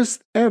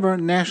first ever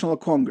national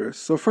congress.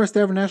 So first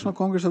ever national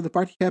congress of the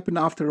party happened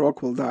after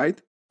Rockwell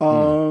died.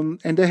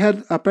 And they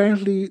had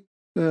apparently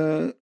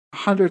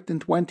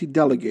 120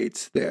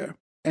 delegates there.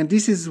 And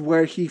this is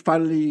where he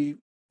finally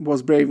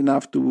was brave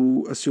enough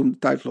to assume the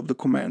title of the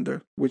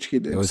commander, which he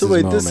did. So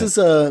wait, this is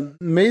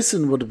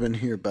Mason would have been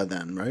here by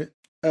then, right?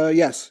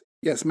 Yes.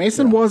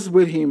 Mason was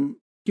with him.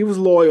 He was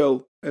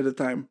loyal at the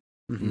time.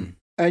 Mm-hmm.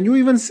 And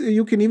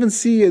you can even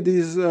see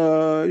these.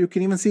 You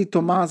can even see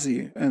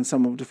Tomasi and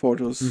some of the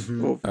photos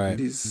of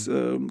these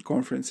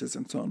conferences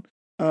and so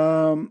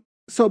on.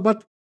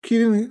 But he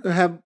didn't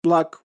have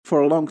luck for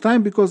a long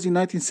time because in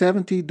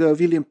 1970 the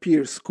William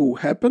Pierce coup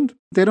happened.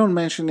 They don't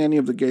mention any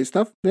of the gay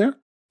stuff there.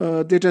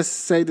 They just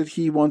say that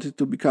he wanted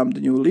to become the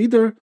new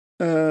leader,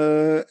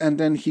 and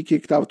then he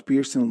kicked out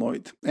Pierce and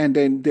Lloyd, and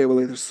then they were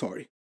later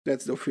sorry.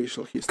 That's the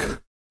official history.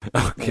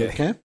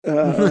 Okay.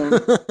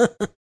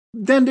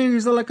 Then there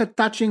is like a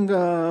touching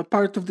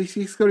part of this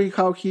history,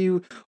 how he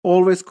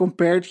always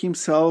compared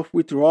himself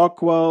with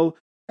Rockwell,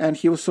 and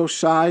he was so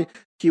shy.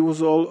 He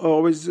was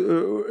always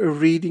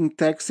reading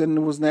text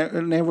and was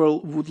never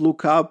would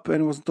look up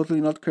and was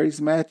totally not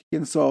charismatic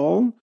and so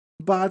on.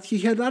 But he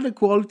had other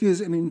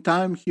qualities, and in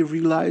time he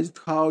realized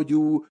how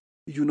you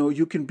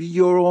can be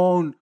your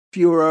own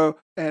Fuhrer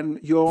and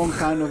your own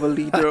kind of a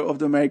leader of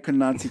the American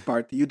Nazi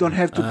Party. You don't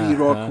have to be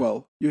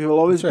Rockwell. You will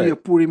always be a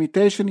poor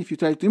imitation. If you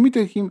try to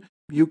imitate him,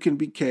 you can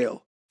be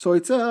Koehl. So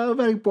it's a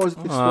very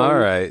positive story. All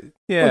right.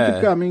 Yeah.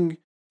 Of becoming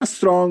a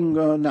strong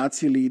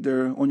Nazi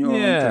leader on your own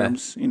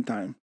terms in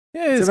time.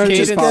 Yeah, his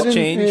cadence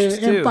changed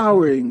too.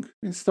 Empowering.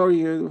 A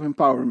story of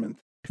empowerment.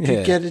 If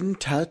you get in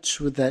touch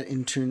with that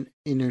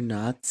inner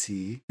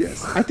Nazi.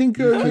 Yes, I think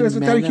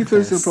Esoteric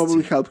Hitlerism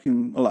probably helped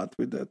him a lot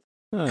with that.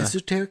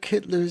 Esoteric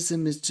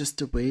Hitlerism is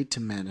just a way to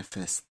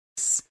manifest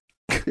this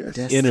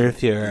inner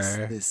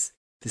Fuhrer.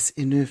 This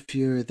inner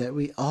Fuhrer that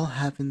we all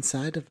have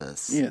inside of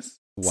us. Yes.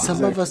 Wow.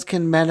 Some of us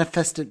can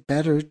manifest it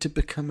better to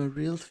become a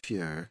real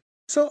Fuhrer.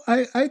 So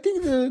I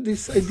think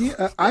this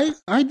idea,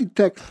 I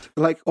detect,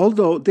 like,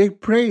 although they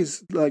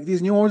praise, like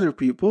these New Order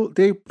people,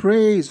 they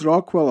praise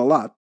Rockwell a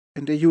lot.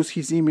 And they use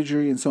his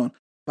imagery and so on.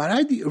 But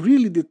I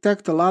really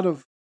detect a lot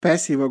of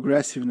passive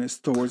aggressiveness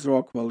towards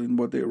Rockwell in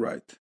what they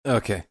write.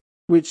 Okay.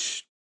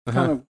 Which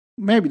kind of,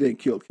 maybe they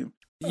killed him.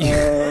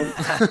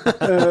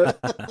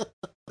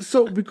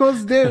 So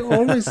because they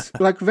always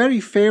like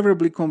very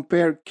favorably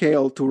compare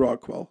Koehl to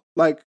Rockwell,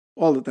 like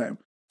all the time.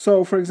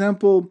 So for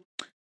example,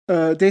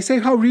 they say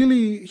how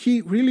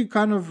he really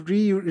kind of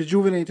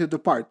rejuvenated the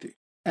party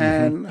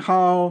and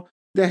how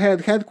they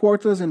had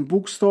headquarters and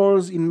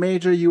bookstores in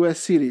major U.S.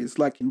 cities,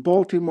 like in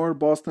Baltimore,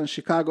 Boston,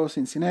 Chicago,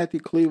 Cincinnati,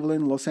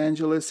 Cleveland, Los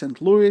Angeles, St.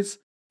 Louis.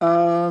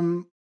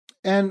 And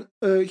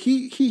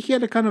he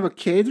had a kind of a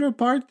caterer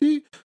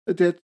party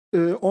that,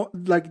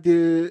 like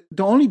the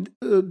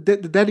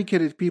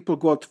dedicated people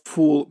got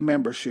full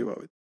membership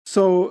of it.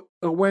 So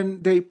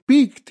when they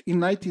peaked in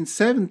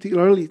 1970,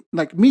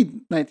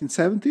 mid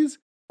 1970s,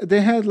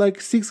 they had like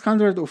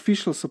 600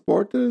 official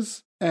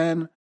supporters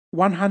and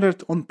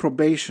 100 on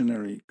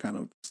probationary kind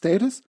of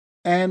status,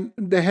 and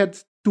they had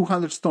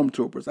 200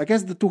 stormtroopers. I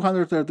guess the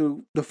 200 are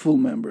the full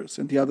members,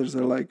 and the others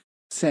are like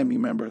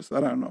semi-members. I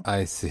don't know.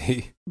 I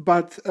see.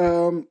 But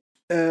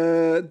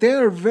they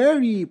are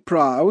very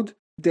proud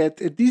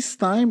that at this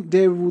time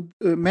they would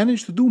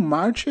manage to do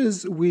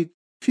marches with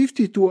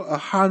 50 to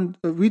 100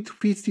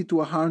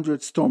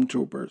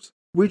 stormtroopers,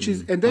 which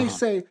is, and they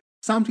say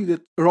something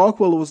that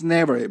Rockwell was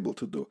never able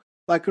to do.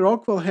 Like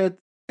Rockwell had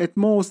at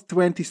most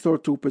 20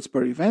 stormtroopers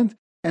per event,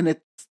 and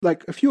at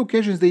like a few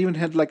occasions they even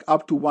had like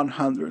up to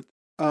 100.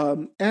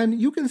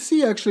 And you can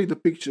see actually the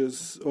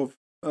pictures of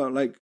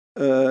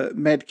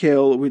Matt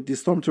Koehl with the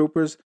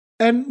stormtroopers,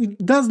 and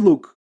it does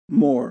look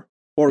more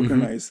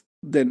organized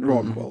than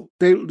Rockwell.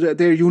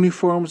 Their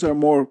uniforms are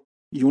more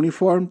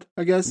uniformed,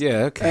 I guess.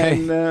 Yeah,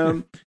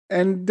 okay.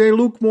 And they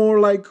look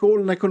more like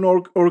an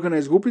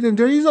organized group, and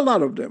there is a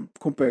lot of them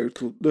compared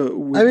to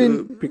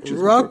the pictures.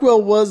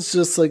 Rockwell was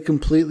just like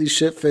completely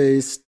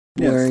shit-faced,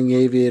 wearing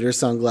aviator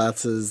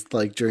sunglasses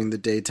like during the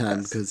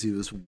daytime because he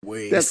was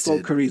wasted. That's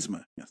called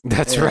charisma. Yes.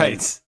 That's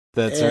right.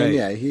 That's right.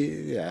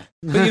 Yeah,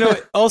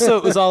 But also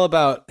it was all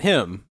about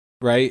him,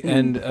 right?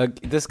 And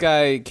this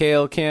guy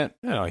Koehl can't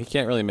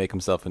really make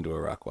himself into a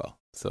Rockwell.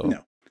 So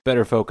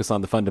better focus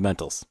on the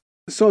fundamentals.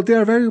 So they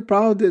are very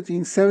proud that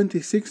in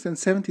 76 and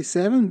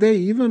 77, they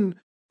even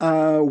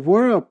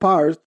were a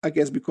part, I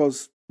guess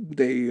because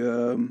they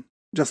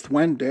just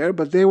went there,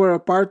 but they were a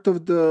part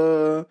of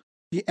the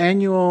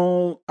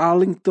annual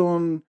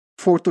Arlington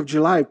 4th of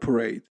July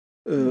parade.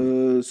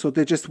 So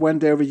they just went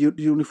there with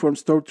uniformed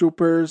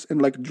stormtroopers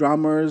and like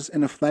drummers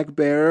and a flag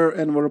bearer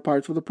and were a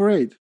part of the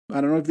parade.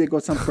 I don't know if they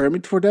got some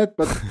permit for that,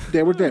 but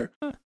they were there.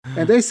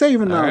 And they say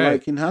even now,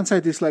 like in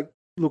hindsight, this like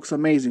looks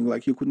amazing.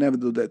 Like you could never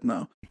do that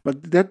now.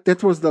 But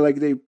that was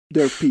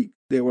their peak.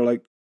 They were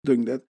like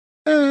doing that.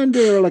 And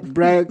they were like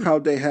brag how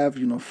they have,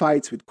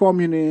 fights with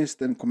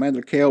communists, and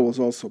Commander Koehl was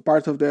also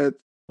part of that.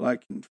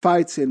 Like in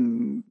fights,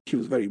 and he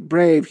was very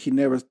brave. He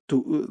never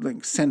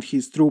sent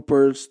his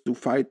troopers to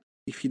fight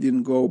if he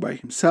didn't go by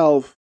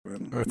himself.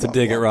 It's a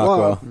dig at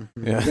Rockwell.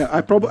 Yeah,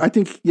 I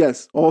think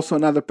yes. Also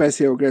another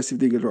passive aggressive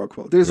dig at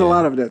Rockwell. There's a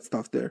lot of that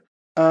stuff there.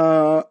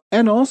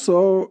 And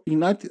also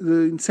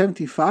in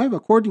 75,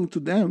 according to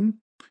them,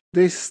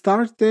 they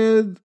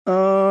started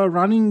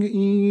running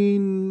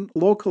in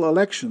local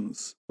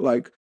elections,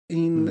 like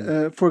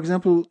for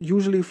example,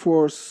 usually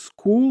for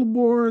school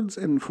boards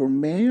and for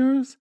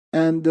mayors.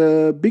 And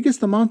the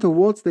biggest amount of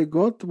votes they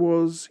got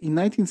was in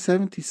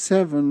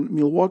 1977,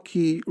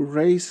 Milwaukee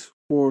race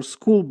for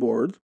school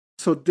board.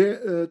 So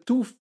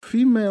two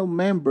female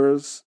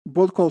members,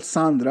 both called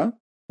Sandra,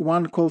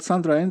 one called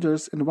Sandra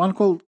Anders, and one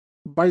called,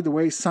 by the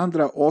way,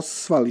 Sandra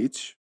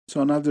Osvalic.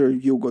 So another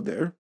Yugo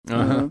there.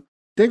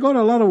 They got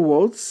a lot of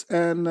votes,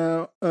 and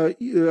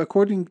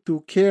according to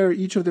CARE,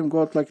 each of them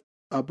got like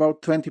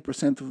about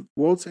 20% of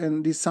votes,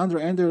 and this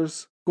Sandra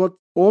Anders got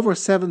over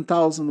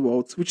 7,000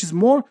 votes, which is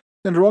more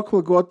than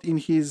Rockwell got in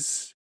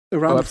his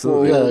round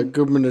for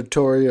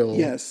gubernatorial.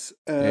 Yes,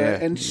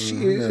 and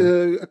she,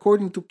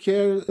 according to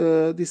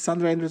CARE, this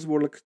Sandra Anders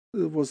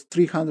was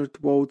 300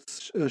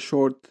 votes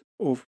short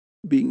of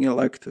being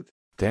elected.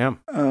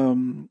 Damn.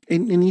 And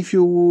if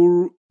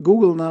you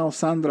Google now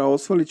Sandra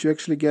Osvalic, you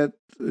actually get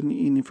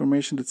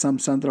information that some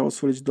Sandra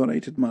Osvalic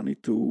donated money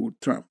to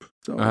Trump.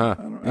 So interesting. I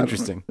don't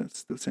know if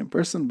that's the same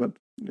person, but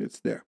it's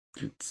there.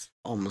 It's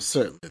almost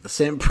certainly the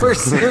same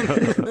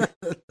person.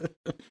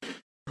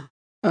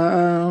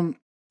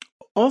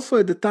 Also,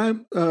 at the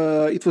time,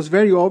 it was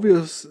very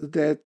obvious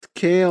that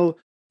Koehl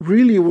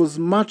really was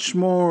much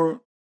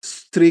more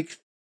strict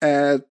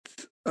at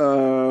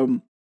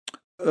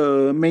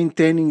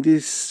maintaining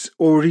this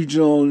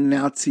original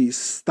Nazi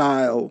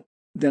style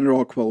than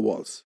Rockwell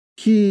was.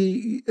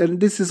 And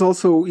this is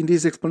also in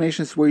these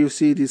explanations where you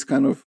see this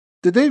kind of,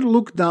 that they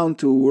look down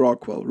to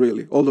Rockwell,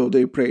 really, although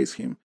they praise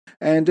him.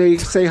 And they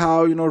say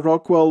how,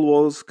 Rockwell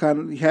was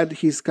had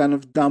his kind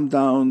of dumbed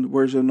down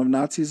version of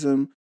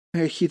Nazism.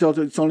 He thought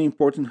it's only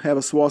important to have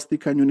a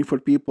swastika and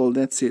uniform people,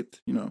 that's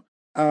it,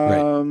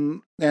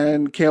 And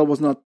Koehl was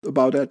not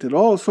about that at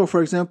all. So,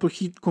 for example,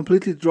 he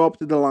completely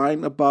dropped the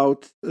line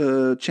about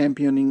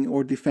championing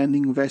or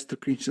defending Western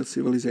Christian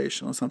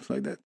civilization or something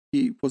like that.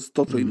 He was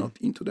totally not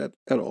into that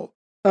at all.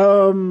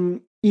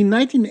 In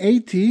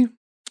 1980,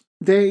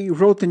 they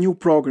wrote a new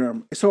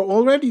program. So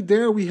already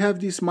there we have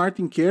this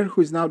Martin Kerr,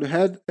 who is now the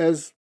head,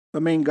 as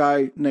the main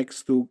guy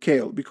next to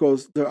Koehl,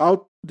 because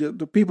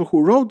the people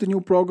who wrote the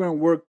new program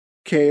were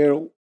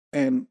Koehl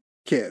and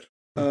Kerr.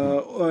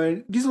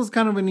 This was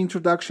kind of an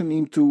introduction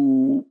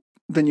into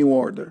the New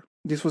Order.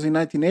 This was in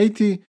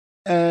 1980,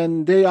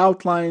 and they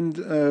outlined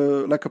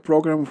like a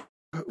program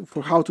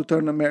for how to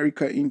turn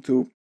America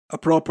into a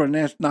proper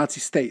Nazi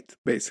state,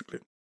 basically,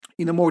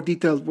 in a more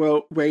detailed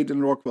way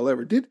than Rockwell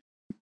ever did.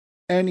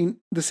 And in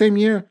the same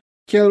year,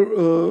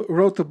 Koehl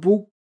wrote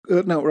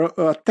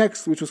a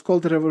text which was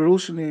called The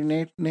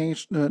Revolutionary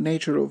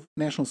Nature of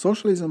National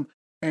Socialism.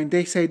 And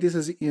they say this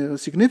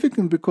is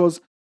significant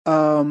because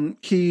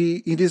he,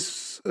 in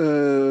this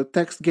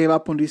text, gave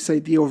up on this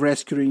idea of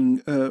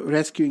rescuing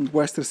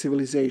Western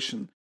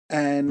civilization.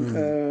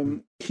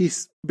 And he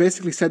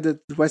basically said that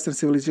Western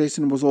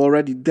civilization was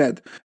already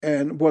dead.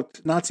 And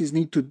what Nazis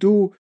need to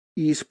do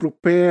is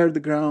prepare the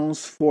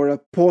grounds for a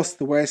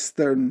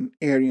post-Western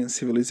Aryan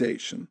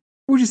civilization,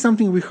 which is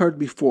something we heard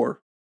before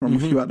from a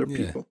few other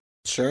people.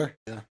 Sure,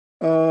 yeah.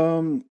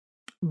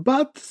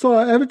 But so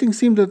everything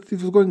seemed that it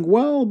was going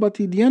well, but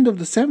at the end of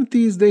the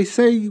 70s, they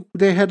say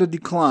they had a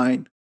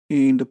decline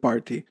in the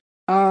party.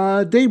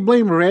 They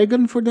blame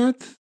Reagan for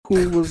that,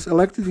 who was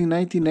elected in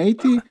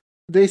 1980.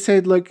 they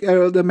said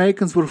the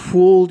Americans were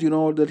fooled,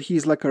 that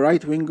he's like a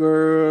right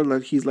winger,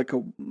 that he's like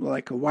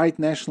a white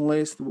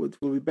nationalist, will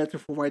be better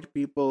for white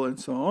people, and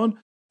so on.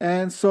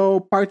 And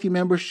so party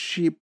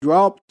membership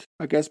dropped,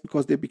 I guess,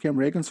 because they became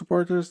Reagan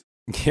supporters.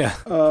 Yeah.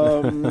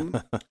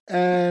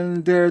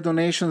 And their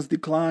donations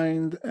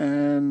declined,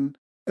 and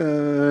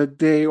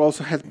they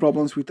also had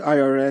problems with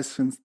IRS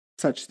and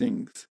such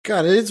things.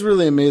 God, it is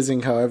really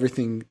amazing how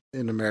everything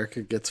in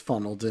America gets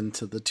funneled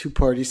into the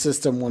two-party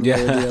system one way or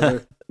the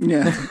other.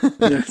 Yeah,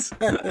 yes.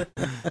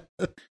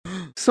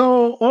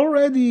 So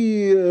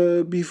already,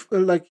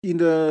 like in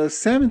the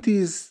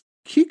 70s,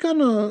 he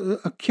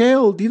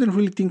Koehl didn't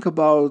really think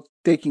about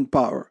taking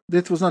power.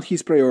 That was not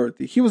his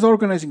priority. He was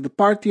organizing the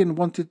party and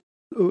wanted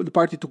the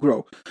party to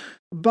grow.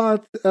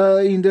 But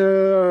in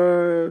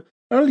the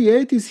early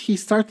 80s, he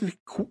started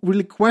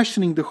really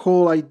questioning the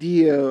whole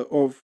idea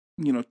of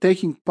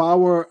taking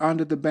power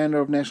under the banner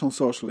of National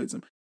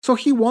Socialism. So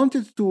he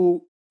wanted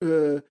to,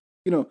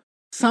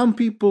 some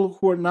people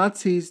who are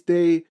Nazis,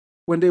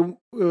 when they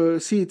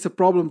see it's a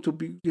problem to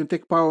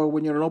take power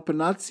when you're an open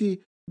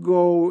Nazi,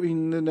 go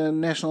in the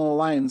National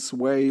Alliance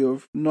way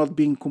of not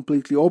being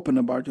completely open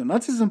about your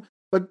Nazism.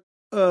 But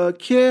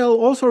Koehl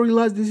also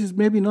realized this is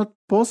maybe not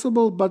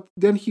possible, but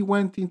then he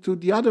went into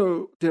the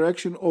other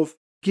direction of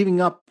giving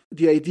up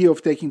the idea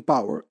of taking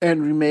power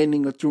and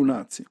remaining a true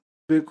Nazi.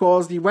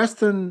 Because the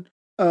Western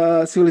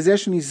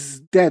civilization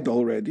is dead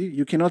already.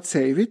 You cannot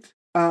save it.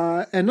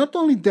 And not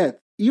only that,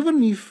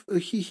 even if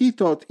he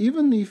thought,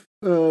 even if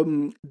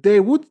they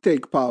would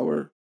take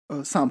power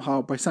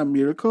somehow by some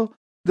miracle,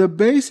 the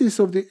basis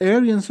of the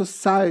Aryan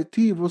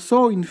society was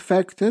so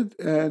infected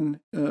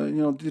and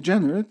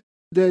degenerate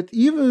that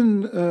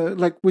even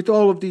with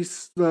all of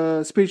these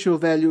spiritual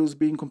values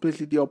being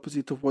completely the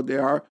opposite of what they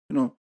are,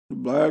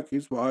 black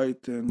is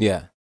white and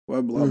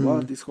blah blah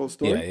blah, this whole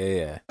story.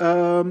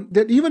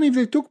 That even if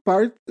they took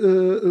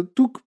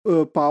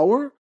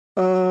power,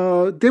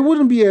 they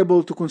wouldn't be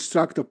able to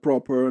construct a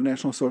proper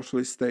National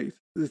Socialist state.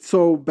 It's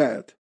so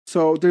bad.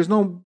 So there's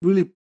no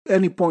really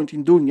any point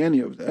in doing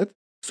any of that.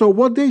 So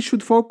what they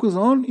should focus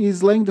on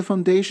is laying the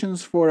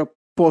foundations for a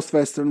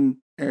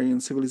post-Western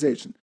Aryan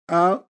civilization.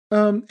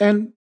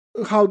 And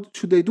how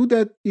should they do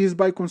that is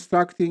by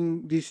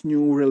constructing this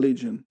new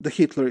religion, the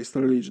Hitlerist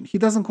religion. He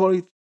doesn't call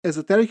it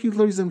Esoteric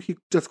Hitlerism, he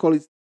just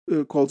calls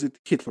it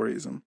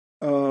Hitlerism.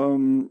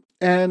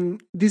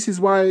 And this is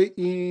why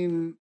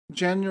on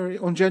January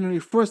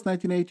 1st,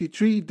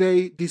 1983,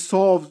 they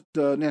dissolved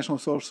the National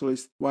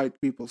Socialist White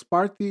People's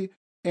Party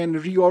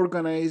and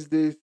reorganized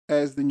it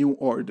as the New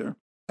Order,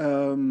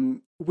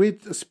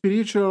 with a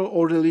spiritual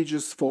or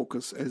religious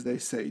focus, as they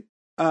say.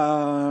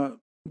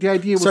 The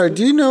idea was... Sorry,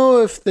 do you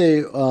know if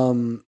they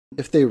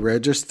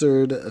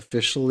registered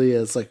officially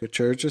as like a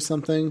church or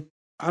something?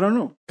 I don't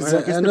know.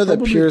 I know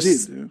that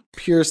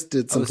Pierce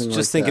did something like that. I was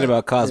just thinking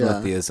about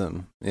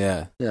cosmotheism.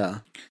 Yeah.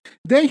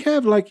 They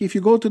have, if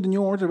you go to the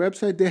New Order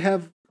website, they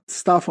have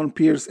stuff on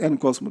Pierce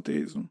and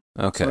cosmotheism.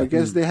 Okay. So I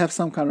guess they have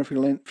some kind of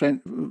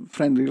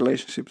friendly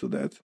relationship to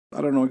that.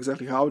 I don't know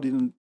exactly how. I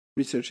didn't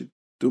research it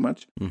too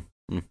much.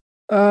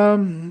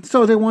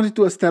 So they wanted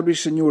to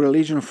establish a new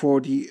religion for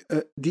the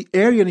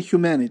Aryan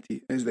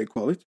humanity, as they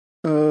call it,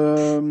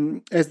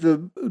 as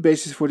the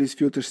basis for this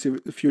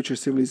future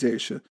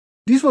civilization.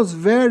 This was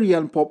very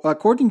unpopular,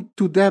 according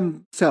to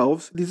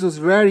themselves, this was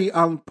very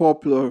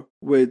unpopular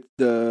with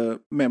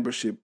the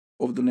membership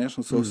of the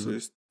National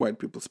Socialist White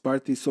People's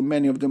Party, so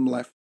many of them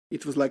left.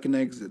 It was like an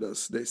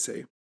exodus, they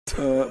say.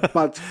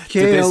 But Koehl...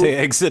 Did they say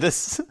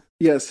exodus?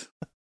 Yes.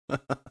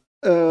 But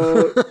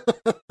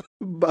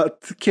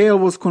Koehl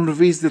was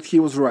convinced that he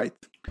was right.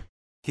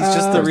 He's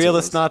just the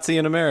realest Nazi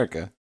in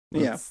America.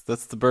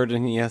 That's the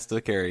burden he has to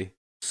carry.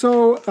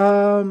 So,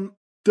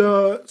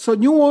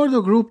 New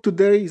Order group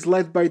today is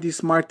led by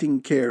this Martin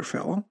Kerr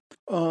fellow,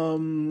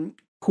 who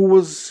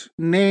was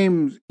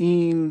named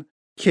in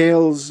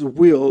Koehl's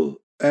will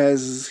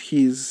as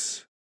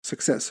his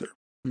successor.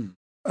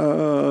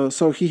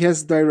 So he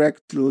has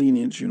direct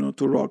lineage,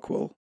 to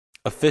Rockwell.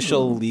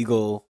 Official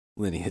legal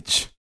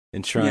lineage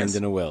enshrined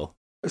in a will.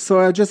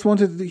 So I just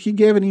he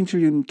gave an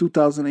interview in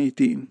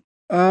 2018.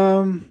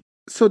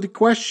 So the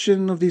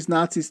question of these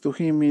Nazis to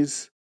him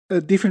is,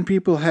 different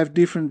people have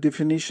different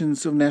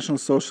definitions of National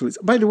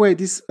Socialism. By the way,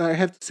 I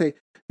have to say,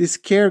 this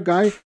Kerr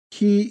guy,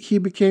 he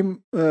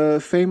became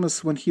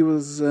famous when he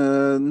was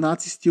a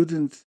Nazi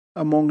student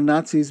among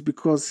Nazis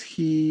because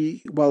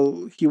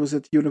while he was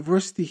at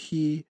university,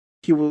 he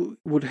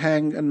would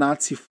hang a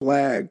Nazi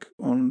flag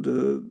on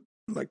the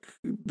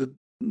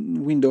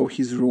window of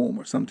his room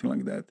or something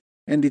like that.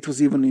 And it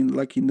was even in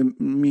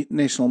the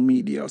national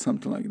media or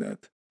something like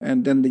that.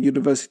 And then the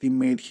university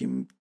made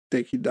him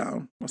take it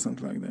down or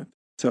something like that.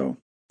 So,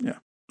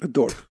 a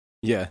dork.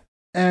 Yeah.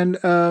 And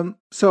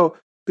so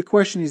the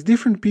question is,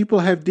 different people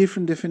have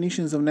different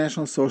definitions of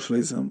National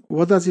Socialism.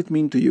 What does it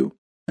mean to you?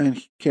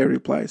 And Kerr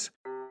replies,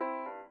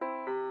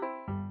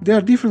 there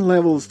are different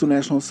levels to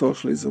National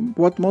Socialism.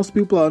 What most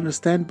people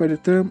understand by the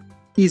term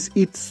is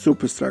its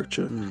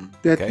superstructure.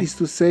 That is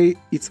to say,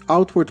 its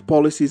outward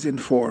policies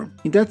and form.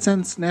 In that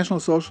sense, National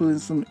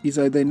Socialism is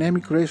a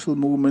dynamic racial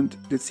movement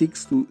that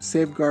seeks to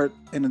safeguard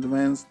and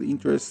advance the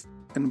interests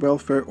and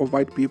welfare of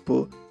white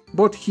people,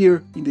 both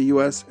here in the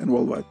US and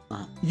worldwide.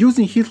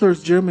 Using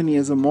Hitler's Germany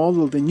as a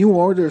model, the New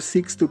Order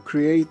seeks to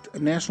create a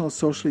National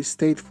Socialist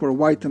state for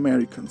white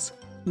Americans.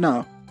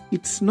 Now,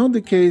 it's not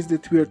the case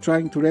that we are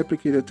trying to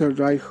replicate the Third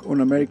Reich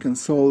on American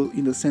soil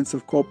in the sense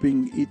of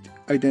copying it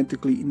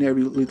identically in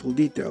every little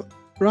detail.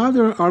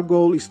 Rather, our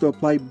goal is to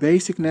apply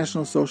basic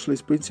National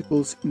Socialist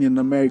principles in an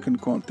American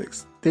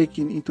context,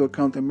 taking into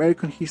account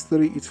American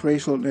history, its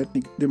racial and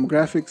ethnic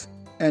demographics,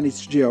 and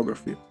its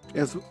geography,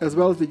 as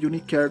well as the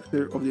unique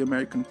character of the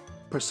American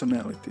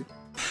personality.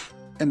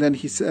 And then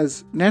he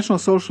says, National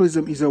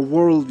Socialism is a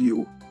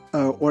worldview,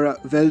 or a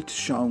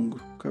Weltschauung,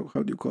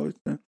 how do you call it?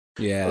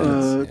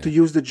 To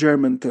use the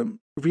German term.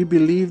 We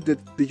believe that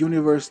the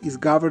universe is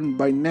governed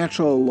by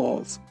natural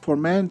laws. For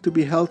man to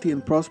be healthy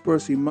and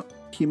prosperous,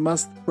 he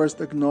must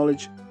first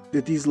acknowledge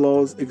that these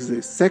laws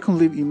exist.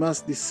 Secondly, we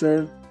must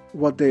discern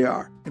what they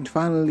are. And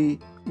finally,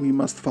 we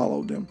must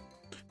follow them.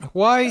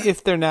 Why,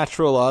 if they're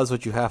natural laws,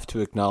 would you have to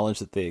acknowledge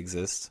that they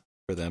exist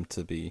for them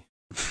to be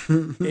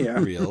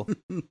real?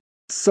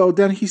 So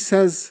then he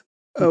says,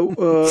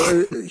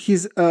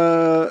 his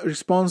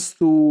response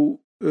to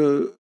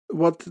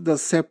what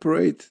does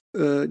separate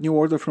New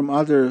Order from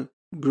other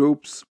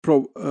groups,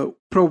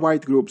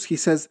 pro-white groups. He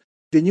says,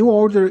 the New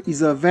Order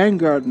is a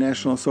vanguard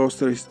National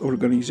Socialist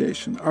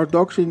organization. Our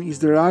doctrine is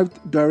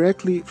derived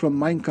directly from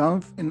Mein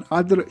Kampf and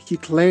other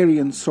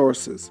Hitlerian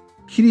sources.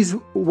 Here is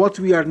what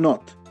we are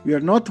not. We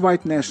are not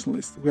white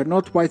nationalists. We are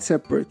not white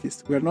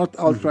separatists. We are not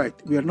alt-right.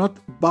 We are not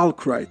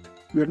bulk right.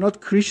 We are not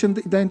Christian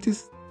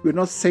identists. We are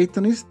not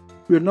Satanists.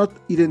 We are not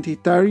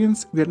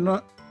identitarians. We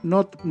are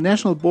not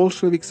National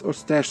Bolsheviks or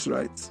stash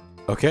rights.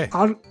 Okay.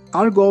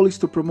 Our goal is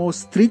to promote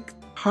strict,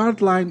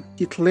 hardline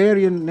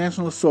Hitlerian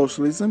National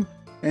Socialism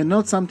and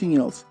not something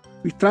else.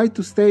 We try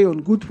to stay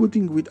on good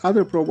footing with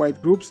other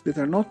pro-white groups that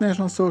are not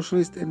National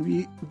Socialist, and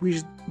we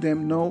wish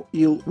them no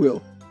ill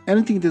will.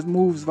 Anything that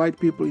moves white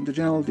people in the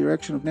general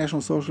direction of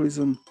National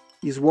Socialism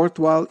is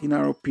worthwhile in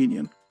our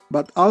opinion.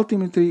 But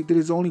ultimately, there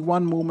is only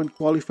one movement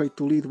qualified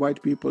to lead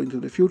white people into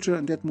the future,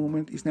 and that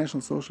movement is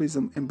National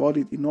Socialism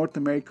embodied in North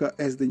America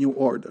as the New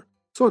Order.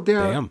 So they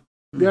are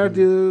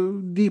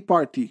the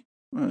party,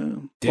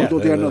 although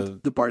they are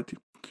not the party.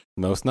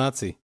 Most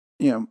Nazi.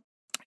 Yeah.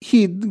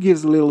 He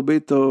gives a little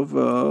bit of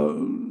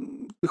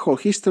the whole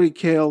history,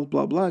 Koehl,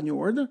 blah, blah, New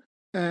Order.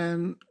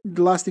 And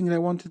the last thing I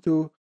wanted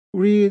to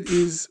read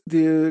is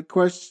the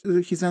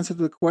question, his answer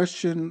to the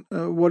question,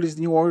 what is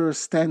New Order's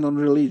stand on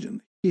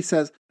religion? He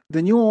says,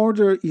 the New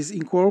Order is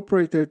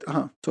incorporated...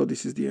 so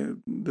this is the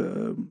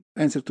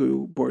answer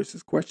to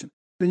Boris's question.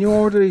 The New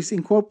Order is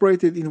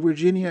incorporated in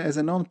Virginia as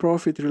a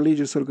non-profit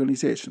religious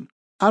organization.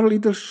 Our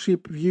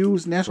leadership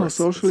views National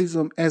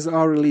Socialism as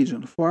our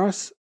religion. For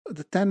us,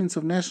 the tenets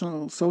of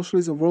National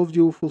Socialism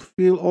worldview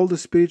fulfill all the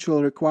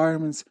spiritual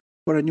requirements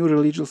for a new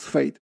religious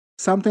faith.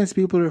 Sometimes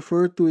people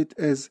refer to it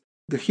as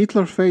the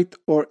Hitler faith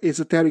or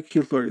Esoteric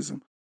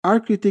Hitlerism. Our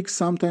critics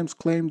sometimes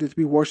claim that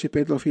we worship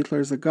Adolf Hitler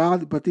as a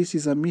god, but this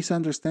is a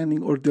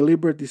misunderstanding or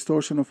deliberate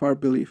distortion of our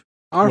belief.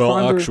 Our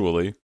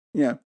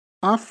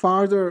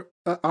founder,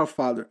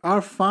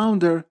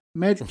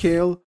 Matt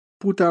Koehl,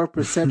 put our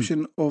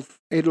perception of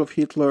Adolf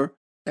Hitler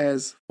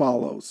as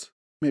follows.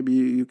 Maybe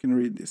you can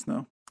read this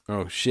now.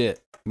 Oh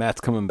shit, Matt's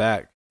coming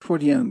back. For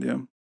the end, yeah.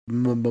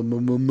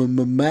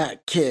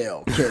 Matt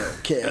Koehl.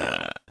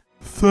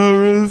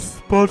 There is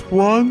but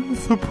one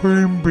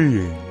supreme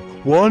being.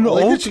 One I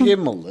like ultimate... that you gave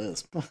him a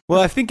lisp.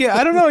 Well, I think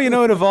I don't know.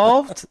 It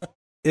evolved.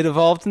 It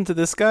evolved into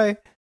this guy.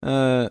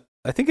 I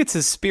think it's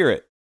his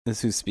spirit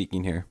is who's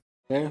speaking here.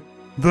 Yeah.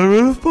 There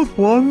is but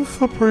one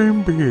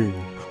supreme being,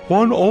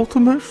 one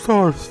ultimate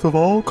source of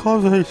all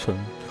causation,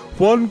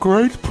 one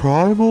great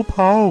primal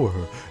power,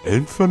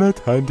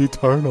 infinite and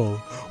eternal,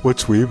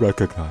 which we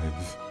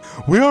recognize.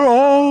 We are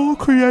all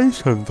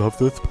creations of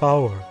this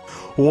power.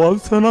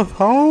 Once in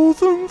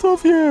 1,000s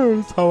of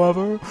years,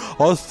 however,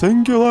 a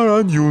singular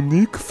and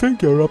unique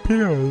figure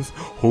appears,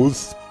 whose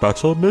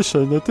special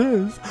mission it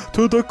is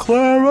to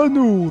declare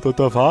anew the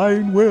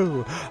divine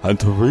will and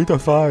to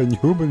redefine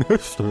human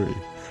history.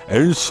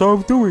 In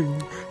so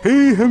doing,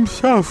 he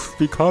himself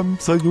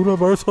becomes a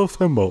universal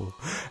symbol.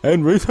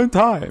 In recent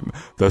time,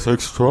 this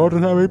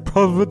extraordinary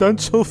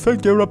providential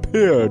figure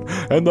appeared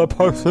in the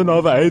person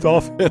of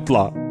Adolf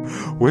Hitler.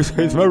 With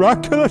his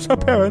miraculous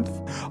appearance,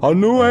 a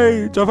new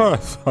age of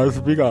Earth has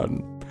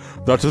begun.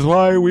 That is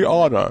why we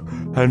honor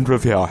and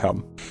revere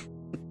him.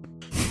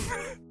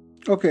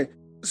 Okay,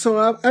 so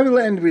I will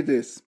end with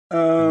this.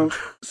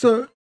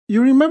 So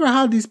you remember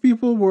how these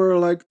people were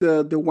like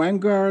the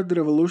vanguard, the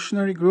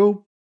revolutionary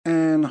group,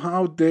 and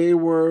how they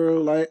were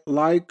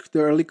like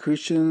the early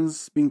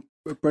Christians being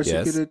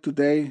persecuted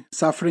today,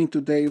 suffering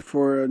today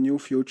for a new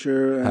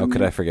future. And how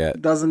could I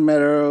forget? Doesn't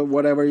matter,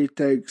 whatever it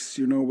takes,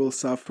 we'll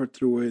suffer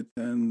through it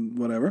and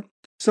whatever.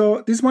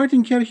 So this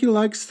Martin Koehl, he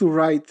likes to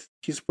write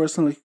his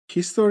personal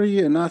history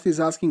and Nazis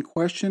asking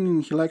questions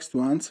and he likes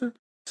to answer.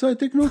 So I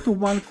take note of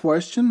one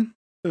question.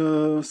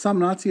 Some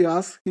Nazi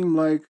asked him,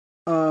 like,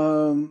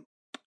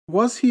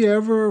 was he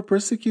ever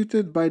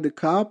persecuted by the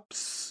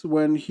cops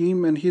when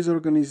him and his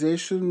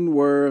organization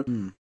were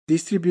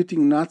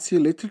distributing Nazi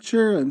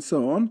literature and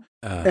so on?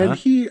 And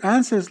he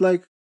answers,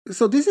 like,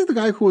 so this is the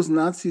guy who was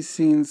Nazi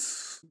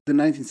since the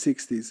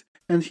 1960s.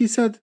 And he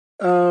said,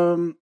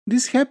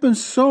 this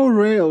happens so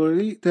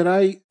rarely that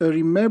I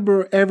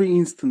remember every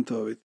instant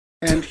of it.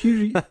 And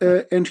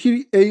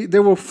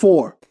there were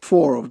four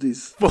of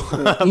these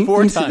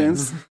incidents.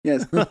 Times.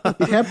 Yes,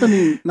 it happened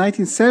in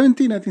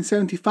 1970,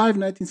 1975,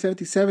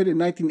 1977, and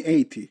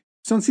 1980.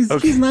 So since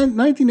his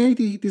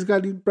 1980, this guy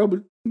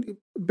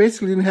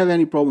basically didn't have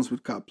any problems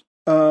with cops.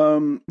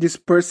 This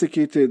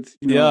persecuted,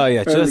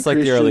 just like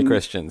the early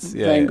Christians,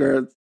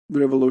 vanguard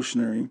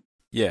revolutionary.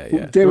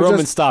 Yeah. The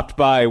Romans stopped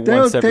by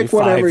once every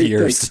 5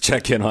 years to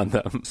check in on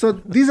them. So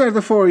these are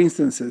the four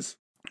instances.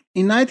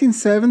 In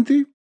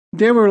 1970,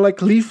 they were like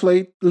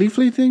leafleting.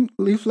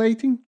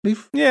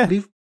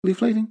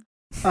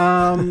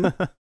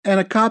 And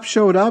a cop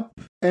showed up,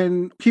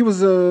 and he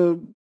was a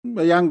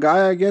young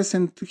guy, I guess,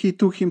 and he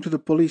took him to the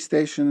police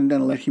station and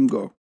then let him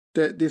go.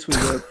 This was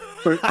the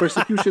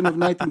persecution of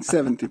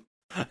 1970.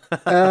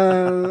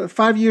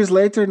 5 years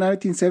later,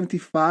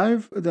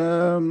 1975,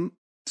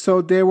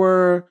 so they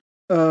were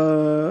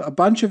a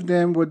bunch of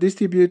them were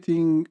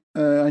distributing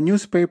a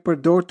newspaper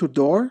door to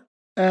door.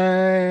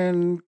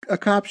 And a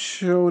cop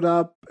showed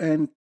up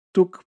and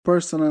took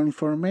personal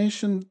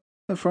information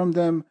from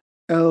them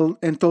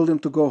and told them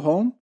to go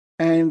home.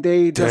 And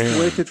they just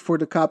waited for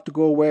the cop to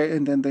go away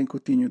and then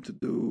continued to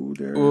do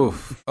their...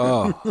 Oof.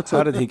 Oh, so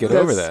how did he get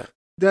over that?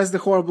 That's the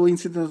horrible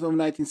incident of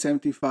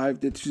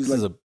 1975 that she's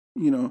this like, is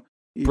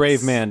a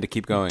brave man to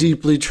keep going.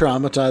 Deeply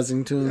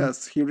traumatizing to him.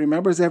 Yes, he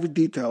remembers every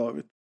detail of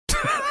it.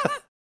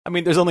 I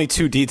mean, there's only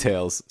 2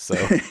 details, so...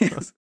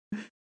 Yes.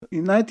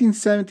 In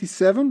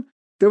 1977...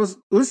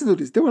 listen to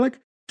this, there were like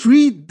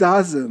 3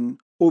 dozen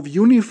of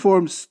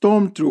uniformed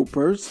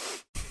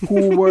stormtroopers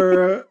who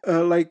were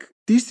like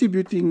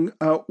distributing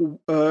a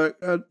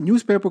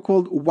newspaper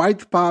called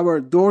White Power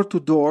door to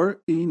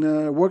door in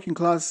a working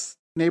class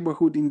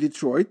neighborhood in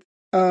Detroit.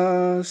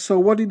 So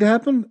what did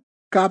happen?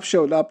 Cop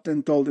showed up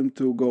and told him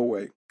to go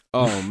away.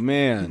 Oh,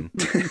 man.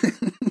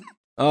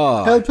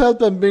 Oh.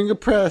 Help, I'm being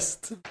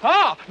oppressed.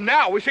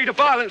 Now we see the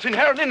violence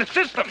inherent in the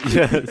system.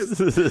 Yes.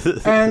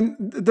 And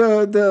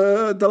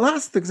the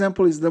last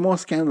example is the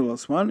most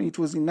scandalous one. It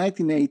was in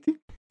 1980.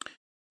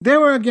 They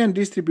were again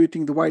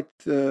distributing the White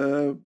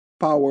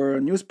Power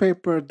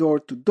newspaper door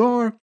to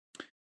door.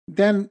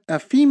 Then a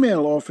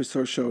female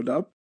officer showed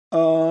up,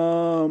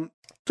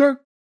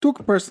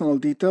 took personal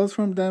details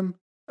from them.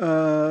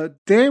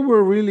 They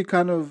were really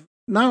kind of,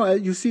 now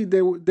you see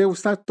they will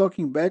start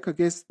talking back, I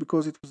guess,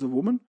 because it was a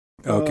woman.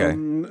 Okay.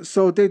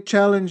 So they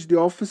challenged the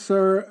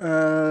officer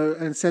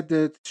and said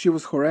that she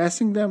was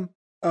harassing them.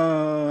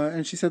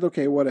 And she said,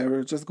 okay,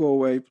 whatever, just go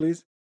away,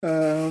 please.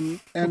 And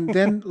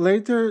then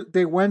later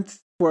they went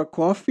for a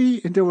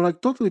coffee and they were like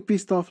totally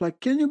pissed off. Like,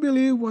 can you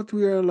believe what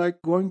we are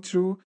like going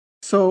through?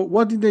 So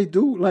what did they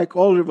do? Like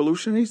all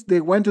revolutionaries, they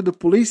went to the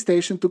police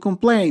station to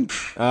complain.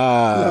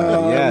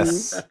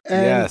 Yes.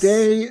 And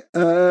they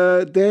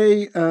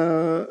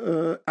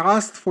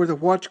asked for the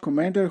watch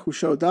commander who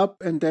showed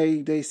up, and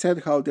they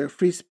said how their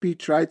free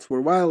speech rights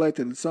were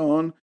violated and so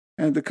on.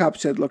 And the cop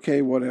said,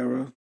 okay,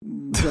 whatever,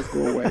 just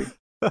go away.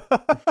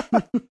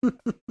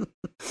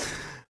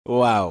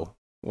 Wow.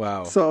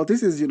 So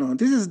this is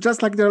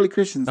just like the early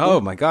Christians.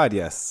 Oh my God,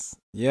 yes.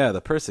 Yeah,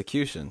 the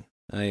persecution.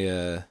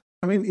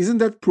 I mean, isn't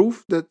that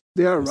proof that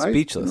they are right?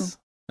 Speechless.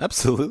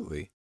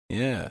 Absolutely.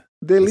 Yeah.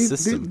 They live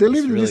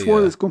in this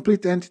world as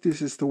complete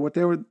antithesis to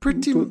whatever,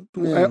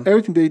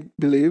 everything they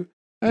believe.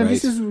 And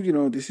this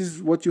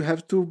is what you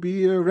have to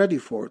be ready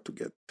for to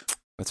get.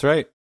 That's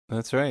right.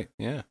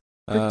 Yeah.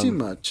 Pretty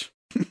much.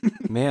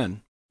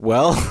 Man.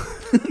 Well,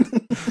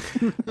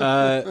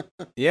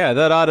 yeah,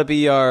 that ought to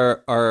be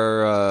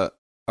our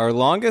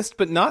longest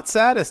but not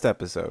saddest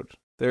episode.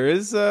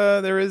 It's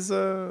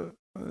a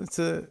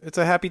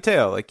happy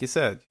tale, like you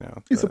said.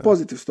 It's a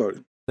positive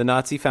story. The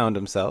Nazi found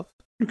himself.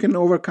 You can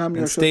overcome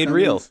your stayed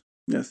real.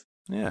 Yes.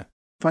 Yeah.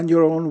 Find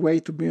your own way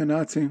to be a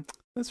Nazi.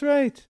 That's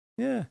right.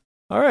 Yeah.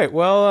 All right.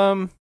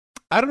 Well,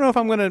 I don't know if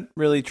I'm going to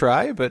really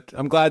try, but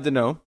I'm glad to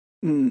know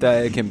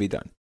that it can be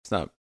done. It's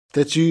not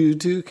that you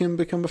too can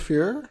become a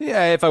Fuhrer.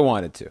 Yeah, if I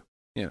wanted to,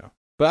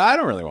 but I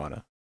don't really want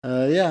to.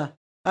 Yeah.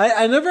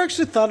 I never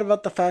actually thought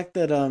about the fact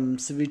that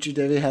Savitri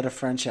Devi had a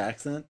French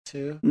accent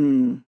too.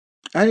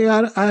 I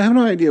have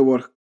no idea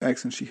what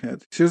accent she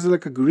had. She was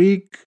like a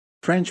Greek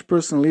French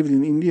person, lived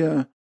in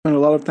India, spent a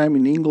lot of time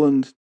in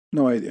England.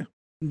 No idea.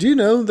 Do you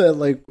know that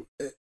like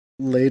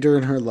later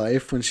in her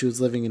life, when she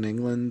was living in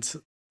England,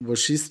 was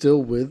she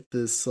still with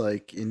this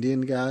like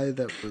Indian guy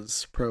that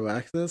was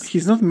pro-Axis?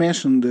 He's not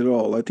mentioned at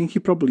all. I think he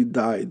probably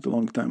died a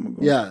long time ago.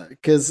 Yeah,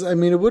 because I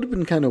mean, it would have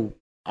been kind of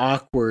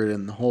awkward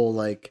in the whole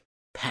like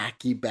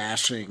Paki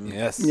bashing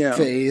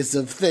phase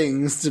of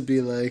things to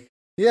be like,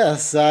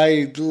 Yes,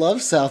 I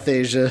love South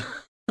Asia.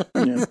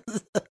 Yeah.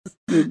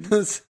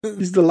 It's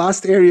the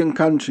last Aryan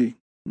country.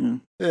 Yeah.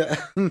 Yeah.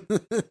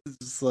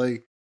 It's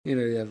like, you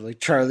know, you have like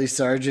Charlie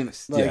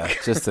Sargent. Like... Yeah,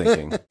 just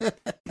thinking.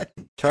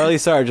 Charlie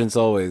Sargent's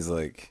always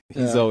like,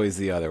 he's always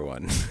the other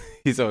one.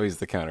 He's always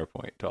the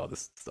counterpoint to all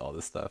this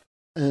stuff.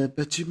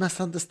 But you must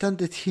understand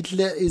that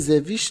Hitler is a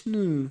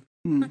Vishnu.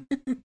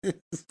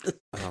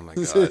 Oh my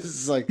god!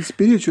 It's like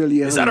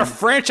spiritually. Is that a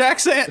French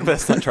accent?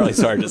 That's not Charlie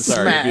Sargent.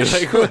 Sorry.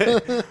 Like,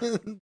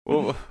 what?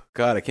 Well,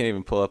 God, I can't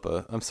even pull up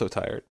I'm so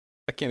tired.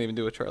 I can't even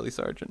do a Charlie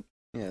Sargent.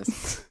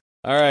 Yes.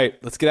 All right,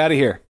 let's get out of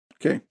here.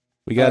 Okay.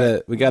 We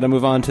gotta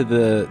move on to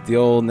the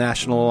old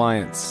National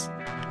Alliance.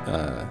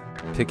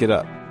 Pick it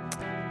up.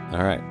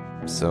 All right.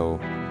 So,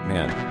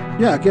 man.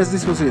 Yeah, I guess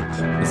this was it.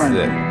 This is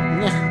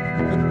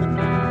it.